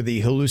test for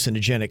the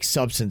hallucinogenic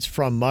substance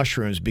from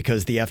mushrooms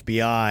because the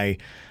FBI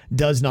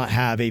does not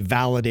have a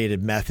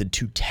validated method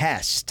to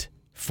test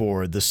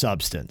for the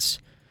substance.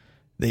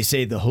 They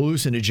say the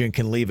hallucinogen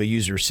can leave a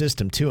user's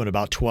system too in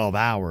about 12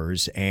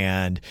 hours,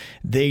 and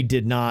they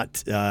did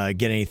not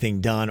get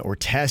anything done or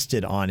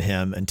tested on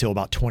him until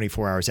about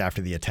 24 hours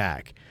after the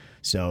attack.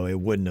 So it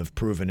wouldn't have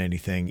proven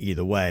anything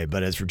either way.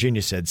 But as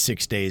Virginia said,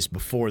 6 days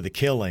before the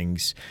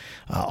killings,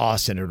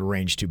 Austin had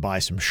arranged to buy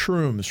some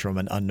shrooms from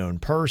an unknown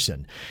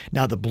person.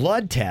 Now, the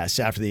blood tests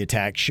after the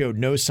attack showed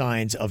no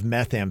signs of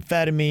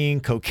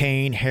methamphetamine,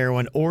 cocaine,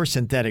 heroin, or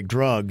synthetic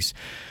drugs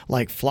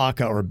like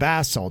flocka or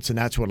bath salts. And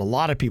that's what a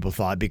lot of people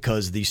thought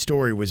because the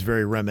story was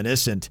very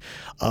reminiscent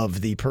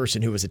of the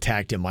person who was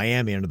attacked in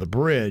Miami under the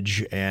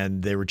bridge,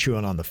 and they were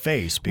chewing on the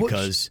face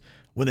because...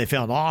 when they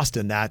found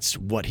Austin, that's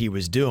what he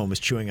was doing, was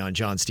chewing on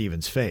John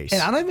Stevens' face.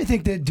 And I don't even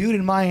think the dude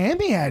in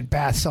Miami had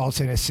bath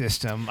salts in his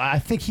system. I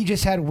think he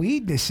just had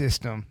weed in his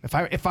system,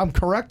 if I'm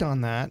correct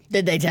on that.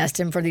 Did they test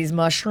him for these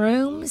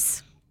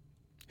mushrooms?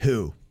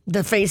 Who?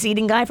 The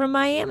face-eating guy from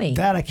Miami.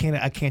 That I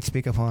can't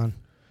speak upon.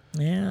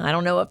 Yeah, I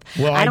don't know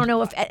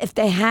if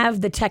they have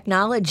the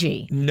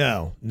technology.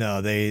 No,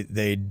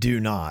 they do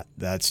not.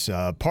 That's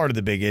part of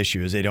the big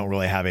issue is they don't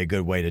really have a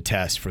good way to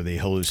test for the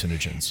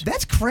hallucinogens.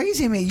 That's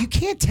crazy, man. You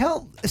can't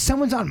tell if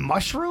someone's on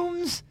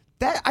mushrooms.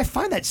 I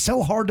find that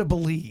so hard to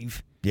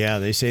believe. Yeah,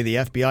 they say the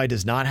FBI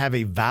does not have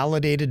a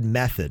validated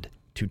method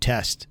to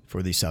test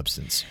for the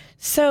substance.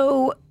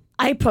 So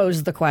I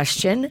pose the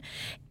question,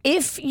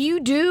 if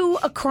you do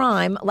a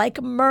crime like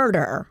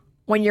murder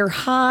when you're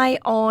high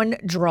on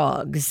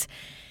drugs,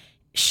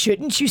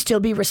 shouldn't you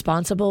still be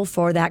responsible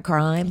for that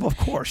crime? Well, of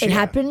course. It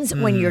happens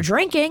when you're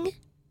drinking.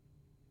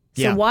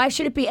 So Yeah. why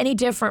should it be any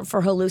different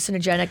for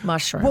hallucinogenic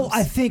mushrooms? Well,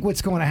 I think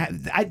what's going to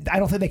happen, I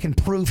don't think they can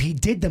prove he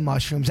did the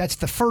mushrooms. That's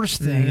the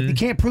first thing. You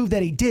can't prove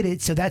that he did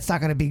it, so that's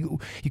not going to be,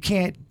 you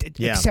can't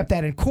accept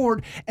that in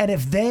court. And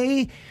if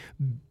they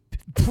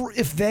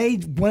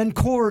went in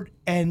court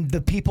and the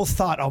people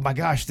thought, oh my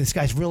gosh, this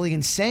guy's really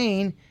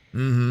insane,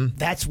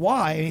 that's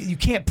why you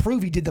can't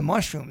prove he did the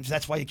mushrooms.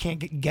 That's why you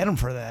can't get him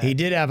for that. He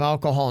did have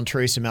alcohol and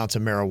trace amounts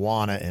of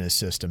marijuana in his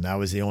system. That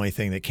was the only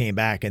thing that came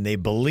back. And they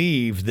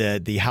believe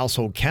that the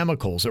household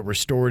chemicals that were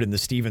stored in the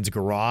Stevens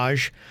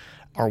garage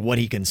are what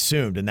he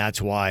consumed. And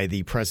that's why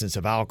the presence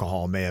of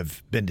alcohol may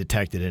have been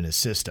detected in his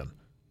system.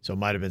 So it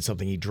might have been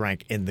something he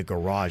drank in the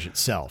garage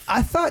itself.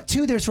 I thought,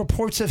 too, there's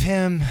reports of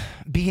him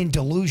being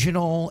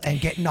delusional and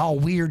getting all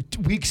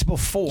weird weeks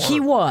before. He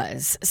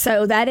was.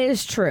 So that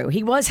is true.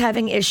 He was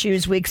having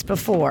issues weeks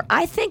before.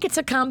 I think it's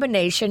a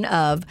combination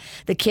of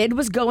the kid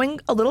was going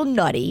a little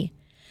nutty,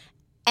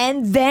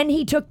 and then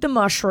he took the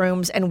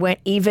mushrooms and went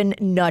even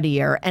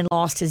nuttier and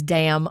lost his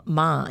damn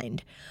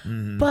mind.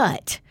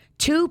 But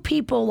 2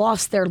 people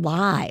lost their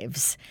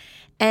lives.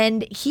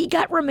 And he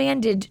got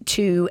remanded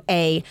to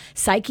a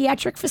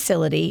psychiatric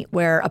facility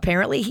where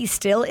apparently he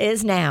still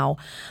is now.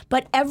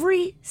 But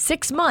every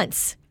 6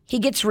 months, he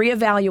gets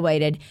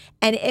reevaluated.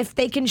 And if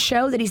they can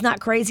show that he's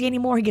not crazy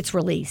anymore, he gets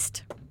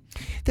released.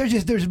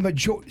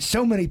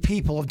 So many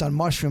people have done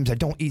mushrooms that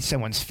don't eat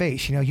someone's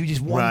face. You know, you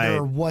just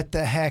wonder what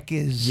the heck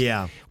is.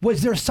 Yeah.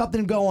 Was there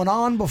something going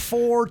on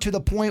before to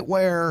the point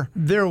where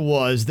There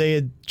was. They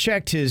had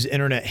checked his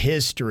internet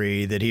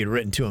history that he had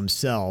written to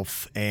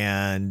himself,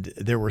 and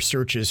there were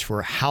searches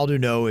for how to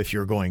know if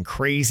you're going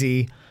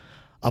crazy,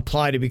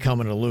 apply to become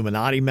an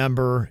Illuminati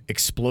member,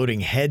 exploding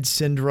head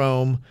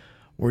syndrome,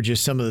 were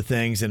just some of the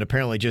things. And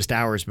apparently just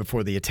hours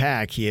before the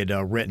attack, he had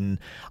written,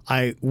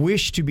 I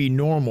wish to be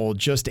normal,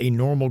 just a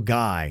normal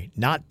guy.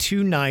 Not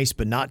too nice,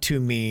 but not too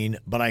mean,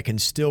 but I can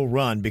still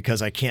run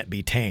because I can't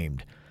be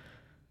tamed.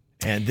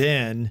 And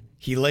then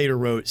he later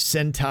wrote,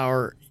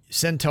 Centaur,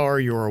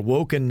 you're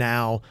awoken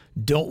now.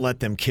 Don't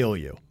let them kill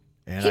you.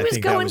 And He was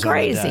going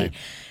crazy.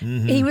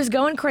 Mm-hmm. He was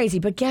going crazy.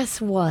 But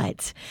guess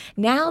what?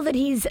 Now that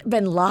he's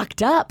been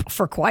locked up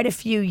for quite a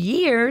few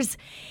years,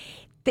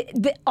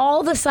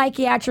 all the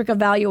psychiatric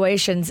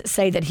evaluations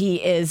say that he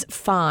is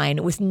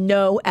fine with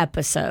no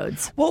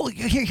episodes. Well,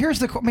 here's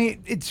the. I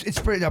mean, it's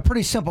a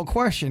pretty simple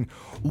question.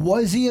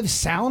 Was he of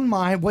sound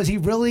mind? Was he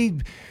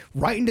really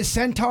writing to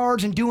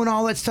centaurs and doing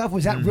all that stuff?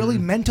 Was that really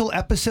mental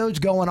episodes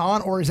going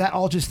on, or is that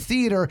all just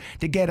theater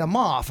to get him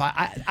off?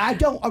 I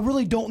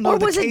really don't know. Or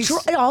was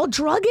it all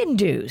drug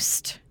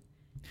induced?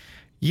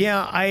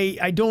 Yeah,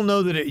 I don't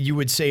know that you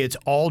would say it's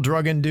all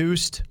drug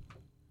induced.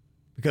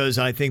 Because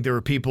I think there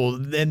are people,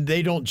 and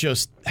they don't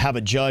just have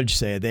a judge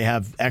say it. They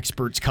have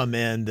experts come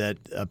in that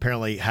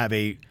apparently have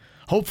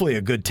hopefully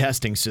a good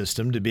testing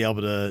system to be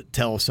able to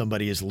tell if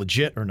somebody is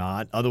legit or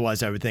not.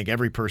 Otherwise, I would think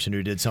every person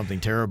who did something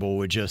terrible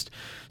would just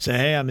say,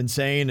 hey, I'm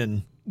insane,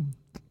 and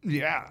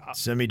Yeah.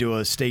 Send me to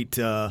a state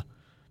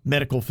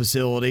medical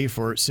facility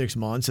for 6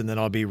 months, and then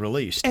I'll be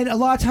released. And a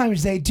lot of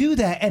times they do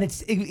that, and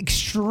it's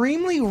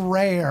extremely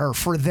rare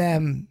for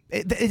them.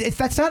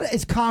 That's not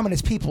as common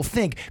as people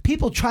think.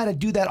 People try to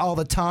do that all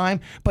the time,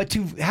 but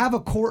to have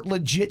a court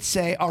legit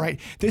say, all right,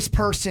 this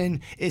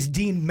person is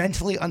deemed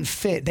mentally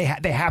unfit, they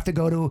have to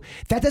go to,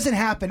 that doesn't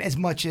happen as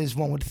much as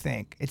one would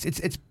think.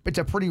 It's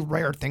a pretty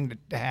rare thing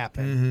to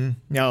happen.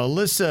 Now,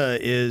 Alyssa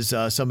is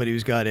somebody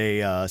who's got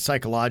a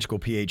psychological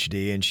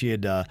PhD, and she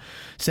had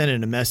sent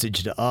in a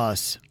message to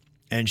us.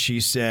 And she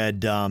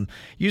said,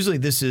 usually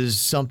this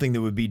is something that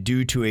would be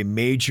due to a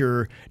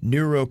major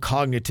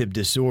neurocognitive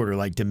disorder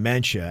like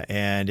dementia,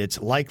 and it's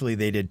likely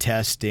they did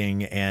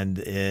testing, and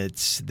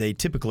they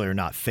typically are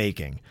not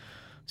faking.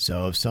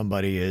 So if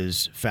somebody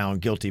is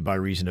found guilty by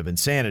reason of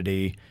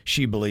insanity,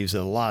 she believes that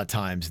a lot of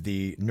times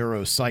the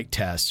neuropsych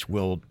tests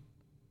will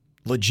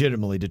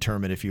legitimately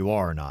determine if you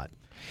are or not.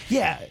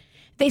 Yeah.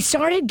 They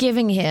started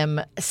giving him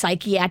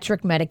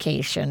psychiatric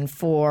medication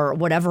for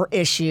whatever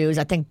issues.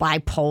 I think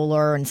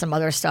bipolar and some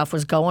other stuff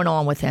was going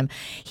on with him.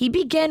 He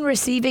began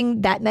receiving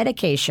that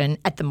medication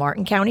at the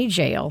Martin County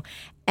Jail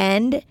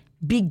and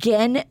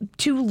began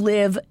to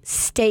live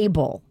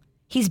stable.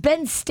 He's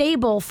been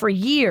stable for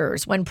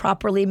years when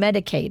properly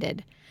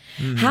medicated.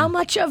 How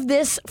much of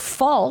this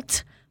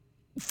fault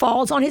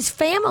falls on his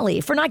family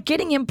for not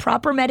getting him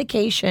proper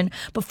medication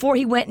before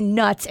he went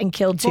nuts and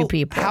killed two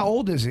people? How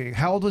old is he?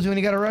 How old was he when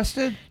he got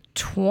arrested?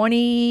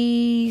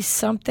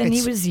 20-something.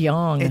 He was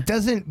young. It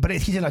doesn't, but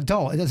he's an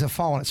adult. It doesn't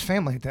fall on his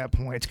family at that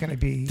point. It's going to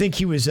be. I think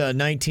he was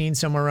 19,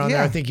 somewhere around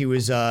there. I think he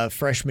was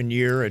freshman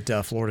year at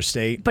Florida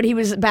State. But he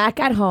was back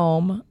at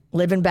home,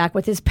 living back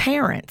with his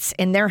parents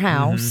in their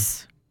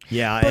house.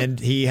 Yeah, and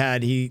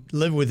he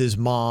lived with his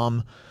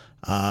mom.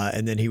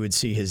 And then he would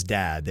see his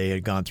dad. They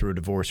had gone through a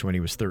divorce when he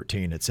was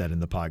 13, it said in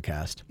the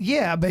podcast.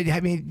 Yeah, but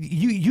I mean,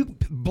 you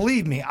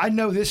believe me, I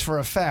know this for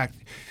a fact.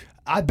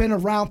 I've been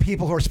around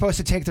people who are supposed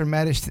to take their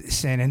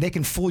medicine, and they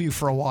can fool you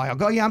for a while.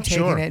 Go, yeah, I'm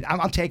taking it.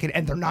 I'm taking it,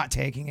 and they're not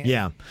taking it.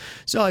 Yeah.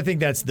 So I think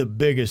that's the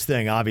biggest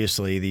thing.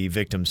 Obviously, the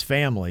victims'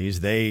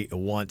 families, they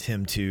want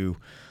him to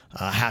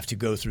have to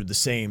go through the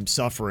same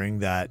suffering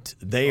that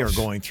they are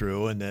going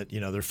through and that,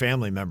 their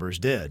family members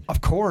did.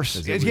 Of course.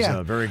 It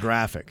was very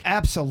graphic.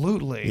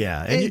 Absolutely.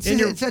 Yeah. It's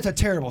a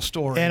terrible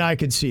story. And I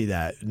could see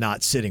that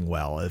not sitting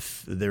well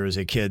if there was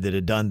a kid that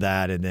had done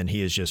that and then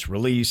he is just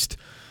released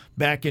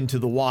back into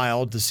the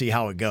wild to see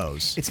how it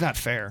goes. It's not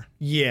fair.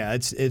 Yeah,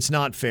 it's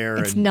not fair.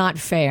 It's not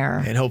fair.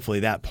 And hopefully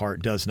that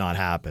part does not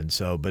happen.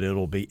 But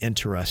it'll be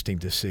interesting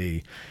to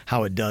see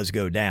how it does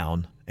go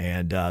down.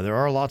 And there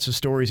are lots of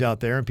stories out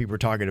there, and people are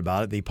talking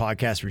about it. The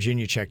podcast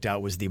Virginia checked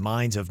out was The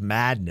Minds of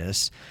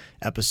Madness,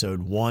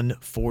 episode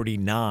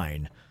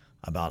 149,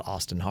 about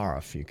Austin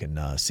Harff. You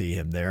can see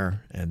him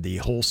there and the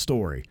whole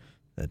story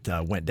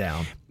that went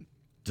down,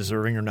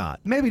 deserving or not.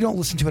 Maybe don't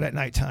listen to it at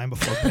nighttime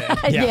before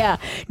bed. Yeah.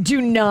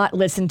 Do not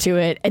listen to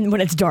it and when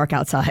it's dark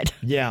outside.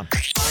 Yeah.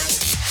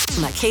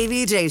 My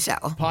KVJ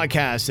show.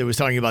 Podcast that was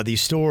talking about the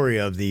story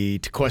of the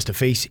Tequesta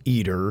Face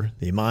Eater.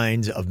 The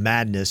Minds of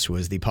Madness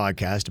was the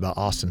podcast about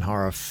Austin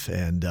Harff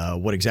and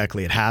what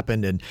exactly had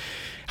happened and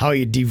how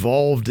he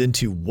devolved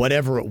into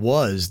whatever it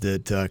was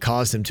that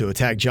caused him to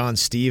attack John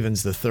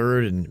Stevens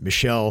III and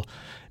Michelle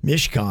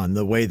Mishkan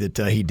the way that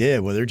he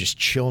did, where they're just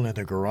chilling in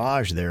the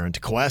garage there in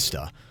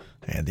Tequesta.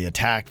 And the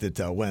attack that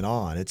went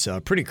on, it's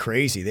pretty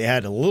crazy. They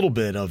had a little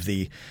bit of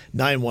the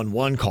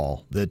 911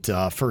 call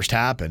that first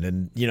happened.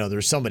 And,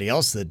 there's somebody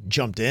else that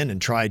jumped in and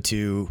tried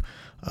to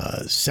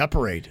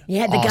separate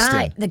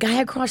Austin. The guy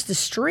across the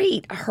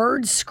street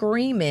heard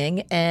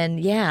screaming.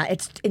 And, yeah,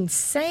 it's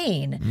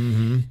insane.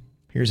 Mm-hmm.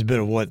 Here's a bit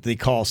of what the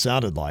call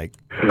sounded like.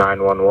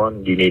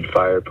 911, do you need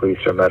fire, police,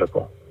 or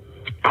medical?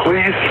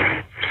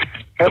 Police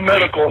and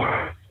medical.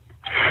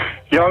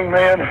 Young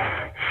man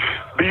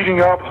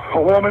beating up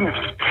a woman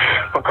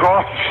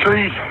across the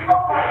street.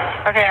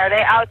 Okay, are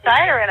they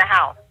outside or in a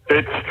house?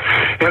 It's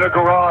in a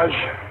garage.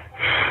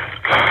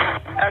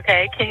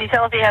 Okay, can you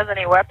tell if he has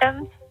any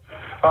weapons?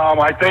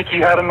 I think he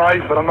had a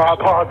knife, but I'm not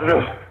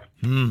positive.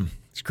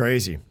 It's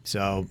crazy.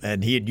 So,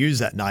 and he had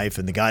used that knife,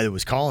 and the guy that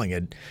was calling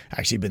had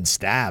actually been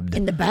stabbed.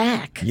 In the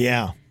back.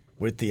 Yeah,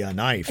 with the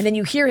knife. And then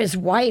you hear his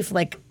wife,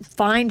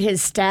 find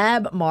his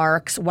stab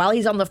marks while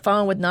he's on the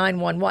phone with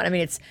 911. I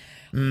mean, it's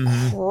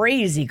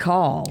crazy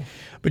call.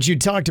 But you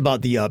talked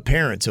about the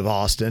parents of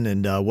Austin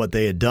and what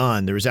they had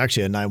done. There was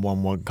actually a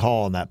 911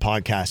 call on that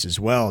podcast as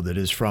well that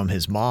is from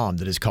his mom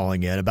that is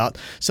calling in about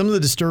some of the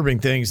disturbing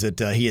things that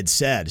he had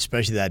said,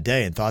 especially that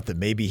day, and thought that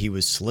maybe he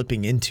was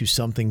slipping into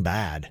something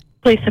bad.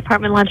 Police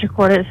Department Launch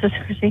Recorder, this is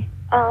Chrissy.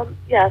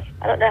 Yes,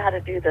 I don't know how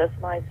to do this.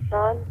 My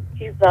son,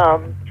 he's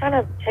kind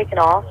of taken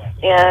off,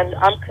 and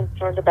I'm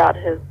concerned about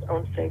his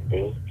own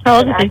safety. How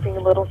old is he? Acting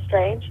a little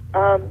strange.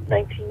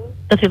 19.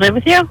 Does he live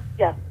with you?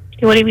 Yeah.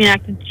 What do you mean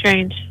acting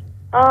strange?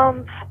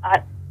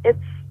 It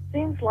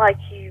seems like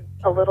he's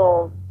a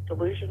little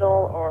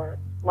delusional, or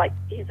like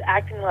he's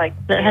acting like.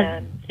 Does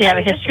he have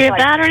a history of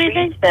that or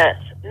anything?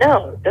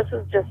 No, this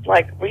is just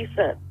like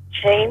recent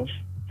change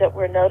that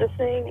we're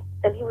noticing.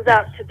 And he was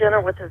out to dinner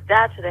with his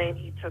dad today, and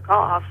he took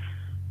off.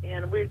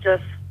 And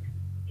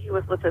he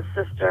was with his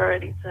sister,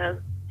 and he says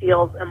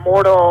feels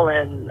immortal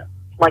and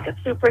like a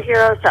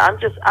superhero. So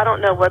I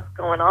don't know what's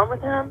going on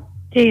with him.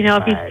 Do you know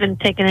if he's been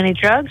taking any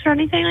drugs or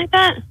anything like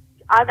that?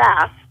 I've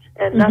asked,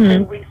 and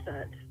nothing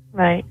recent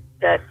Right.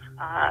 that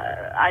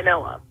I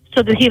know of.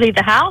 So did he leave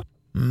the house?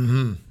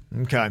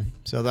 Mm-hmm. Okay.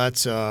 So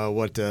that's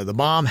what the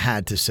mom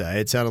had to say.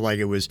 It sounded like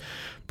it was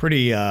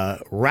pretty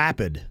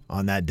rapid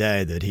on that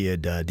day that he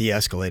had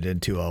de-escalated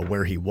into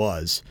where he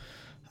was.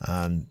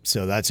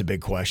 So that's a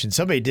big question.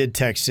 Somebody did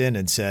text in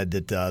and said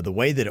that the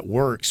way that it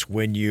works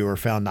when you are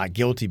found not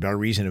guilty by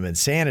reason of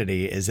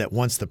insanity is that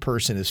once the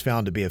person is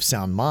found to be of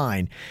sound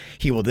mind,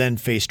 he will then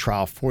face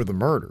trial for the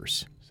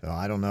murders. So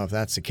I don't know if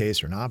that's the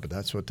case or not, but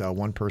that's what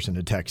one person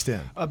had texted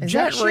in. Is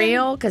that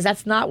real? Because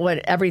that's not what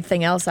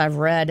everything else I've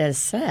read has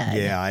said.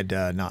 Yeah, I'd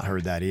not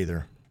heard that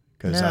either.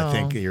 Because I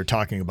think you're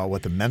talking about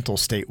what the mental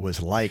state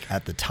was like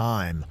at the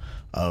time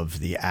of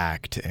the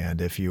act.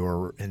 And if you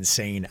were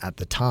insane at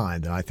the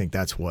time, then I think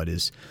that's what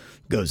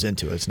goes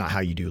into it. It's not how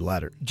you do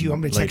later. Do you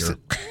want me to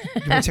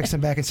text him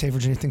back and say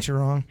Virginia thinks you're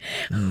wrong?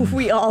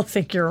 We all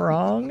think you're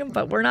wrong,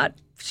 but we're not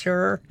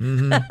sure.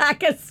 I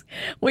guess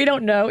we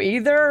don't know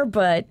either,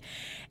 but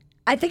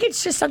I think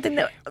it's just something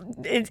that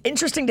it's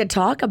interesting to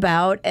talk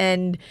about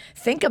and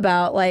think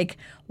about, like,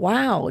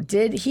 wow,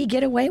 did he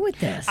get away with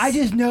this? I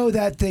just know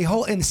that the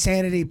whole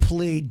insanity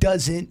plea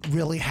doesn't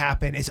really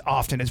happen as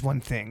often as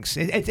one thinks.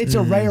 It's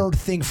a rare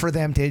thing for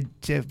them to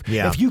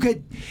Yeah.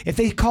 if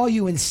they call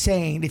you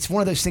insane, it's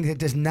one of those things that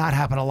does not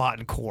happen a lot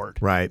in court.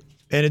 Right.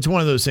 And it's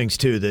one of those things,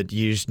 too, that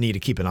you just need to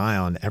keep an eye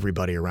on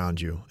everybody around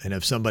you. And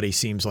if somebody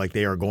seems like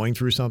they are going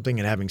through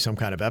something and having some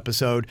kind of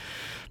episode,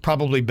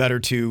 probably better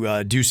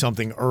to do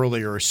something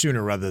earlier or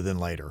sooner rather than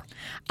later.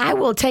 I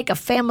will take a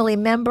family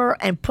member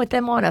and put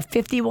them on a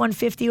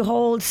 5150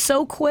 hold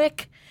so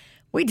quick.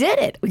 We did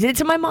it. We did it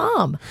to my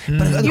mom.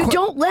 But you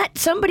don't let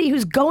somebody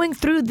who's going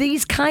through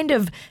these kind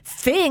of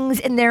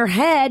things in their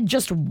head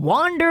just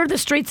wander the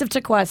streets of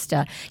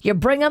Tequesta. You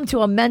bring them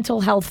to a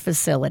mental health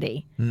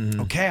facility.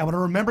 Okay, I want to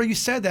remember you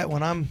said that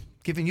when I'm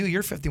giving you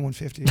your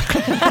 5150.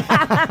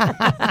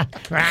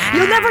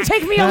 You'll never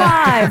take me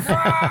alive.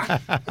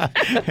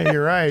 Hey,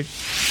 you're right.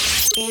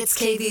 It's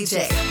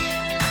KVJ.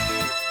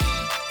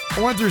 I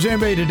wonder if there's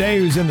anybody today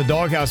who's in the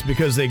doghouse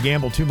because they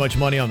gambled too much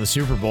money on the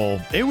Super Bowl.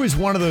 It was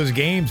one of those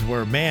games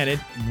where, man, it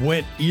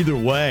went either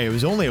way. It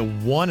was only a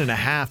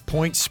 1.5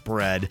 point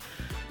spread,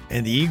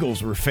 and the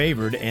Eagles were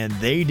favored, and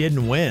they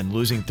didn't win,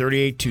 losing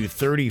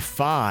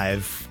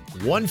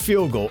 38-35. One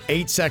field goal,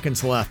 8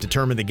 seconds left,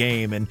 determined the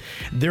game, and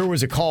there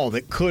was a call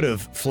that could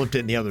have flipped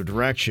it in the other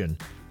direction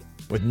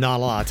with not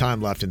a lot of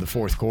time left in the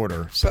fourth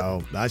quarter.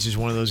 So that's just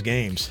one of those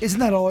games. Isn't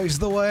that always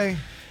the way?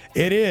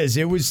 It is.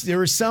 There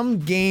were some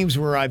games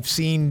where I've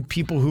seen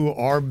people who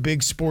are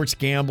big sports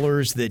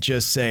gamblers that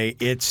just say,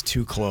 it's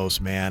too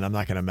close, man. I'm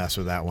not going to mess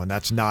with that one.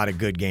 That's not a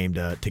good game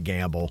to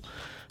gamble.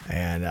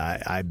 And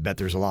I bet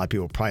there's a lot of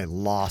people who probably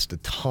lost a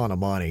ton of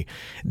money.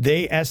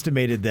 They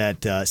estimated that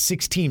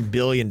 $16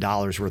 billion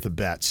worth of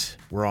bets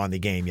were on the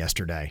game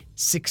yesterday.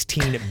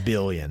 $16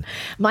 billion.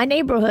 My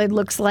neighborhood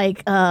looks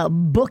like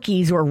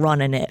bookies were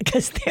running it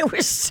because there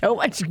was so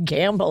much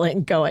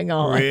gambling going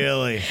on.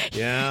 Really?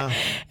 Yeah.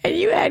 And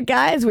you had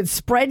guys with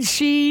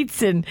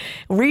spreadsheets and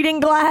reading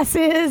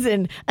glasses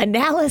and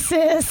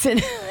analysis.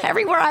 And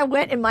everywhere I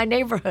went in my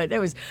neighborhood,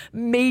 there was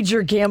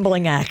major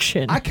gambling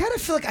action. I kind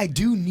of feel like I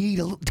do need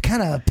to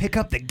kind of pick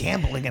up the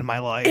gambling in my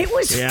life. It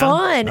was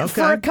fun. Okay.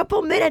 For a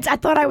couple minutes, I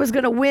thought I was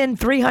going to win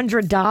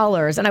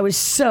 $300, and I was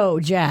so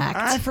jacked.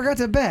 I forgot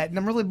to bet, and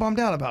I'm really bummed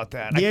out about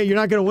that. Yeah, you're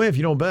not going to win if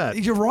you don't bet.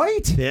 You're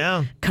right.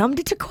 Yeah. Come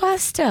to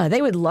Tequesta.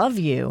 They would love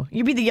you.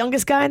 You'd be the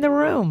youngest guy in the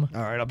room.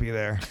 All right, I'll be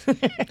there.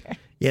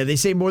 Yeah, they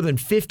say more than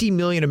 50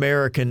 million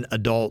American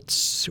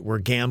adults were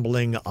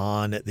gambling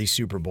on the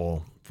Super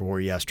Bowl for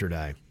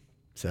yesterday.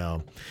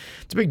 So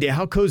it's a big day.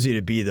 How cozy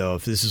it'd be, though,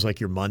 if this is like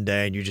your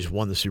Monday and you just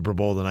won the Super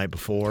Bowl the night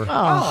before?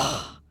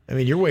 Oh. I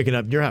mean, you're waking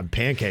up, you're having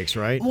pancakes,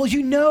 right? Well,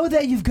 you know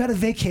that you've got a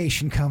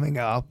vacation coming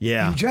up.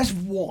 Yeah. You just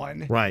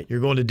won. Right. You're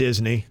going to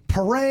Disney.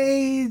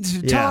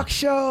 Parades, talk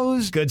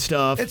shows. Good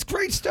stuff. It's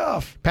great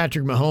stuff.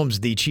 Patrick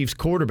Mahomes, the Chiefs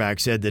quarterback,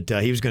 said that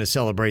he was going to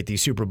celebrate the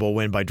Super Bowl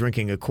win by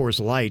drinking a Coors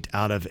Light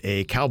out of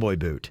a cowboy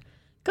boot.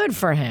 Good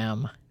for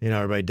him. You know,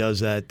 everybody does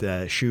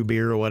that shoe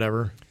beer or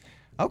whatever.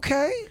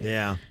 Okay.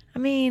 Yeah. I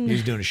mean,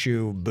 he's doing a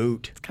shoe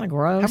boot. It's kind of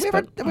gross. Have we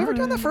ever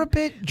done that for a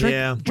bit?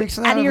 Drink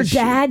some out of your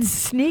dad's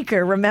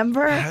sneaker,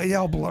 remember? It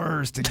all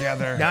blurs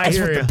together. That's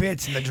with the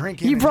bits and the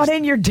drinking. You brought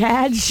in your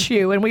dad's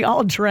shoe, and we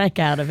all drank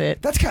out of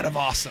it. That's kind of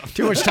awesome.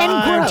 Too much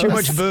time, too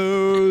much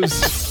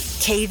booze.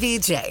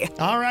 KVJ.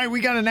 All right,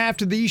 we got an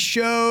After the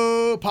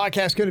Show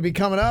podcast going to be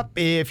coming up.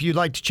 If you'd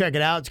like to check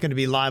it out, it's going to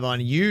be live on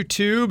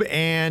YouTube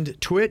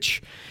and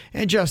Twitch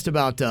in just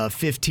about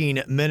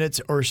 15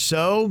 minutes or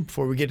so.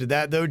 Before we get to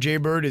that, though, Jay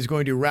Bird is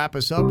going to wrap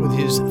us up with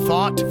his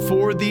thought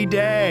for the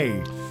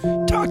day.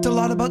 Talked a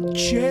lot about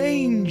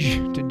change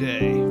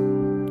today.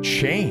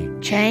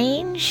 Change?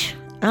 Change?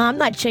 I'm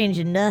not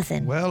changing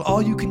nothing. Well,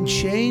 all you can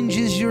change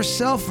is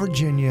yourself,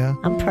 Virginia.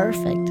 I'm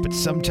perfect. But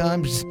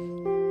sometimes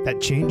that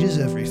changes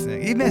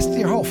everything. You messed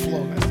your whole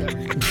flow, messed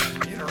everything.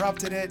 You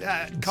interrupted it.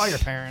 Call your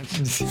parents.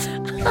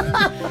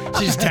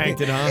 She just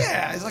tanked it, huh?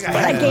 Yeah, it's like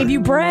I gave you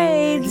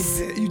braids.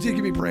 You did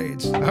give me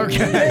braids.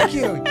 Okay. Thank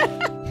you.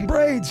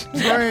 Braids.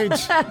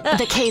 Braids.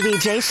 The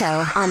KVJ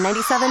Show on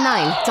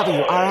 97.9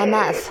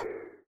 WRMF.